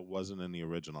stuff that wasn't in the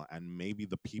original, and maybe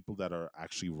the people that are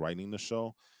actually writing the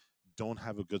show don't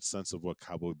have a good sense of what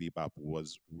Cowboy Bebop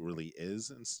really is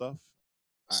and stuff.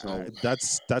 So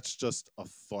That's just a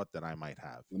thought that I might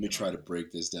have. let me try to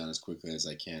break this down as quickly as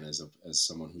I can, as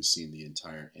someone who's seen the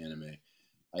entire anime.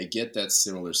 I get that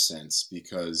similar sense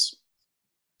because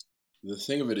the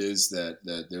thing of it is that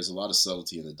there's a lot of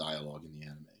subtlety in the dialogue in the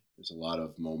anime. There's a lot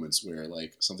of moments where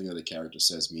like something that a character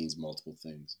says means multiple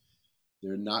things.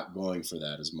 They're not going for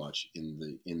that as much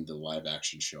in the live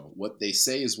action show. What they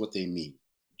say is what they mean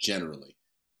generally.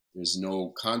 There's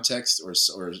no context or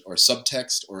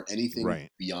subtext or anything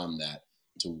beyond that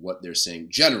to what they're saying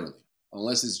generally,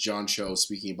 unless it's John Cho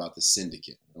speaking about the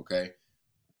Syndicate, okay,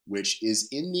 which is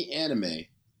in the anime.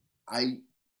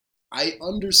 I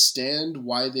understand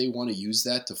why they want to use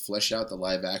that to flesh out the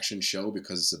live action show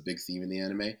because it's a big theme in the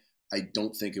anime. I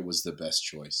don't think it was the best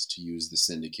choice to use the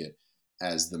Syndicate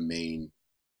as the main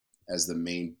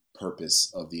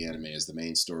purpose of the anime, as the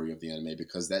main story of the anime,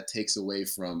 because that takes away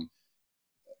from.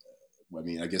 I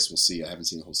mean, I guess we'll see. I haven't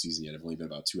seen the whole season yet. I've only been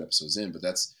about 2 episodes in, but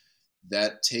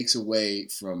that takes away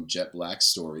from Jet Black's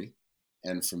story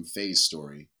and from Faye's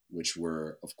story, which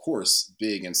were, of course,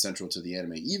 big and central to the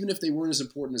anime. Even if they weren't as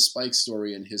important as Spike's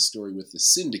story and his story with the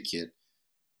Syndicate,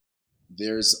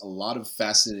 there's a lot of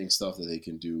fascinating stuff that they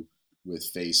can do with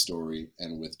Faye's story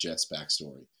and with Jet's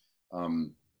backstory.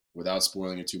 Without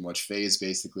spoiling it too much, Faye is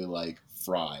basically like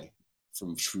Fry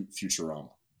from Futurama.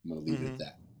 I'm going to leave it at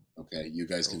that. Okay, you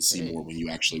guys can see more when you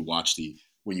actually watch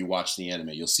the anime.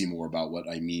 You'll see more about what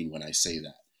I mean when I say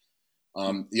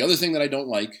that. The other thing that I don't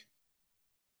like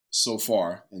so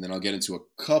far, and then I'll get into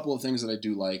a couple of things that I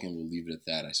do like, and we'll leave it at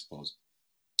that, I suppose.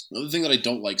 The other thing that I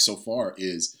don't like so far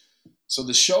is, so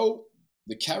the show,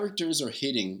 the characters are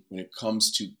hitting when it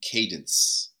comes to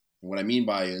cadence. And what I mean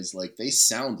by is, like, they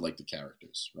sound like the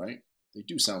characters, right? They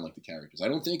do sound like the characters. I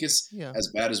don't think it's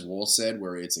as bad as Wall said,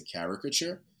 where it's a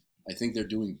caricature. I think they're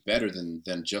doing better than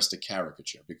just a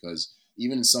caricature, because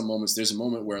even in some moments, there's a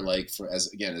moment where, like,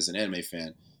 as an anime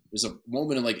fan, There's a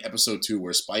moment in like episode 2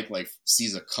 where Spike like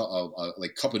sees a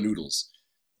cup of noodles,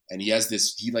 and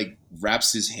he like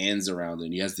wraps his hands around it,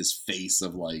 and he has this face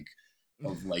of like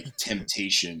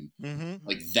temptation. Mm-hmm.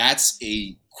 Like that's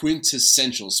a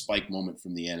quintessential Spike moment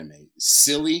from the anime.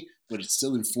 Silly, but it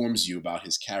still informs you about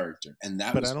his character, and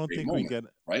that But was I a don't great think moment, we get.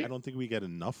 right? I don't think we get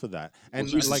enough of that. Well, And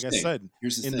here's the like I thing. said,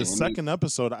 Here's the in thing. the second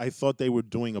episode, I thought they were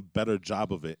doing a better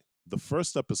job of it. The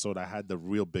first episode, I had the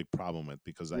real big problem with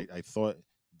because I thought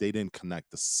they didn't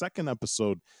connect. The second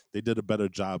episode, they did a better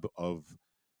job of,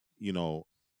 you know,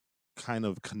 kind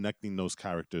of connecting those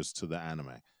characters to the anime.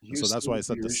 And so Here's that's still why I the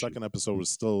said bigger the issue. second episode was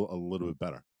still a little bit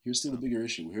better. Here's still the bigger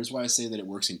issue. Here's why I say that it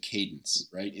works in cadence,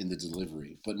 right? In the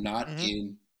delivery, but not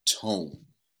in tone.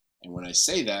 And when I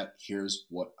say that, here's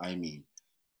what I mean.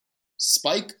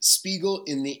 Spike Spiegel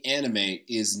in the anime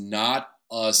is not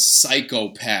a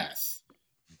psychopath.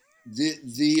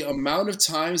 The amount of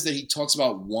times that he talks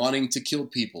about wanting to kill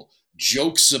people,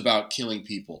 jokes about killing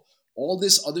people, all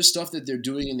this other stuff that they're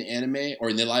doing in the anime or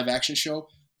in the live action show,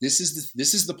 this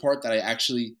is the part that I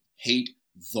actually hate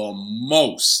the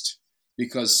most,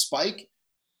 because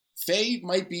Faye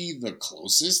might be the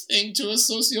closest thing to a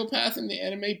sociopath in the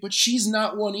anime, but she's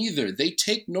not one either. They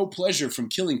take no pleasure from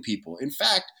killing people. In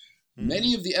fact,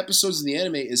 many of the episodes in the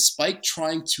anime is Spike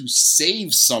trying to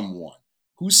save someone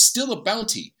who's still a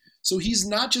bounty. So he's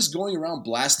not just going around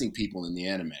blasting people in the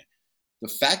anime. The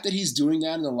fact that he's doing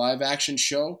that in the live action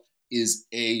show is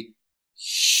a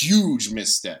huge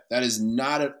misstep. That is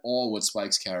not at all what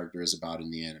Spike's character is about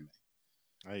in the anime.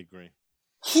 I agree.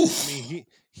 Whew. I mean,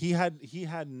 he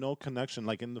had no connection.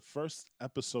 Like in the first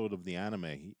episode of the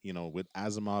anime, you know, with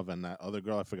Asimov and that other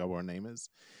girl, I forgot what her name is.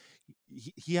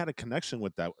 He had a connection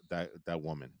with that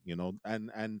woman, you know,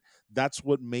 and that's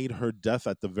what made her death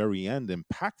at the very end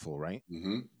impactful, right?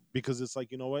 Mm-hmm. Because it's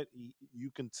like, you know what,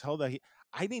 you can tell that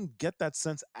I didn't get that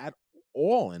sense at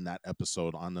all in that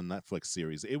episode on the Netflix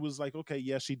series. It was like, okay,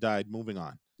 yeah, she died, moving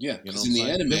on. Yeah, You know, because in the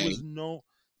anime,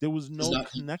 there was no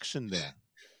connection there.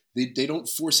 They don't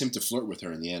force him to flirt with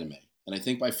her in the anime. And I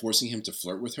think by forcing him to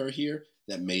flirt with her here,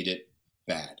 that made it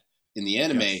bad. In the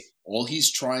anime, all he's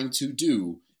trying to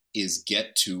do is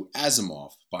get to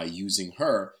Asimov by using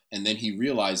her, and then he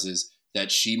realizes that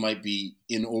she might be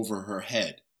in over her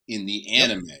head in the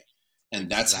anime. And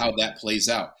that's how that plays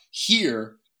out.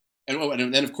 Here,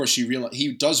 and then of course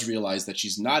he does realize that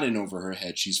she's not in over her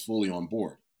head, she's fully on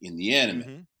board in the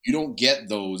anime. You don't get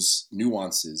those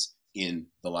nuances in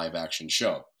the live action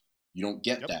show. You don't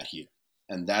get that here.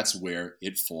 And that's where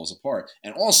it falls apart.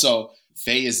 And also,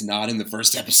 Faye is not in the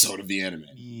first episode of the anime.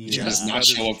 She does not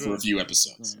show up for a few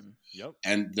episodes. Yep.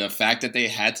 And the fact that they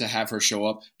had to have her show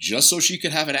up just so she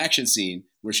could have an action scene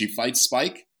where she fights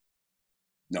Spike,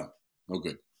 no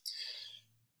good.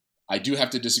 I do have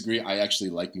to disagree. I actually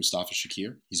like Mustafa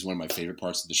Shakir. He's one of my favorite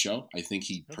parts of the show. I think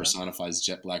he personifies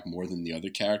Jet Black more than the other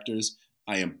characters.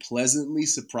 I am pleasantly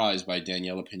surprised by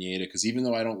Daniela Pineda, because even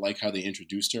though I don't like how they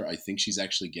introduced her, I think she's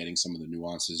actually getting some of the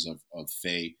nuances of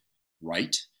Faye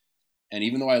right. And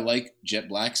even though I like Jet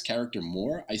Black's character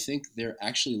more, I think they're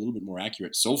actually a little bit more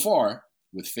accurate so far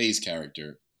with Faye's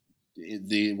character,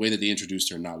 the way that they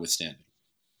introduced her notwithstanding.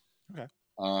 Okay.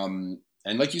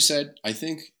 And like you said, I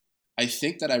think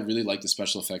that I really like the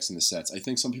special effects in the sets. I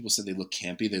think some people said they look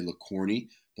campy, they look corny,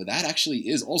 but that actually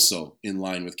is also in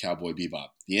line with Cowboy Bebop.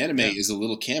 The anime is a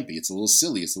little campy, it's a little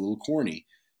silly, it's a little corny.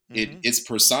 It's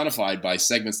personified by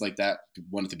segments like that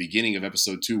one at the beginning of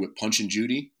episode 2 with Punch and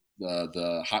Judy,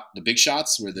 the big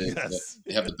shots where they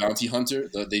have the bounty hunter,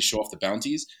 they show off the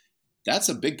bounties. That's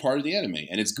a big part of the anime,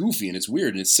 and it's goofy and it's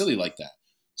weird and it's silly like that.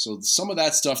 So some of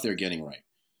that stuff they're getting right.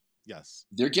 Yes.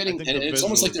 They're getting, and it's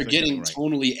almost like they're getting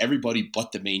tonally everybody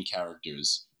but the main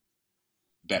characters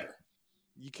better.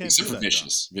 You can't except do for that,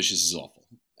 Vicious. Though. Vicious is awful,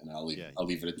 and I'll leave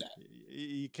it at that.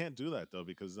 You can't do that though,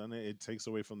 because then it takes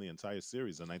away from the entire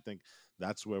series, and I think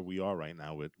that's where we are right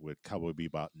now with Cowboy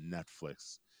Bebop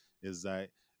Netflix, is that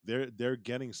they're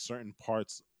getting certain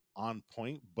parts on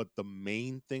point, but the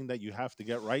main thing that you have to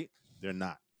get right, they're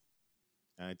not.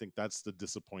 And I think that's the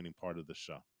disappointing part of the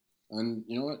show. And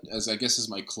you know what? As I guess as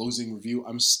my closing review,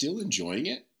 I'm still enjoying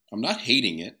it. I'm not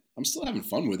hating it. I'm still having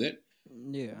fun with it.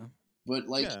 Yeah. But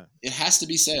it has to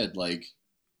be said,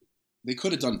 they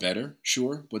could have done better,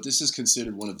 sure, but this is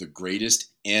considered one of the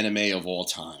greatest anime of all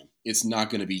time. It's not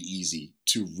going to be easy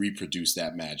to reproduce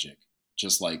that magic.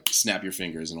 Just like snap your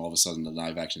fingers and all of a sudden the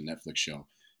live action Netflix show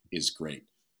is great.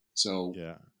 So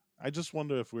yeah. I just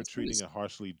wonder if we're treating it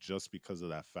harshly just because of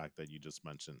that fact that you just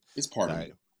mentioned. It's part of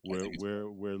it.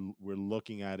 We're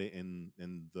looking at it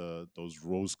in those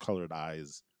rose-colored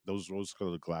eyes those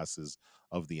rose-colored glasses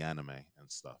of the anime and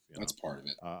stuff. That's part of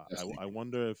it. I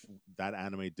wonder if that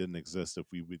anime didn't exist, if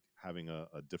we would having a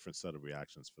different set of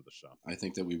reactions for the show. I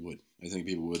think that we would. I think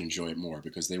people would enjoy it more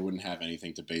because they wouldn't have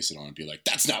anything to base it on and be like,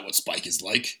 "That's not what Spike is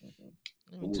like."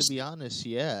 To be honest,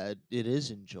 yeah, it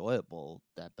is enjoyable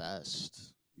at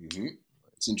best. Mm-hmm.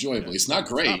 It's enjoyable. Yeah, it's not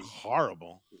great. It's not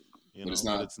horrible. But it's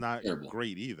not terrible.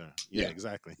 Great either. Yeah,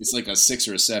 exactly. It's like a 6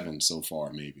 or a 7 so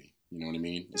far, maybe. You know what I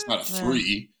mean? It's not a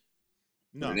 3.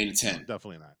 No, it ain't a 10.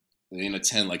 Definitely not. It ain't a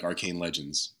 10 like Arcane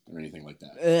Legends or anything like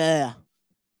that. Yeah.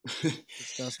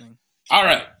 Disgusting. All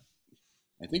right.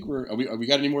 I think we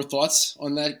got any more thoughts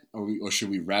on that? Or should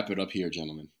we wrap it up here,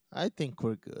 gentlemen? I think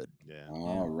we're good. Yeah.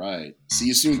 All right. See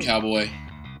you soon, cowboy.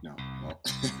 No. Well,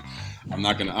 I'm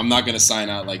not gonna sign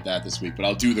out like that this week, but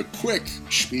I'll do the quick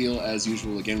spiel as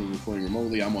usual. Again, we're recording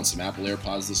remotely. I'm on some Apple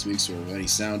AirPods this week, so if any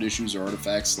sound issues or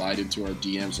artifacts, slide into our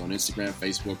DMs on Instagram,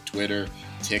 Facebook, Twitter,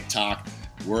 TikTok,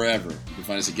 wherever. You can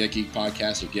find us at Get Geek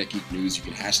Podcast or Get Geek News. You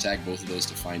can hashtag both of those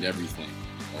to find everything.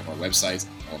 All of our websites,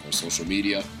 all of our social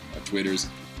media, our Twitters,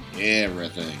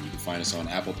 everything. You can find us on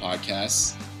Apple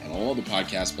Podcasts and all the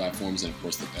podcast platforms. And of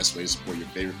course, the best way to support your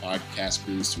favorite podcast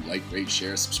crew is to like, rate,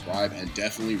 share, subscribe, and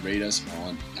definitely rate us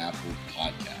on Apple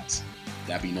Podcasts.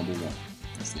 That'd be number 1.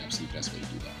 That's the absolute best way to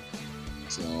do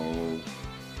that. So,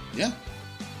 yeah,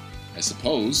 I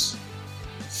suppose.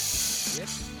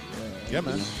 Yeah,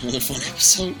 man. Another fun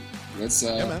episode.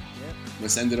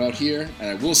 Let's end it out here. And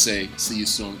I will say, see you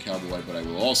soon, cowboy. But I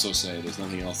will also say, there's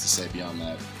nothing else to say beyond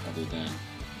that other than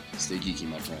stay geeky,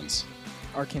 my friends.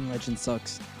 Arcane Legend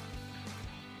sucks.